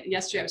me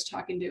yesterday, I was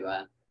talking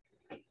to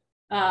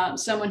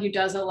someone who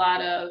does a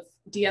lot of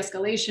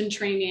de-escalation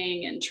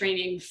training and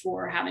training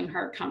for having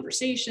hard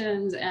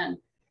conversations. And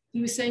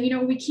he was saying, you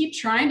know, we keep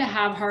trying to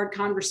have hard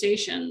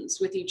conversations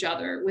with each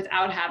other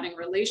without having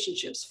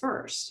relationships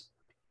first.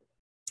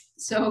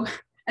 So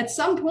at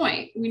some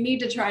point, we need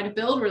to try to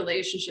build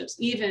relationships,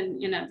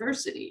 even in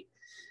adversity.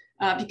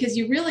 Because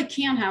you really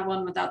can't have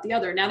one without the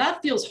other. Now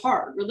that feels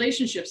hard.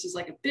 Relationships is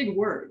like a big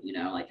word, you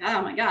know, like,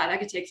 oh my God, I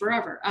could take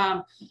forever.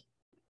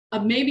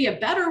 Maybe a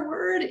better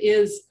word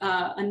is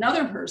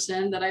another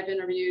person that I've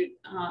interviewed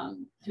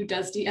who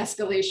does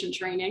de-escalation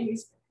training.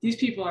 These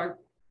people are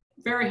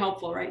very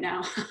helpful right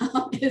now.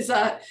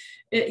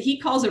 He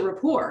calls it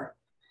rapport.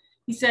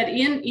 He said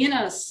in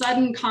a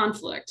sudden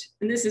conflict,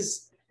 and this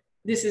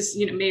is,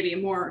 you know, maybe a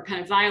more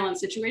kind of violent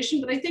situation,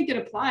 but I think it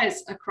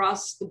applies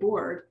across the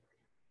board.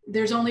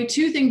 There's only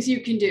two things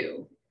you can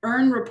do: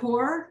 earn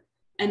rapport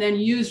and then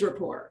use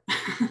rapport.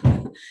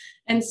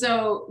 And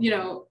so, you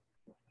know,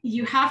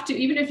 you have to,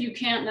 even if you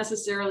can't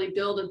necessarily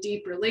build a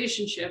deep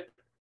relationship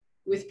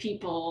with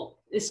people,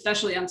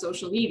 especially on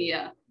social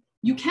media,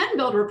 you can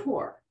build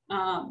rapport.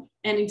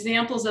 And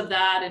examples of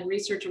that and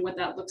research on what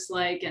that looks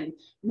like, and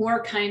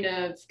more kind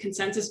of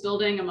consensus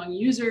building among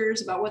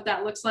users about what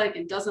that looks like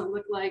and doesn't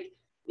look like,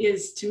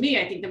 is, to me,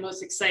 I think, the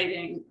most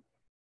exciting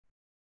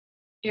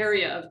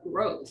area of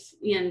growth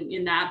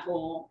in that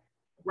whole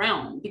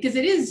realm. Because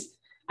it is,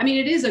 I mean,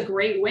 it is a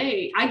great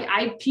way.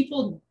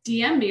 People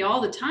DM me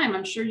all the time.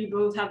 I'm sure you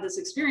both have this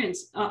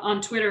experience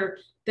on Twitter,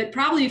 that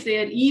probably if they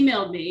had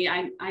emailed me,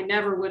 I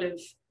never would have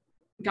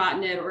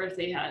gotten it, or if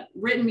they had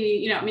written me,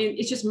 you know, I mean,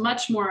 it's just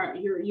much more,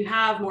 you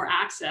have more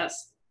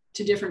access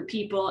to different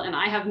people. And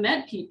I have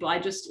met people. I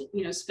just,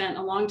 you know, spent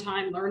a long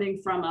time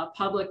learning from a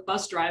public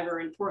bus driver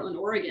in Portland,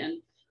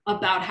 Oregon,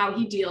 about how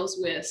he deals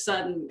with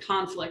sudden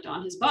conflict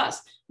on his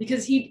bus,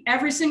 because he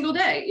every single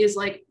day is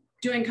like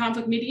doing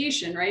conflict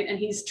mediation, right? And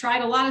he's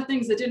tried a lot of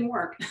things that didn't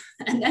work.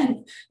 And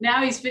then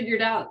now he's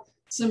figured out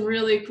some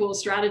really cool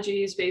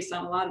strategies based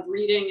on a lot of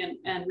reading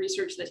and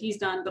research that he's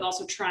done, but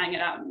also trying it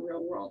out in the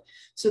real world.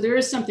 So there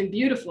is something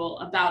beautiful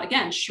about,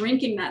 again,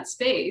 shrinking that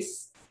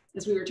space,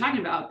 as we were talking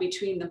about,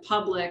 between the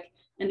public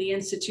and the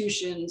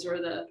institutions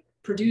or the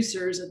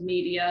producers of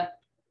media,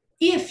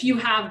 if you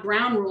have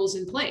ground rules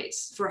in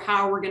place for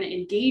how we're going to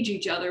engage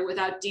each other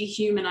without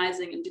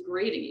dehumanizing and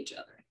degrading each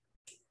other.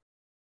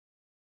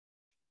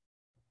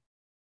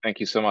 Thank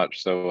you so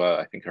much. So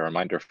I think a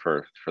reminder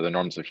for the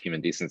norms of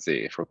human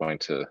decency, if we're going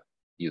to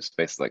use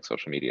spaces like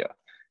social media.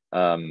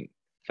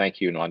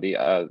 Thank you, Nwandi.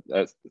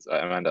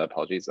 Amanda,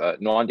 apologies.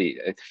 Nwandi,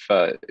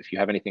 if you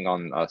have anything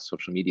on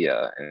social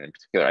media in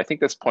particular, I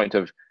think this point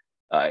of,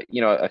 I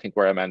think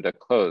where Amanda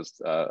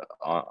closed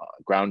on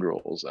ground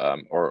rules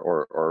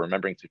or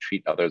remembering to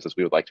treat others as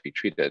we would like to be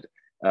treated.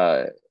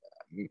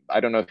 I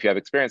don't know if you have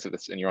experience of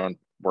this in your own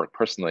work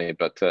personally,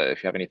 but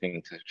if you have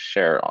anything to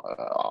share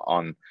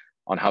on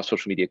how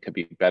social media could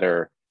be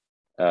better,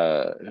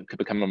 could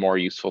become a more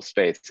useful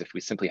space if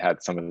we simply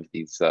had some of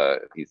these,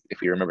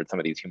 if we remembered some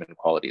of these human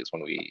qualities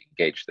when we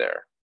engage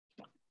there.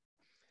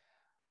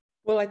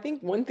 Well, I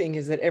think one thing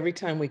is that every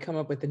time we come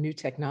up with a new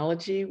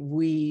technology,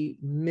 we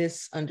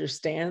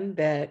misunderstand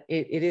that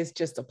it is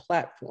just a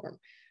platform.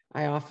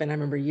 I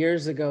remember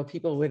years ago,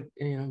 people would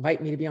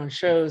invite me to be on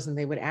shows and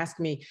they would ask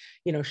me,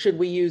 should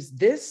we use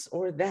this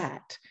or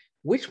that?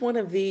 Which one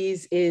of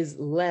these is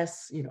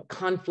less,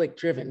 conflict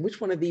driven? Which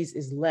one of these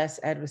is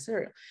less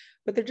adversarial?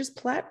 But they're just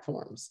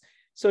platforms.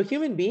 So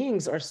human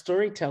beings are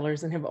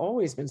storytellers and have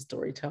always been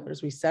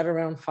storytellers. We sat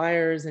around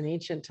fires in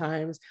ancient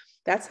times.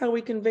 That's how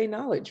we convey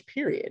knowledge,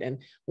 period. And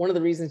one of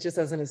the reasons, just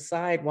as an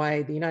aside,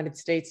 why the United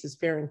States is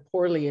faring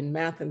poorly in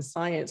math and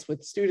science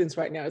with students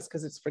right now is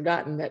because it's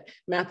forgotten that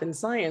math and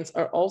science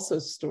are also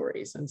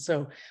stories. And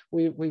so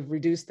we've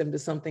reduced them to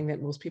something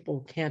that most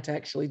people can't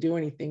actually do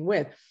anything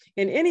with.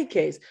 In any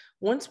case,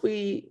 once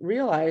we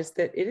realize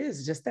that it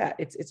is just that,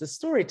 it's a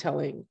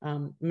storytelling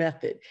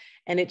method,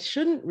 and it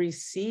shouldn't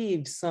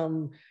receive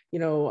some,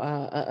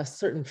 a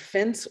certain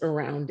fence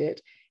around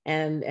it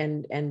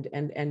and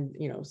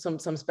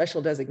some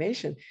special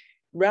designation,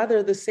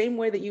 rather the same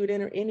way that you would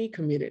enter any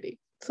community.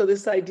 So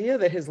this idea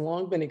that has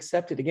long been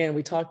accepted, again,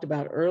 we talked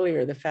about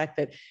earlier, the fact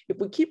that if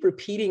we keep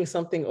repeating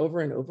something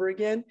over and over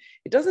again,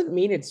 it doesn't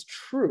mean it's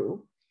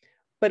true,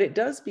 but it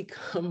does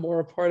become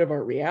more a part of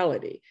our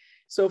reality.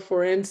 So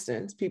for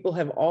instance, people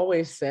have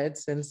always said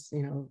since,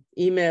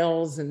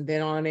 emails and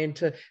then on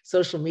into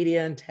social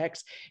media and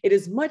text, it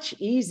is much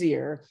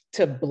easier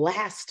to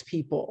blast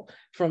people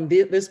from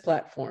this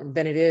platform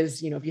than it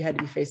is, if you had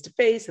to be face to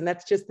face, and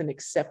that's just an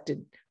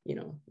accepted,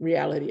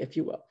 reality, if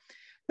you will.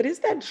 But is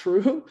that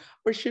true?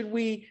 Or should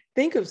we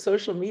think of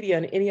social media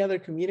and any other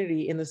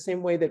community in the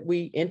same way that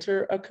we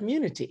enter a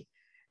community?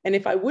 And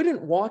if I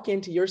wouldn't walk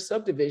into your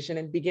subdivision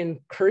and begin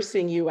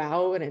cursing you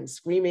out and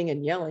screaming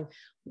and yelling,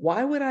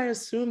 why would I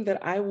assume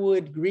that I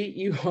would greet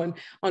you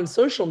on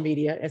social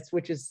media,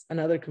 which is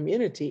another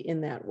community,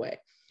 in that way?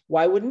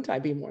 Why wouldn't I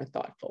be more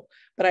thoughtful?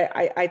 But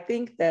I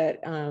think that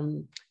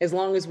as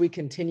long as we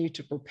continue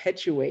to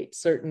perpetuate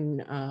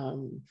certain,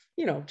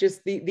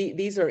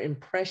 these are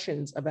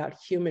impressions about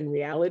human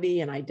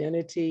reality and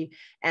identity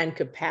and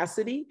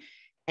capacity,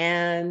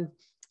 and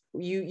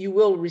you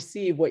will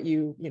receive what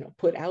you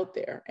put out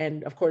there.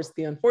 And of course,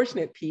 the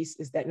unfortunate piece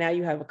is that now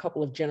you have a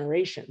couple of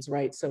generations,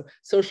 right? So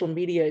social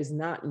media is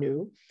not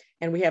new,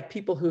 and we have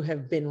people who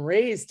have been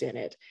raised in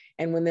it.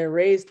 And when they're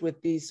raised with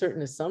these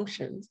certain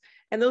assumptions,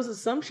 and those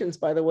assumptions,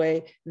 by the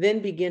way, then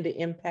begin to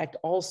impact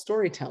all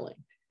storytelling.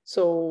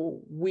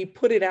 So we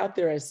put it out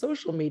there as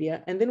social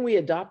media, and then we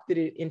adopted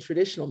it in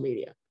traditional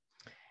media.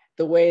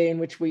 The way in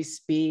which we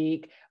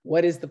speak,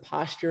 what is the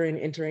posture in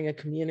entering a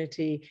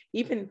community,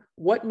 even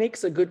what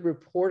makes a good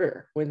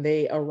reporter when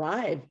they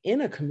arrive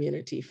in a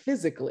community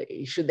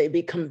physically. Should they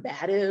be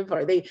combative?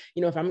 Are they,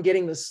 if I'm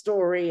getting the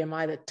story, am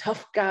I the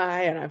tough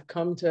guy and I've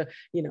come to,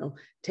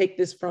 take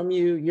this from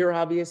you, you're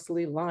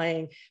obviously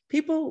lying.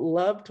 People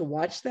love to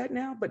watch that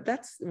now, but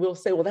we'll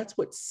say, well, that's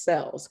what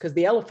sells, because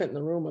the elephant in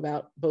the room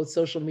about both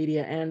social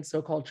media and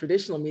so-called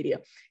traditional media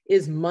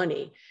is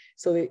money.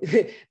 So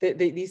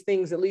these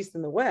things, at least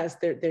in the West,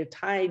 they're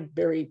tied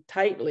very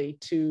tightly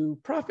to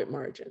profit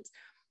margins.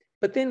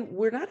 But then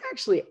we're not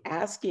actually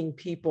asking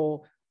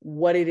people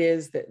what it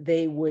is that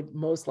they would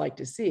most like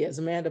to see. As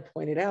Amanda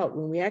pointed out,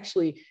 when we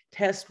actually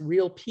test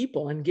real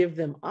people and give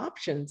them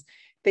options,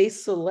 they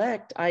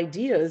select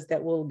ideas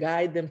that will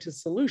guide them to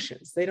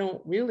solutions. They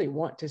don't really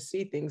want to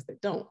see things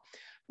that don't.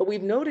 But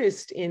we've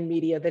noticed in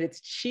media that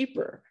it's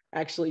cheaper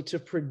actually to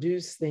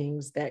produce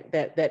things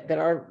that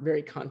are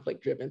very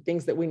conflict driven,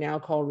 things that we now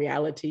call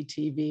reality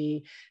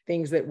TV,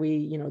 things that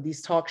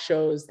these talk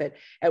shows that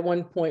at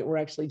one point were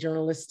actually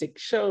journalistic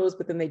shows,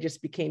 but then they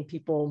just became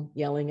people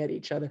yelling at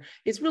each other.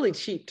 It's really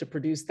cheap to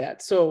produce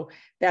that. So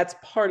that's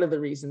part of the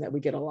reason that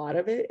we get a lot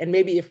of it. And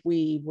maybe if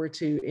we were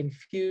to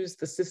infuse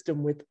the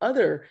system with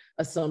other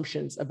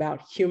assumptions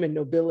about human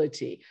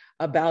nobility,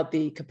 about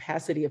the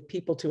capacity of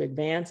people to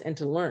advance and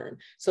to learn,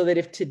 so that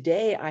if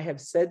today I have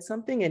said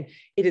something and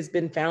it has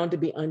been found to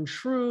be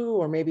untrue,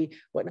 or maybe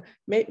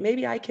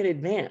maybe I can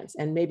advance,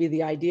 and maybe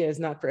the idea is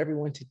not for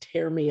everyone to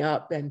tear me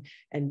up and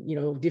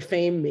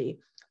defame me,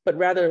 but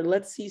rather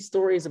let's see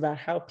stories about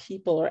how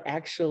people are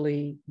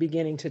actually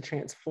beginning to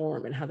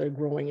transform and how they're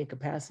growing in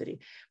capacity.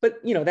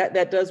 But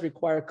that does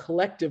require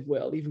collective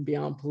will, even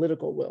beyond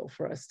political will,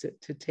 for us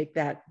to take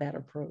that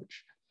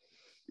approach.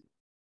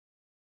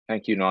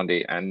 Thank you,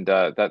 Nwandi. And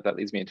that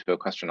leads me into a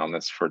question on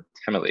this for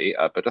Temily.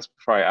 But just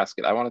before I ask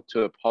it, I wanted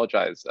to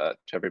apologize to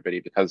everybody,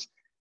 because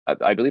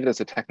I believe there's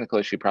a technical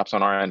issue perhaps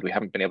on our end. We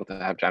haven't been able to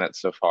have Janet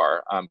so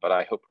far, but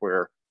I hope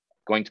we're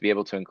going to be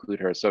able to include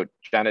her. So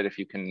Janet, if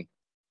you can,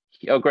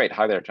 oh great,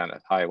 hi there,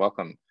 Janet. Hi,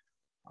 welcome.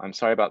 I'm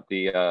sorry about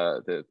the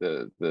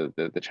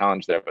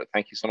challenge there, but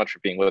thank you so much for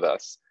being with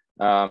us.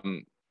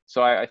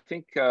 So I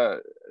think,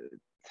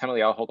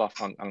 Emily, I'll hold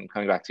off on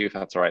coming back to you if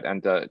that's all right.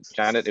 And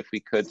Janet, if we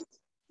could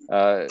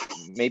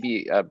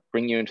maybe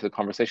bring you into the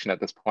conversation at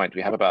this point.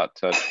 We have about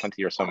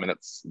 20 or so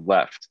minutes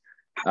left.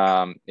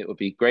 It would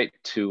be great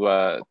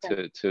to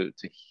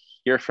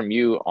hear from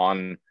you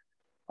on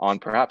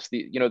perhaps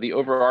the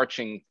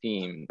overarching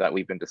theme that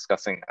we've been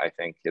discussing. I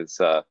think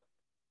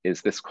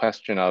is this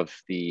question of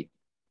the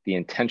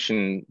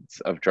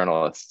intentions of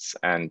journalists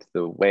and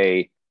the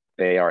way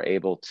they are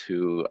able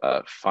to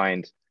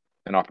find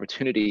an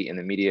opportunity in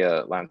the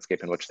media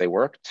landscape in which they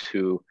work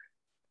to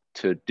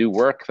do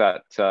work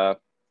that,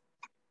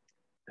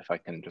 if I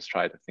can just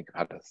try to think of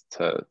how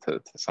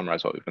to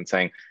summarize what we've been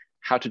saying,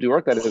 how to do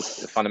work that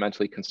is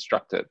fundamentally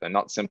constructive and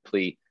not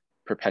simply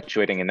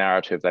perpetuating a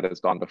narrative that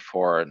has gone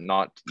before,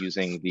 not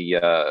using the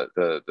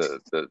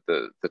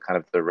kind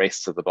of the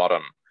race to the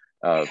bottom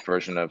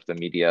version of the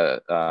media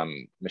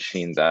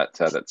machine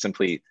that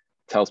simply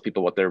tells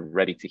people what they're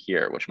ready to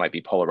hear, which might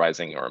be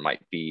polarizing or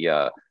might be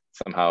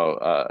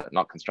somehow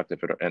not constructive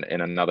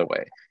in another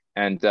way.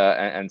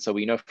 And so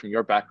we know from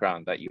your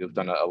background that you've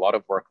done a lot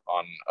of work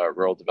on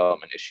rural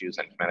development issues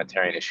and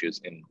humanitarian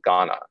issues in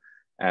Ghana,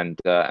 and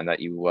that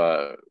you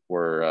were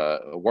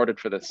awarded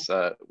for this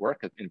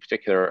work, in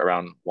particular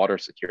around water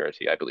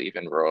security, I believe,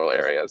 in rural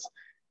areas.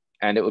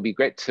 And it would be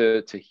great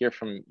to hear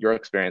from your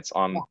experience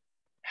on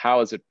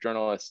how, as a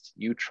journalist,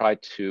 you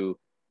tried to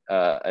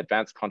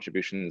advance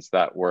contributions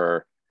that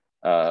were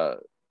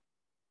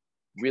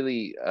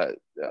really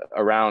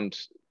around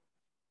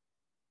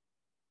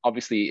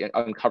obviously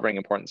uncovering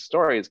important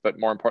stories, but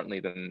more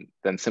importantly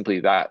than simply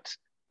that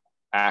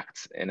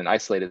act in an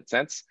isolated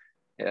sense,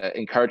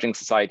 encouraging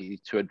society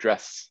to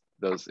address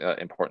those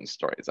important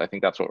stories. I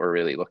think that's what we're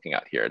really looking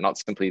at here, not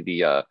simply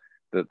the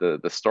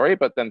story,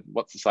 but then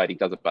what society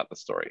does about the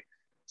story.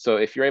 So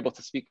if you're able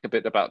to speak a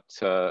bit about,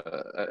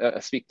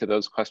 speak to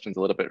those questions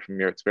a little bit from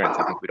your experience,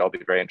 I think we'd all be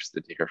very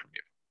interested to hear from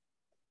you.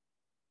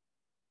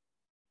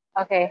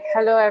 Okay,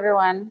 hello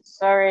everyone.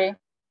 Sorry,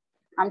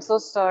 I'm so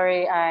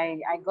sorry I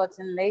got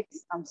in late.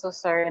 I'm so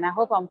sorry, and I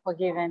hope I'm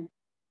forgiven.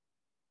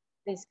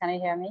 Please, can you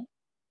hear me?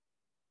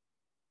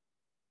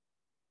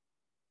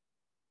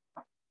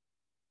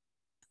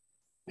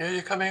 Yeah,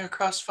 you're coming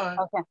across fine.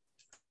 Okay.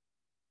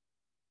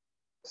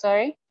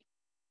 Sorry?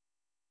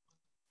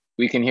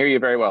 We can hear you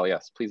very well,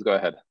 yes, please go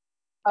ahead.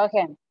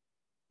 Okay,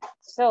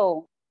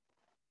 so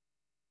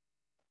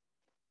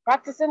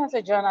practicing as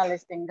a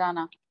journalist in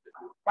Ghana,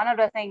 one of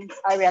the things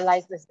I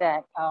realized is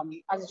that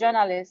as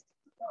journalists,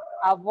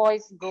 our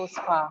voice goes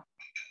far.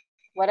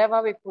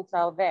 Whatever we put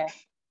out there,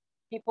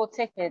 people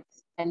take it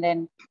and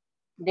then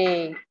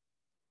they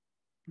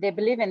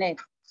believe in it.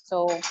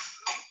 So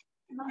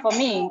for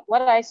me,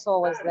 what I saw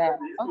was that,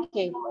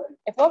 okay,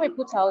 if what we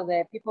put out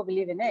there, people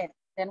believe in it,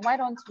 then why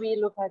don't we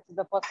look at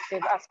the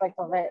positive aspect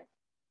of it?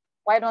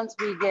 Why don't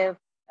we give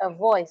a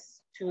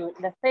voice to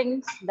the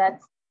things that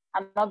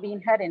are not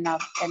being heard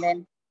enough and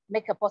then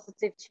make a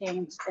positive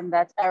change in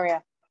that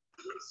area?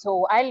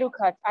 So I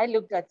looked at,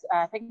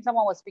 I think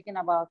someone was speaking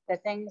about the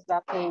things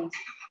that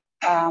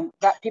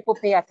that people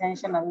pay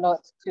attention a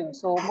lot to.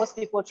 So most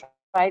people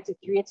try to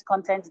create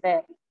content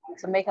there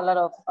to make a lot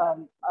of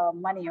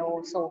money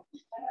also.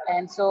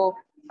 And so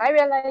I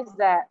realized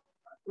that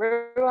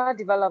rural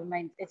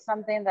development is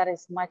something that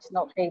is much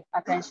not paid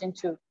attention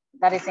to,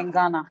 that is in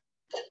Ghana.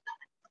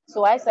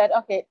 So I said,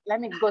 okay, let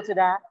me go to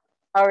that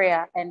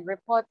area and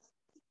report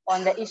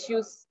on the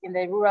issues in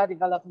the rural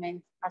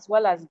development as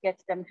well as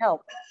get them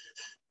help.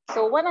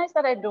 So when I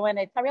started doing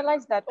it, I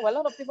realized that a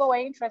lot of people were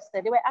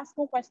interested. They were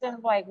asking questions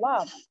like,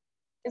 wow,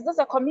 is this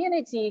a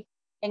community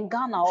in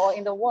Ghana or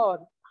in the world?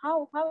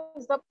 How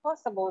is that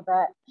possible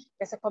that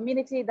there's a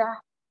community that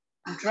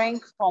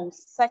drinks from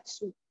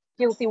such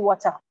filthy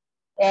water?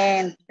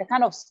 And the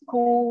kind of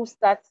schools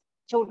that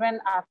children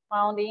are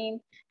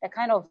founding, the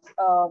kind of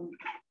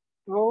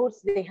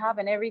roads they have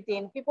and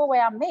everything, people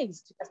were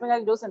amazed,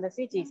 especially those in the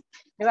cities.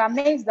 They were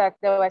amazed that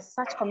there were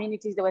such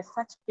communities, there were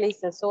such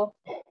places. So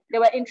they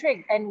were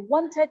intrigued and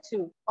wanted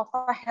to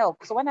offer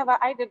help. So whenever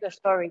I did the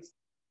stories,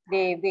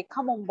 they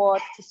come on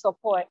board to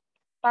support.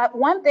 But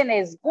one thing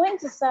is going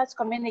to such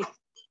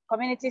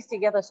communities to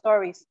gather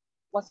stories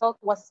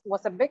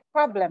was a big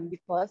problem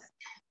because,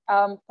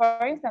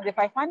 for instance, if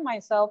I find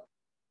myself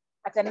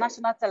at a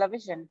national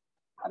television,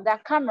 there are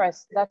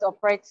cameras that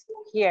operate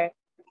here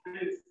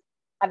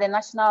at the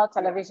national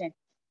television.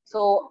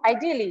 So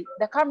ideally,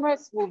 the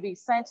cameras will be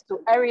sent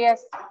to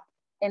areas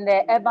in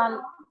the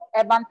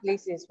urban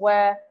places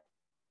where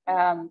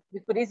we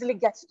could easily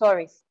get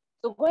stories.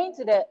 So going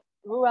to the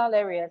rural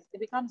areas, it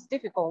becomes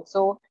difficult.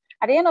 So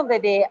at the end of the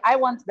day, I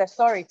want the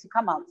story to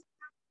come out.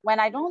 When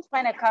I don't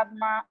find a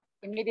camera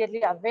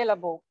immediately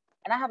available,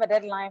 and I have a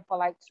deadline for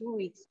like 2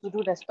 weeks to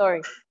do the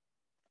story,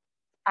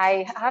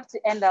 I have to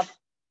end up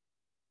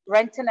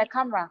renting a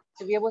camera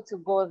to be able to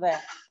go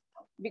there.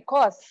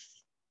 Because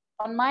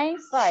on my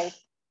side,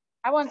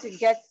 I want to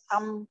get,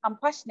 I'm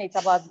passionate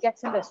about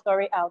getting the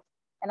story out,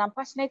 and I'm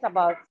passionate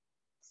about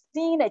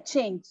seeing a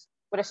change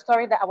with a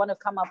story that I want to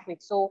come up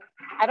with. So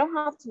I don't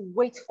have to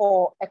wait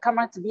for a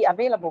camera to be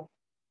available.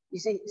 You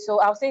see, so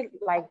I'll say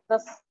like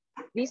this,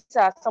 these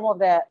are some of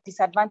the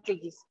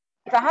disadvantages.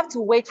 If I have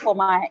to wait for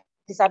my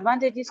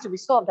disadvantages to be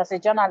solved as a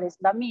journalist,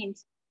 that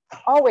means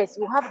always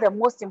you have the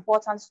most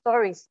important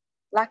stories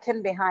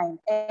lacking behind.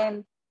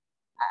 And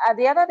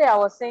the other day I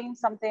was saying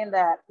something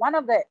that one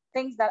of the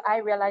things that I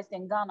realized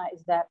in Ghana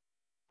is that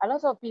a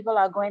lot of people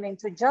are going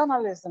into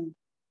journalism,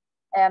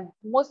 and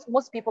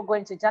most people go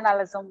into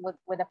journalism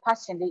with a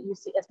passion that you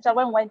see, especially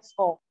when we went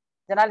for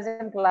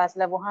journalism class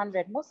level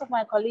 100. Most of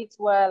my colleagues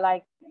were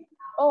like,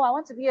 oh, I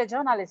want to be a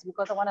journalist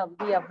because I want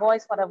to be a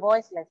voice for the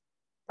voiceless.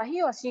 But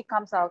he or she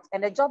comes out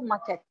and the job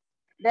market,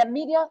 the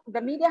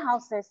media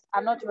houses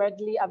are not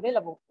readily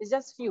available. It's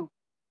just few.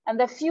 And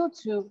the few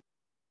too,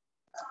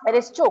 it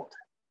is choked.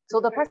 So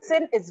the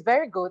person is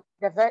very good.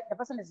 The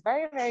person is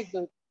very, very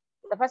good.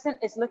 The person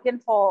is looking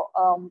for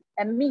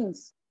a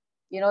means.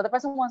 You know, the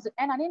person wants to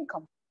earn an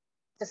income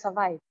to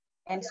survive.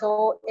 And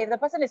so if the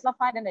person is not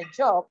finding a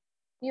job,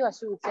 he or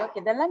she would say,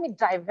 okay, then let me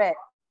divert.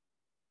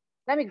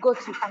 Let me go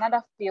to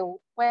another field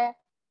where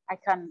I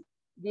can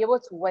be able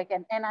to work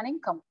and earn an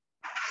income.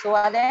 So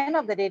at the end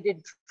of the day,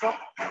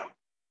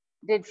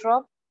 they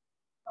drop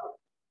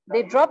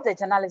the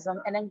journalism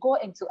and then go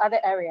into other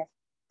areas.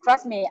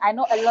 Trust me, I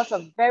know a lot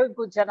of very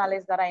good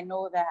journalists that I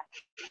know that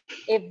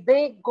if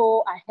they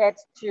go ahead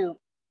to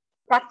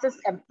practice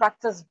and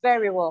practice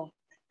very well,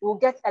 we'll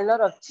get a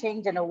lot of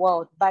change in the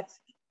world. But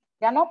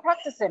they're not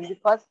practicing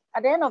because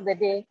at the end of the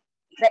day,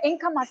 the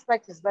income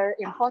aspect is very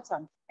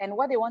important. And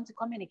what they want to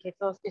communicate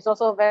is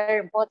also very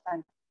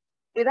important.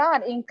 Without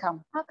an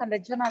income, how can the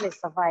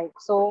journalist survive?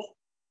 So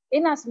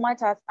in as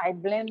much as I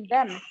blame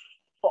them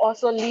for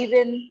also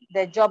leaving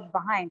their job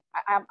behind,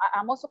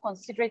 I'm also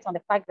considerate on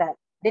the fact that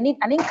they need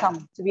an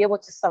income to be able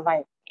to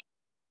survive.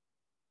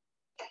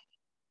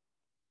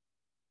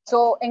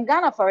 So in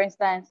Ghana, for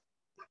instance,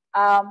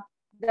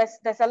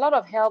 there's a lot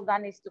of help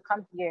that needs to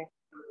come here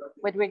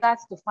with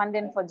regards to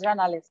funding for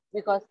journalists,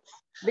 because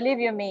believe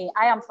you me,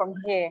 I am from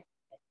here.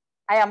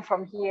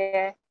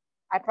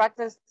 I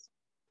practiced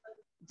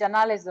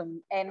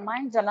journalism, and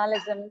my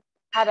journalism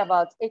had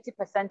about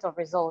 80% of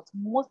results.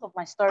 Most of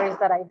my stories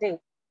that I did,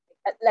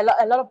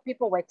 a lot of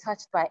people were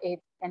touched by it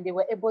and they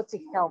were able to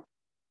help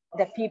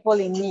the people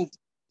in need.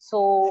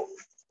 So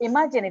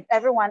imagine if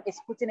everyone is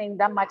putting in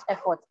that much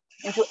effort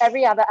into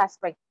every other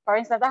aspect. For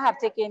instance, I have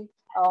taken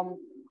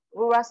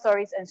rural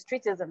stories and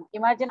streetism.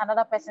 Imagine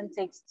another person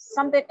takes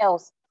something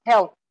else,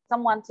 health.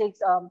 Someone takes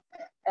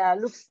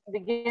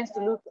begins to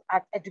look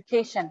at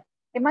education.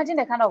 Imagine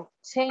the kind of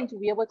change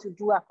we'll be able to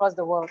do across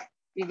the world.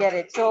 You get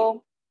it?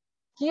 So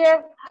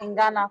here in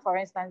Ghana, for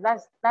instance,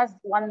 that's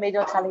one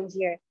major challenge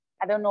here.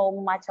 I don't know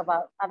much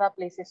about other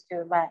places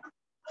too, but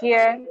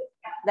here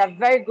there are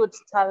very good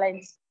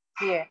talents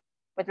here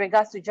with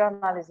regards to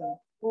journalism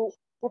who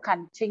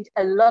can change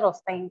a lot of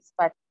things,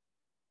 but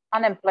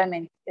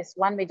unemployment is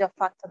one major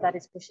factor that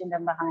is pushing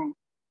them behind.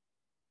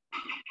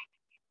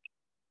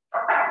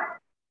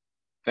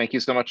 Thank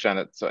you so much,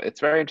 Janet. So it's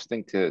very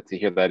interesting to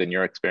hear that in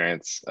your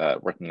experience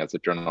working as a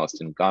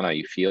journalist in Ghana,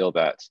 you feel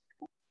that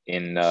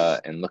in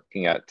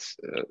looking at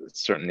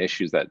certain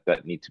issues that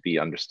need to be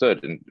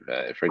understood, and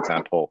for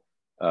example,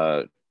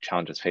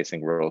 challenges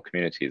facing rural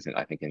communities, and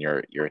I think in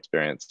your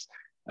experience,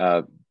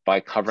 by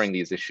covering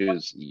these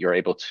issues, you're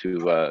able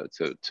to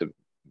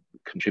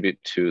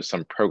contribute to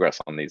some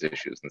progress on these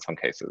issues in some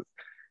cases,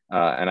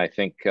 and I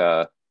think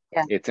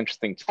it's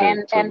interesting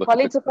to look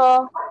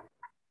political.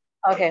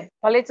 Okay,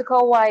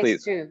 political wise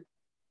Please. too.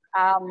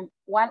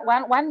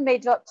 One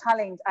major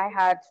challenge I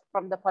had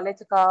from the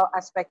political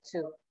aspect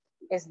too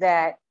is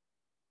that,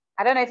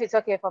 I don't know if it's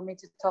okay for me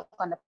to talk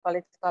on the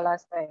political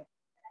aspect.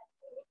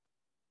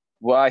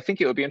 Well, I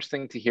think it would be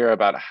interesting to hear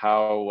about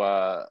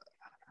how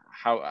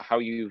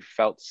you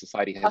felt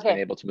society has been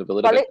able to move a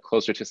little bit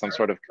closer to some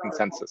sort of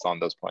consensus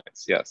on those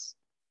points. Yes.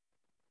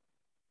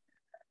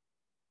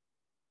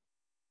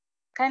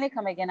 Kindly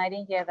come again, I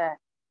didn't hear that.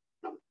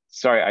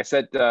 Sorry, I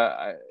said,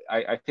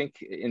 I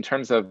think in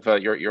terms of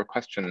your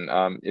question,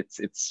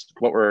 it's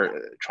what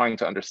we're trying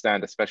to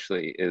understand,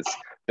 especially is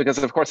because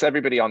of course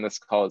everybody on this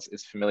call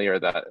is familiar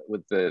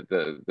with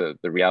the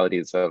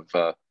realities of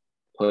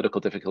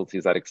political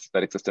difficulties that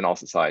exist in all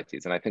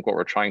societies, and I think what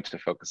we're trying to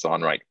focus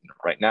on right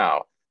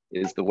now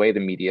is the way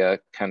the media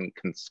can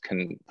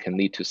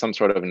lead to some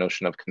sort of a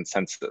notion of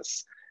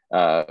consensus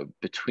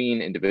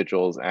between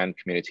individuals and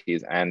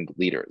communities and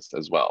leaders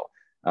as well.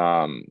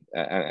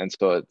 And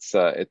so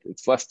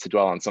it's less to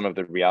dwell on some of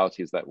the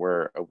realities that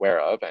we're aware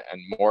of,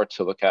 and more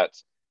to look at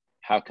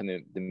how can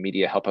the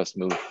media help us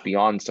move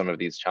beyond some of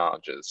these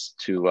challenges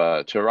to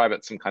arrive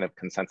at some kind of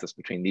consensus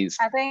between these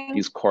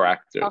core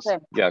actors. Okay.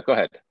 Yeah, go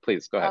ahead,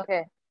 please go ahead.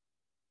 Okay.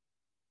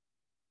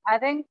 I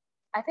think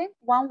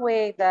one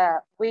way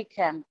that we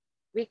can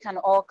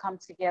all come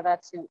together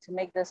to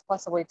make this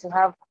possible is to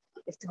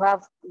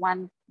have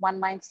one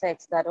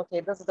mindset that, okay,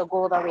 this is the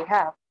goal that we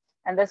have.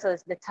 and this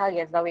is the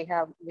targets that we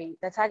have.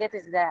 The target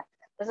is that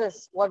this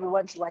is what we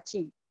want to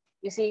achieve.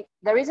 You see,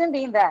 the reason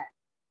being that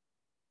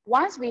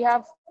once we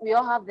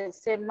all have the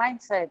same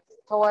mindset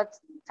towards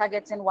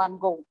targeting one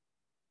goal,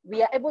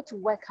 we are able to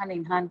work hand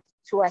in hand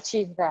to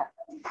achieve that.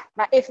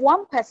 But if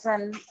one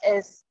person's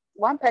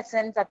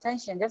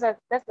attention, just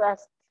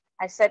as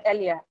I said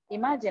earlier,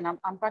 imagine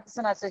I'm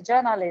practicing as a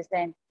journalist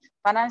and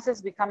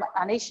finances become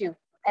an issue.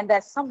 And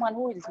there's someone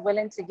who is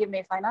willing to give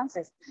me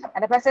finances.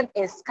 And the person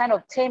is kind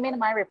of taming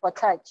my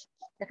reportage.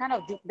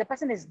 The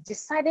person is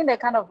deciding the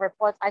kind of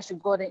report I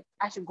should go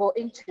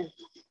into.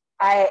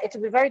 It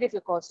will be very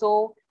difficult.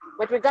 So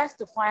with regards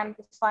to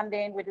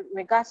funding, with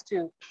regards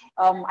to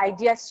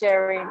idea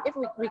sharing, if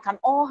we can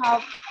all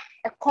have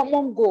a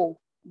common goal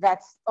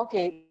that's,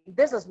 okay,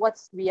 this is what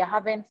we are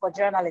having for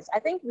journalists. I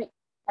think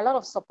a lot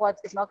of support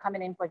is not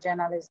coming in for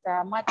journalists. There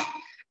are much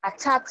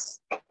attacks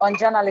on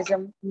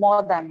journalism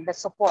more than the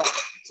support.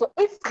 So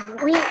if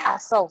we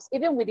ourselves,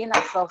 even within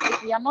ourselves,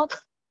 if we are not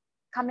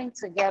coming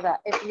together,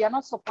 if we are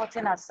not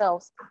supporting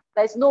ourselves,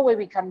 there's no way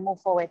we can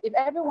move forward. If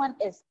everyone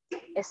is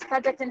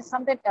targeting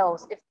something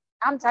else, if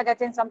I'm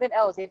targeting something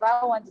else, if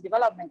I want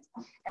development,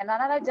 and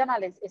another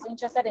journalist is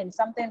interested in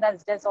something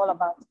that's just all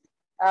about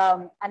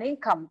an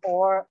income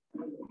or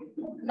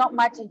not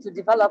much into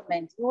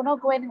development, we will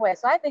not go anywhere.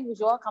 So I think we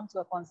should all come to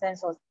a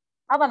consensus,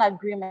 have an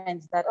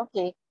agreement that,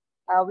 okay,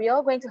 we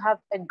are going to have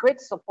a great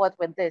support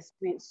with this,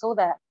 so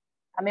that,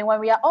 I mean, when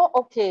we are all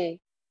okay,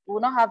 we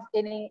will not have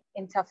any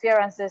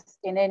interferences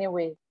in any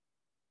way.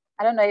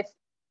 I don't know if.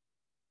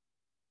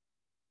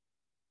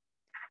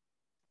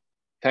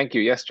 Thank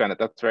you. Yes, Janet,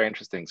 that's very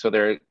interesting. So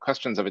there are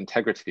questions of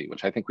integrity,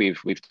 which I think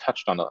we've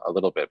touched on a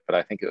little bit, but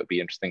I think it would be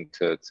interesting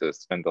to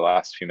spend the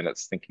last few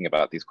minutes thinking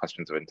about these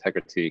questions of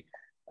integrity.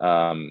 We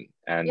all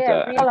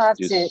have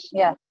to.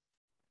 Yeah.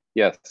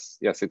 Yes,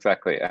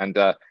 exactly. And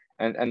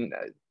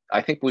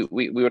I think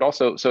we would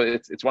also, so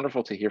it's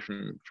wonderful to hear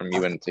from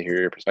you and to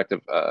hear your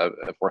perspective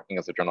of working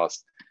as a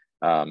journalist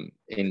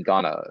in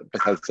Ghana,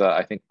 because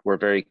I think we're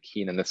very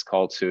keen in this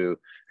call to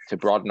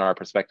broaden our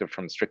perspective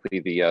from strictly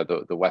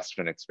the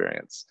Western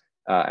experience.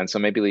 And so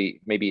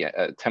maybe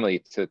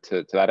Temeli,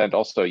 to that end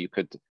also, you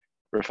could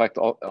reflect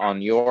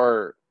on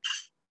your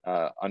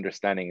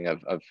understanding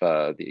of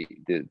the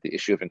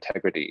issue of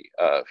integrity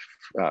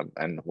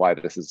and why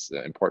this is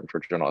important for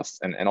journalists,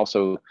 and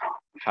also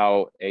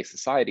how a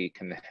society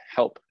can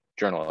help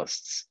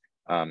journalists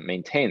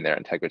maintain their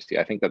integrity.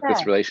 I think that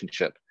this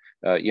relationship,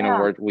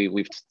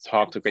 we've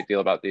talked a great deal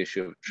about the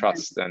issue of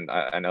trust, and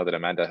I know that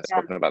Amanda has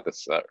spoken about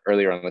this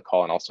earlier in the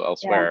call and also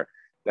elsewhere,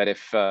 that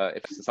if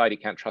society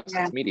can't trust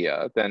its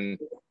media, then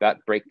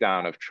that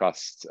breakdown of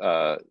trust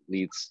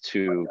leads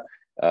to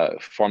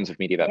forms of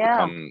media that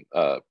become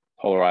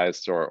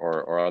polarized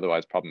or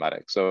otherwise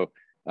problematic. So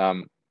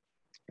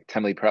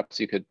Temeli, perhaps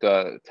you could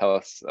tell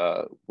us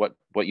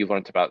what you've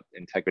learned about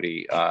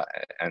integrity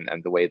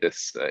and the way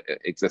this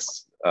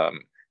exists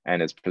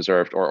and is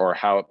preserved, or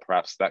how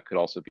perhaps that could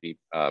also be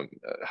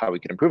how we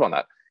could improve on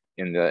that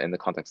in the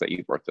context that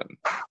you've worked in.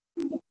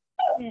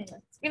 It's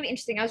really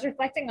interesting. I was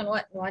reflecting on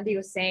what Nwandi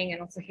was saying,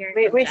 and also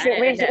hearing we should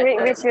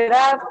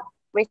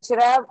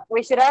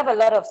have a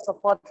lot of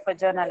support for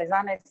journalists,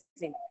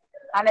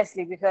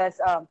 honestly, because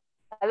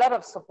a lot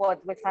of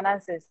support with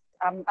finances.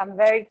 I'm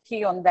very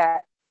key on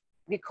that,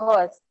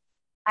 because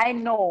I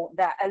know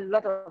that a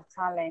lot of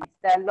talent,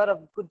 there are a lot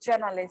of good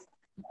journalists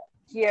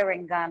here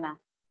in Ghana.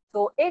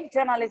 So if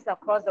journalists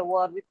across the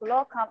world, we could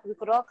all come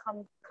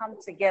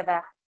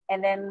together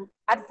and then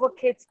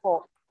advocate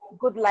for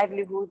good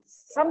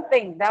livelihoods,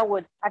 something that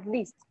would at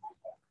least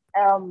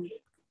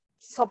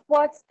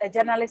support a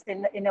journalist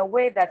in a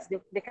way that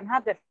they can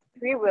have the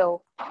free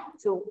will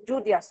to do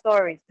their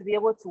stories, to be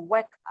able to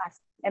work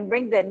and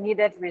bring the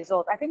needed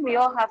result. I think we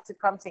all have to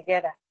come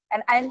together.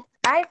 And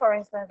I, for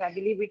instance, I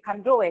believe we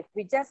can do it.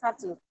 We just have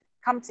to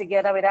come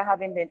together without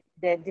having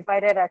the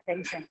divided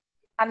attention.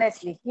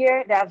 Honestly,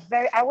 here they are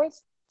I wish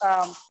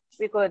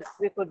we could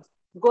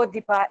go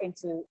deeper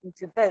into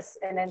this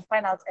and then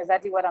find out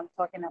exactly what I'm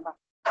talking about.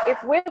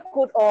 If we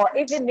could, or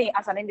even me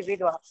as an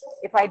individual,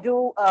 if I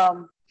do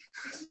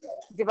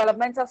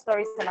developmental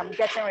stories and I'm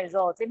getting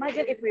results,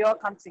 imagine if we all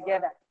come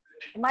together.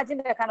 Imagine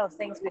the kind of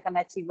things we can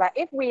achieve. But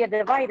if we are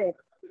divided,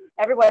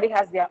 everybody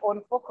has their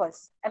own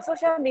focus. And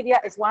social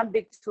media is one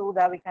big tool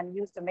that we can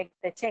use to make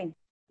the change.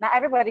 Now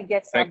everybody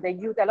gets up, the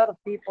youth, a lot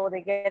of people,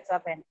 they get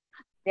up and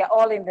they're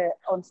all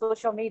on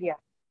social media.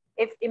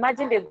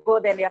 Imagine they go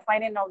there, they're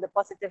finding all the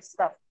positive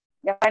stuff.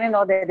 They're finding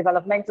all the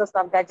developmental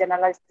stuff that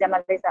journalists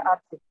are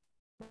up to.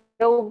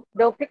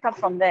 They'll pick up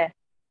from there.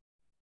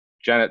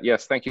 Janet,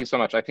 yes, thank you so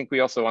much. I think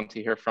we also want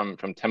to hear from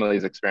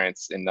Temeli's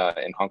experience in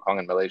Hong Kong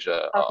and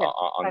Malaysia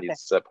on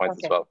these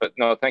points as well. But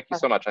no, thank you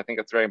so much. I think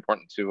it's very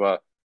important to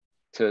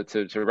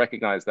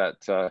recognize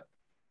that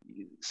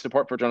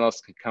support for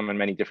journalists can come in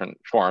many different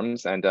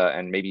forms, and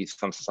maybe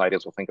some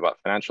societies will think about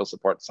financial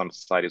support, some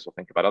societies will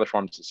think about other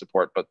forms of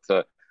support, but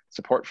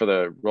support for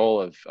the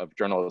role of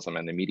journalism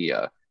and the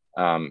media.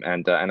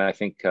 And I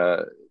think,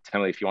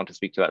 Temeli, if you want to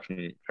speak to that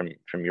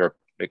from your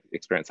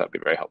experience, that'd be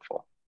very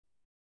helpful.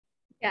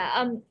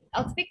 Yeah,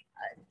 I'll speak.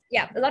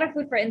 Yeah, a lot of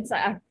food for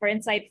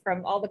insight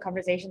from all the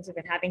conversations we've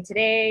been having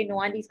today.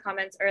 Nwandi's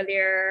comments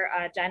earlier,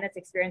 Janet's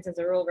experience as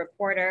a rural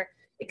reporter.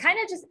 It kind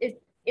of just is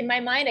in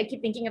my mind. I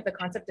keep thinking of the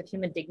concept of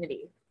human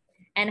dignity,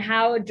 and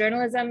how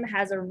journalism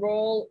has a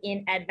role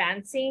in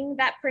advancing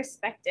that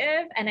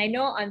perspective. And I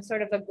know on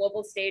sort of a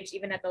global stage,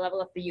 even at the level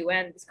of the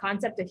UN, this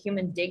concept of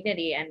human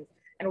dignity and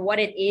what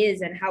it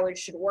is and how it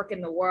should work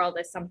in the world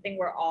is something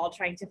we're all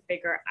trying to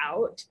figure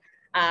out.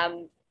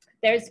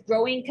 There's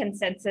growing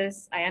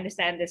consensus, I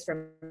understand this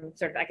from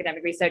sort of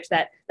academic research,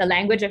 that the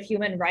language of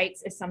human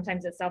rights is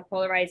sometimes itself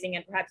polarizing,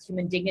 and perhaps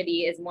human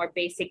dignity is more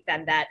basic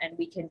than that. And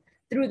we can,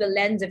 through the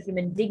lens of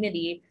human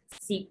dignity,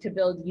 seek to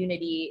build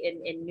unity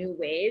in new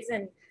ways.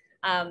 And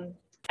I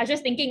was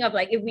just thinking of,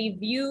 like, if we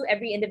view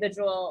every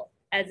individual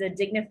as a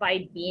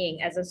dignified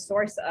being, as a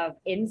source of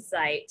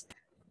insight,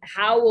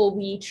 how will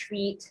we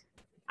treat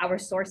our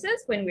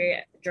sources when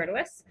we're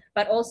journalists,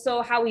 but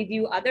also how we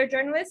view other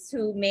journalists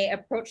who may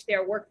approach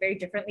their work very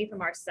differently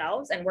from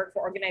ourselves and work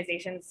for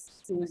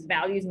organizations whose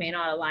values may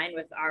not align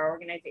with our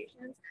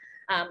organizations,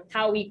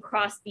 how we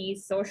cross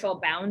these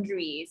social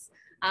boundaries.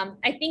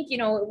 I think, you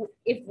know,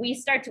 if we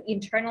start to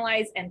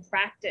internalize and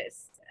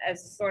practice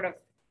as sort of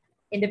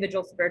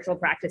individual spiritual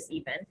practice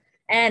even,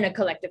 and a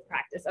collective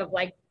practice of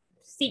like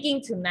seeking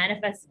to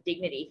manifest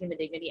dignity, human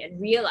dignity, and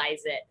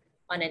realize it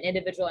on an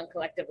individual and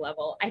collective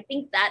level, I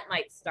think that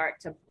might start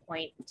to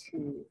point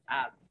to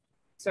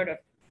sort of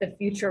the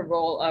future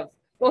role of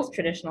both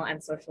traditional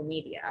and social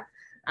media.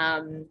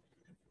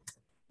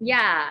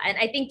 Yeah, and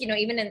I think, you know,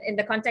 even in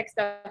the context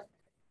of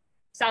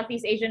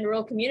Southeast Asian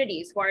rural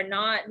communities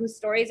whose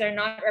stories are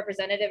not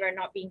representative or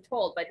not being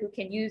told, but who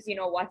can use, you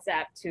know,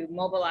 WhatsApp to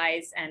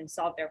mobilize and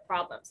solve their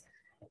problems.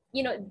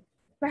 You know,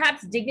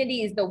 perhaps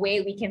dignity is the way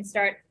we can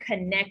start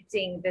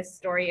connecting this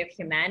story of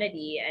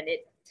humanity and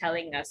it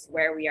telling us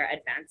where we are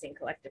advancing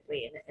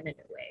collectively in a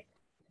new way.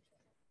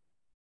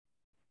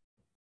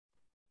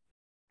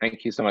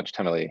 Thank you so much,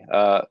 Temeli.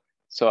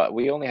 So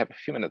we only have a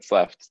few minutes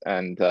left,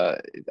 and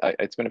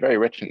it's been a very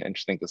rich and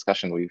interesting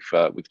discussion.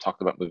 We've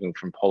talked about moving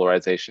from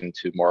polarization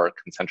to more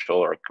consensual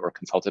or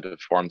consultative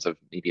forms of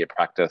media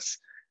practice,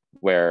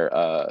 where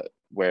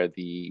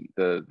the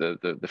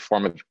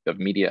form of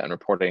media and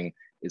reporting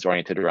is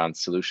oriented around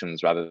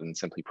solutions rather than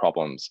simply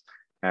problems.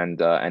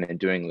 And in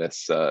doing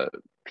this,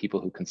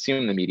 people who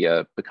consume the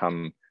media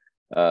become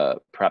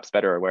perhaps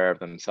better aware of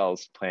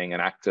themselves playing an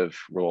active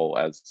role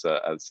as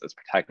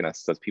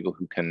protagonists, as people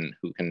who can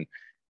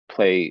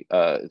play,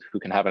 who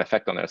can have an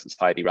effect on their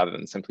society rather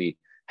than simply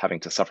having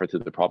to suffer through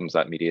the problems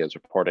that media is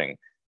reporting.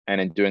 And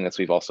in doing this,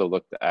 we've also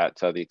looked at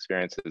the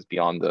experiences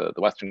beyond the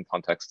Western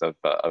context of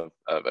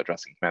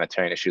addressing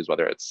humanitarian issues,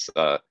 whether it's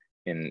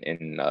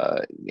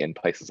in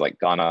places like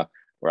Ghana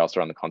or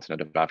elsewhere on the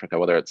continent of Africa,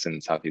 whether it's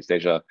in Southeast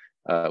Asia.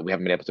 We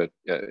haven't been able to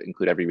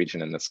include every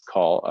region in this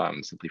call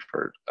simply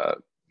for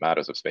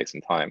matters of space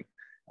and time,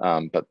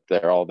 but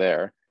they're all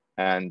there.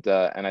 And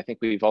I think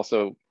we've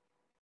also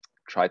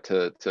tried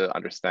to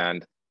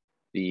understand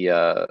the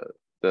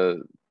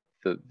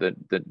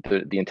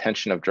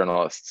intention of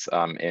journalists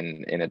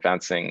in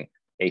advancing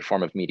a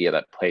form of media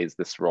that plays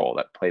this role,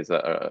 that plays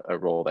a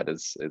role that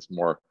is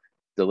more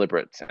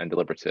deliberate and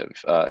deliberative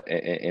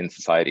in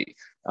society,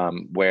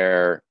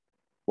 where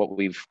what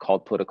we've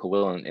called political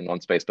will in one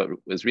space, but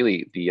was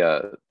really the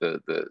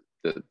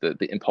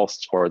impulse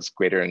towards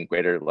greater and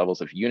greater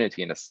levels of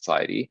unity in a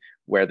society,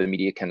 where the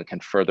media can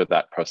further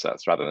that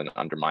process rather than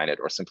undermine it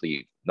or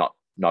simply not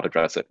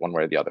address it one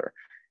way or the other.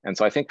 And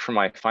so I think for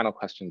my final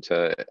question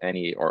to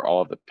any or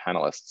all of the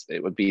panelists,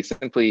 it would be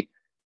simply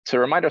to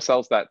remind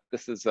ourselves that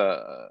this has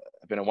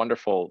been a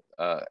wonderful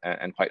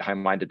and quite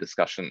high-minded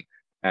discussion,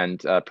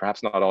 and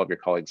perhaps not all of your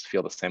colleagues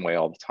feel the same way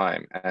all the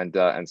time.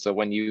 And so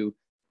when you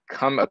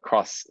come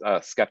across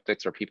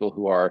skeptics or people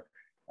who are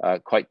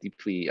quite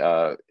deeply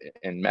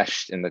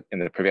enmeshed in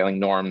the prevailing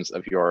norms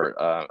of your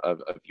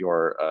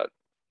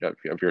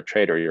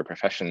trade or your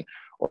profession,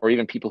 or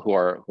even people who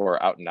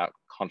are out and out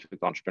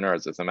conflict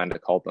entrepreneurs, as Amanda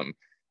called them,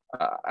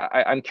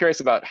 I'm curious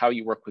about how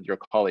you work with your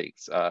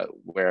colleagues,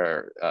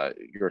 where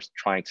you're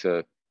trying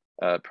to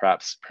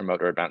perhaps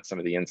promote or advance some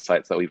of the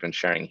insights that we've been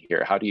sharing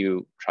here. How do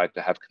you try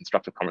to have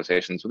constructive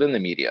conversations within the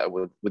media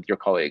with your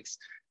colleagues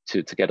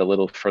to get a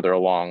little further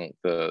along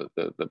the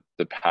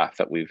path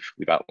that we've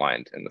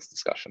outlined in this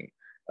discussion?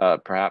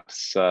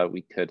 Perhaps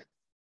we could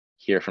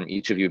hear from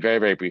each of you very,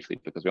 very briefly,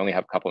 because we only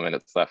have a couple of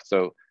minutes left.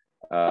 So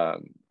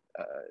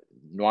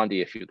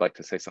Nwandi, if you'd like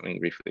to say something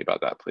briefly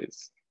about that,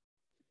 please.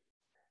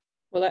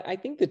 Well, I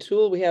think the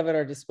tool we have at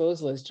our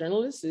disposal as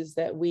journalists is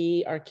that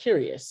we are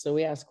curious. So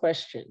we ask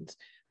questions.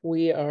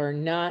 We are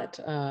not,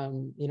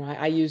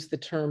 I use the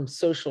term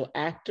social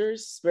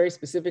actors, very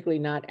specifically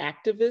not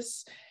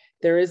activists.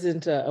 There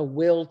isn't a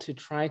will to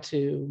try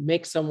to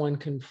make someone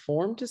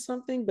conform to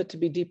something, but to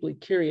be deeply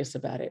curious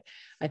about it.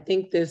 I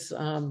think this,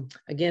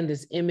 again,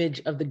 this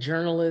image of the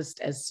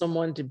journalist as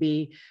someone to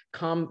be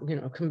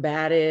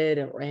combated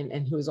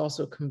and who is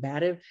also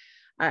combative,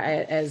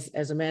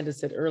 as Amanda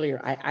said earlier,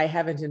 I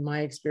haven't in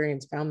my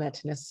experience found that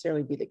to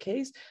necessarily be the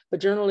case, but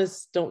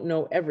journalists don't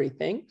know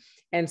everything.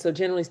 And so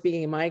generally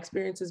speaking, my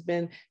experience has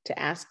been to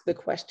ask the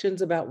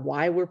questions about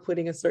why we're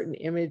putting a certain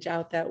image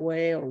out that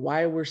way, or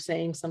why we're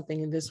saying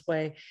something in this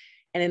way.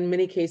 And in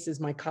many cases,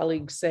 my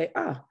colleagues say,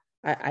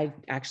 I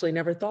actually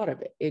never thought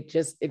of it.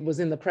 It was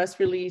in the press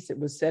release. It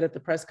was said at the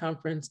press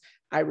conference.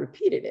 I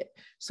repeated it.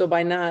 So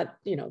by not,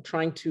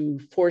 trying to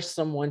force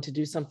someone to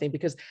do something,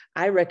 because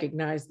I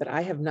recognize that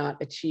I have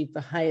not achieved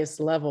the highest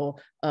level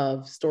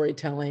of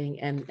storytelling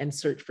and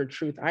search for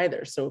truth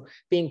either. So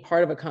being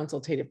part of a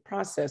consultative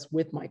process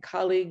with my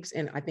colleagues,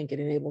 and I think it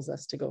enables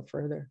us to go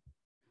further.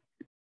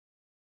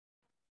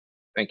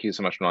 Thank you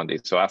so much, Nandi.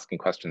 So asking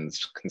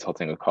questions,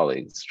 consulting with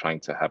colleagues,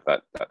 trying to have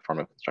that form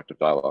of constructive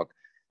dialogue.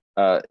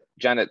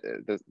 Janet,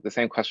 the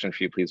same question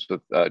for you, please.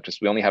 With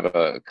we only have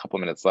a couple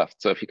minutes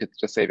left. So if you could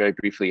just say very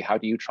briefly, how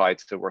do you try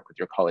to work with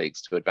your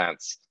colleagues to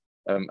advance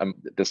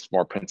this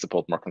more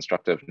principled, more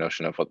constructive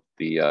notion of what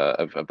the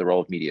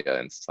role of media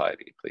in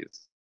society,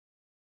 please?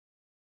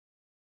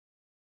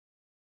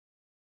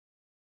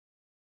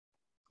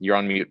 You're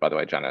on mute, by the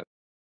way, Janet.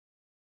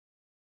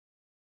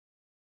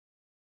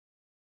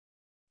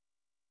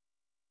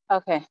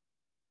 Okay.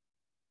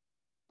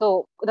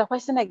 So the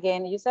question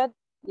again, you said,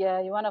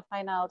 yeah, you want to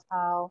find out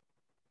how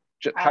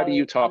do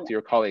you talk to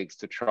your colleagues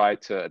to try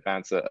to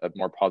advance a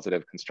more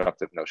positive,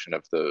 constructive notion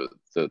of the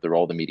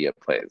role the media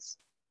plays?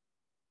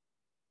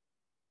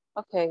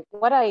 Okay,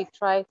 what I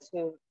try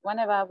to,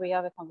 whenever we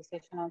have a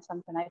conversation on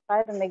something, I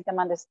try to make them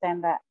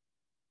understand that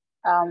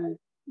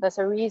there's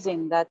a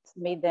reason that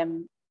made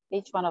them,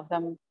 each one of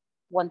them,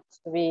 want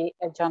to be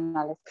a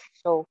journalist.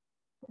 So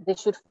they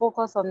should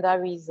focus on that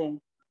reason,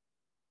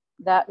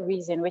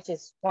 which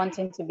is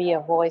wanting to be a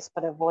voice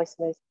for the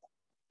voiceless,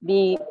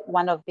 be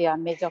one of their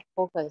major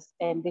focus.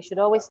 And they should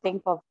always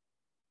think of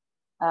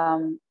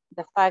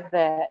the fact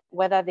that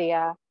whatever they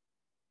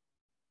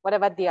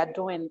are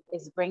doing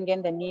is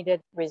bringing the needed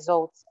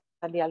results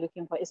that they are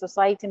looking for. Is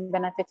society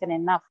benefiting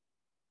enough?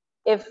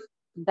 If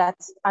that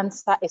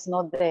answer is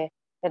not there,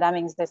 then that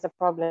means there's a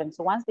problem.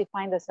 So once they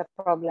find there's a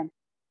problem,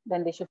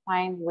 then they should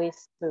find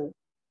ways to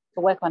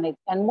work on it.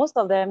 And most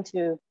of them,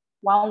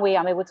 one way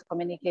I'm able to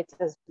communicate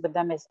with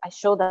them is I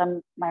show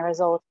them my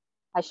results.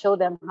 I show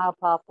them how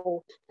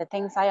powerful the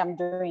things I am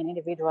doing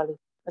individually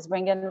is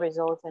bringing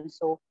results. And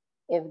so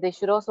if they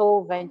should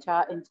also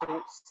venture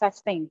into such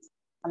things,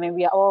 I mean,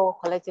 we are all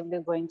collectively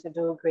going to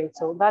do great.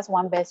 So that's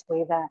one best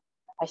way that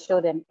I show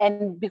them.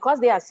 And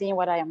because they are seeing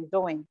what I am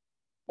doing,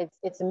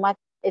 it's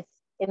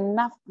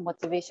enough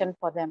motivation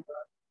for them.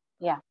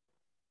 Yeah.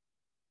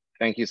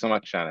 Thank you so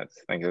much, Janet.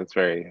 Thank you. That's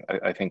very,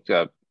 I think,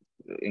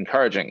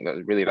 encouraging.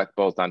 Really, that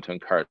boils down to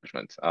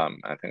encouragement.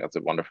 I think that's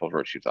a wonderful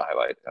virtue to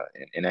highlight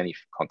in any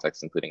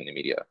context, including in the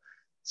media.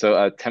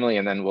 So Temily,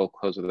 and then we'll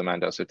close with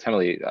Amanda. So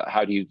Temily,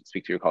 how do you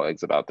speak to your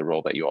colleagues about the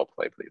role that you all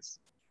play, please?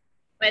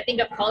 When I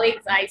think of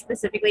colleagues, I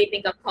specifically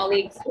think of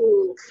colleagues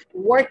who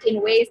work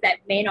in ways that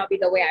may not be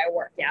the way I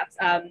work. Yeah.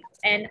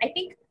 And I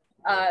think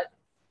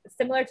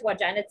similar to what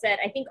Janet said,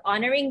 I think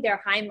honoring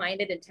their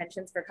high-minded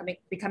intentions for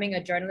becoming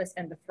a journalist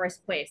in the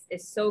first place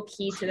is so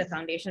key to the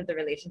foundation of the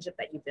relationship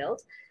that you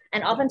build.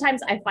 And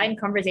oftentimes I find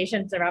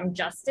conversations around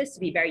justice to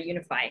be very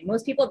unifying.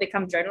 Most people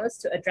become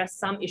journalists to address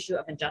some issue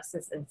of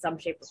injustice in some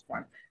shape or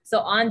form. So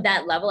on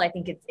that level, I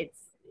think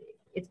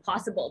it's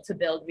possible to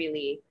build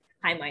really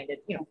high-minded,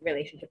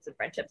 relationships and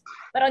friendships.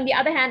 But on the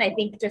other hand, I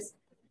think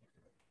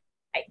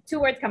two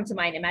words come to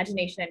mind: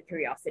 imagination and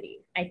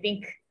curiosity. I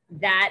think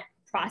that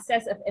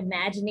process of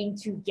imagining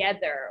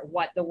together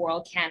what the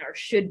world can or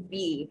should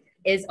be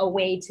is a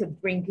way to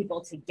bring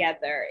people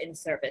together in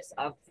service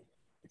of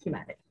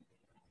humanity.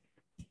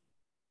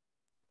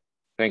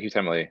 Thank you,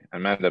 Temily.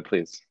 Amanda,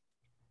 please.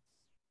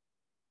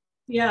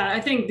 Yeah, I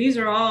think these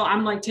are all,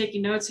 I'm like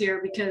taking notes here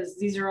because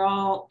these are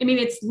all, I mean,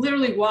 it's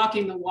literally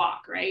walking the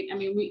walk, right? I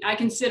mean, I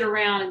can sit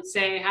around and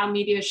say how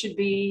media should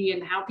be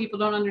and how people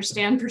don't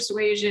understand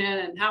persuasion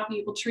and how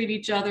people treat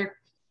each other.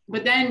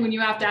 But then when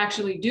you have to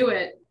actually do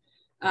it,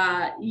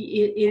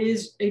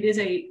 it is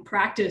a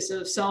practice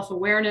of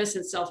self-awareness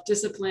and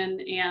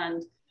self-discipline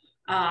and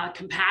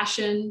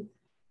compassion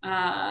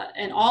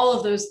and all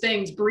of those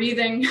things,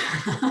 breathing.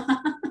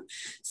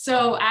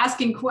 So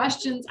asking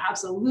questions,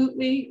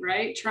 absolutely,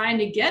 right? Trying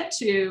to get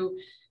to,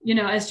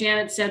 as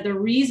Janet said, the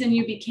reason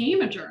you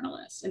became a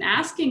journalist, and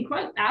asking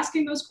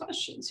those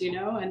questions,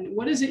 and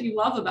what is it you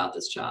love about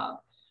this job?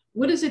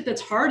 What is it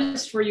that's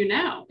hardest for you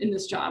now in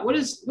this job? What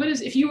is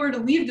if you were to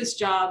leave this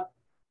job,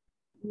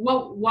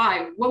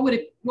 why? What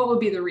would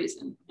be the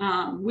reason?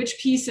 Which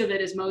piece of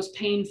it is most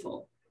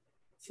painful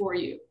for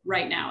you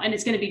right now? And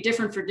it's going to be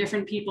different for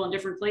different people in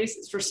different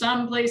places. For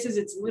some places,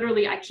 it's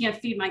literally, I can't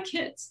feed my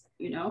kids,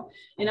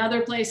 In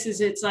other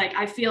places, it's like,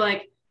 I feel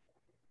like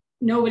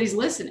nobody's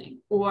listening,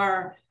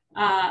 or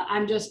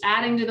I'm just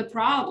adding to the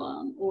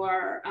problem,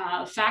 or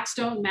facts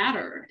don't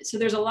matter. So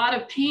there's a lot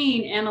of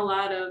pain and a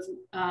lot of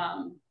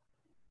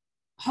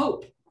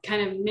hope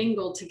kind of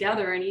mingled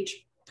together in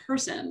each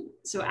person.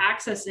 So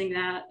accessing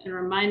that and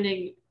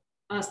reminding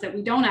us that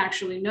we don't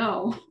actually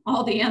know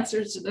all the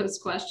answers to those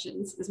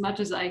questions, as much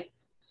as I,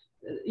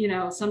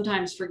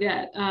 sometimes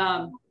forget.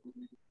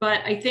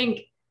 But I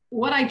think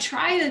what I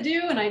try to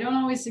do, and I don't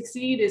always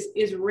succeed,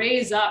 is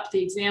raise up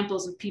the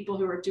examples of people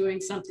who are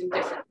doing something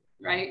different,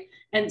 right?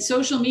 And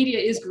social media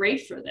is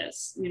great for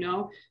this,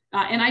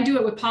 and I do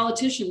it with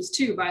politicians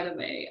too, by the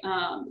way.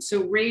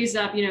 So raise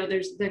up,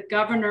 there's the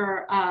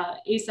governor,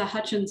 Asa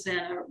Hutchinson,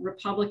 a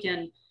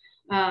Republican,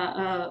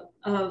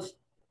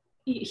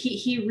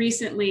 he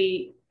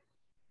recently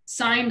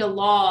signed a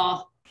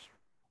law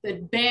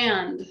that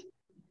banned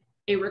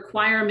a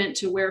requirement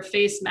to wear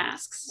face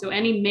masks. So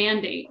any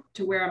mandate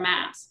to wear a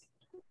mask.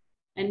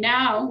 And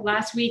now,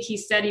 last week, he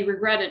said he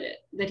regretted it,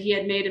 that he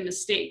had made a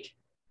mistake.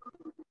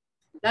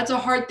 That's a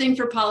hard thing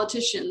for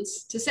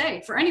politicians to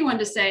say, for anyone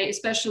to say,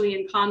 especially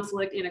in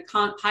conflict, in a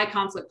high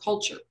conflict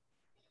culture.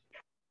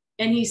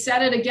 And he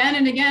said it again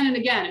and again and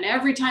again. And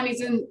every time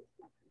he's in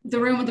the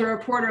room with the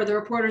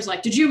reporter's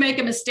like, did you make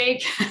a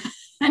mistake?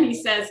 And he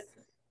says,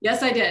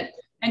 yes, I did.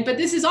 But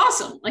this is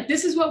awesome. Like,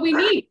 this is what we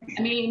need.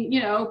 I mean,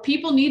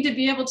 people need to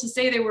be able to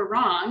say they were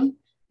wrong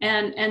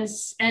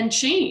and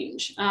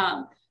change.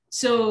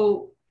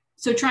 So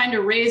trying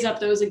to raise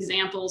up those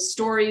examples,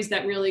 stories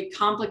that really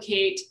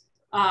complicate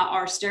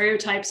our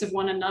stereotypes of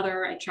one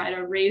another, I try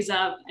to raise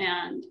up,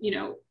 and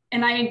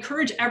I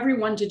encourage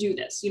everyone to do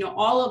this.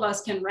 All of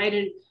us can write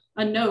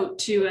a note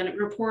to a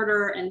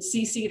reporter and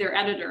CC their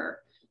editor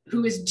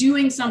who is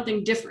doing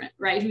something different,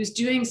 right? Who's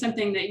doing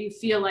something that you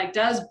feel like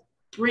does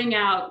bring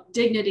out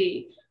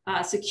dignity,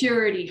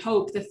 security,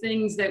 hope, the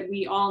things that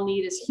we all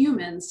need as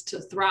humans to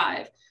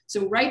thrive.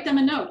 So write them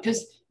a note,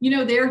 because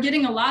they're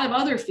getting a lot of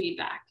other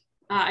feedback,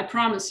 I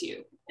promise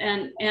you.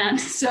 And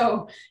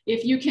so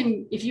if you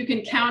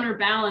can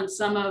counterbalance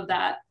some of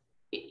that,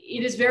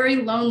 it is very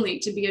lonely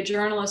to be a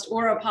journalist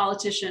or a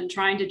politician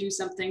trying to do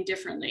something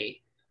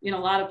differently in a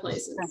lot of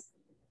places.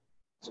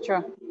 It's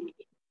true.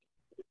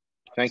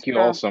 Thank you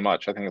all so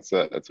much. I think it's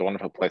a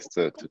wonderful place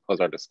to close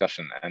our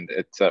discussion. And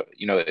it's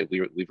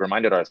we've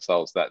reminded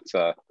ourselves that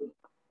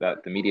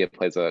that the media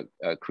plays a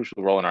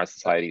crucial role in our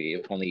society,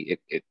 if only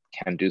it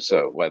can do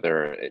so,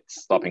 whether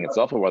it's stopping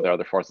itself or whether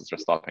other forces are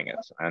stopping it.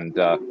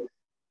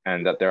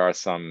 And that there are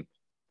some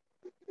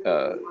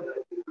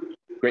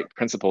great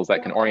principles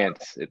that can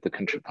orient the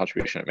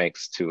contribution it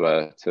makes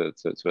to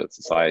its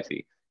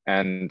society.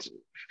 And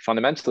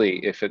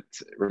fundamentally, if it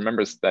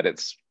remembers that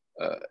it's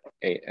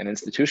an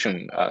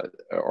institution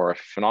or a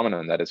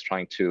phenomenon that is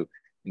trying to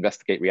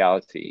investigate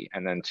reality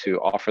and then to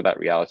offer that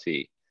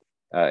reality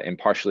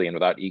impartially and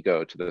without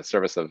ego to the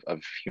service of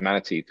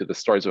humanity, through the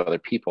stories of other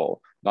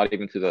people, not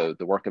even through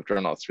the work of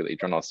journalists. Really,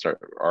 journalists are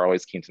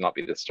always keen to not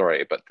be the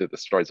story, but through the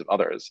stories of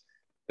others,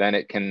 then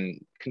it can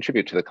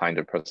contribute to the kind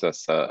of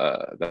process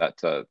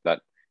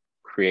that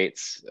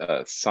creates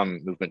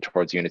some movement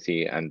towards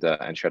unity and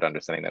shared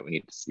understanding that we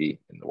need to see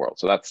in the world.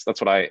 So that's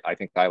what I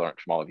think I learned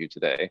from all of you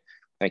today.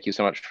 Thank you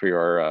so much for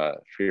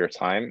your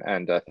time,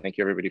 and thank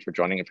you everybody for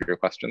joining and for your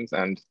questions.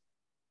 And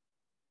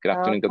good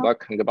afternoon, good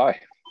luck, and goodbye.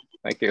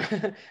 Thank you.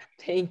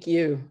 Thank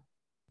you.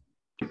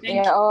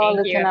 You're all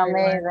looking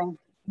amazing.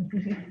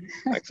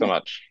 Thanks so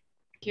much.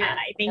 Thank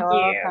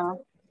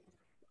you.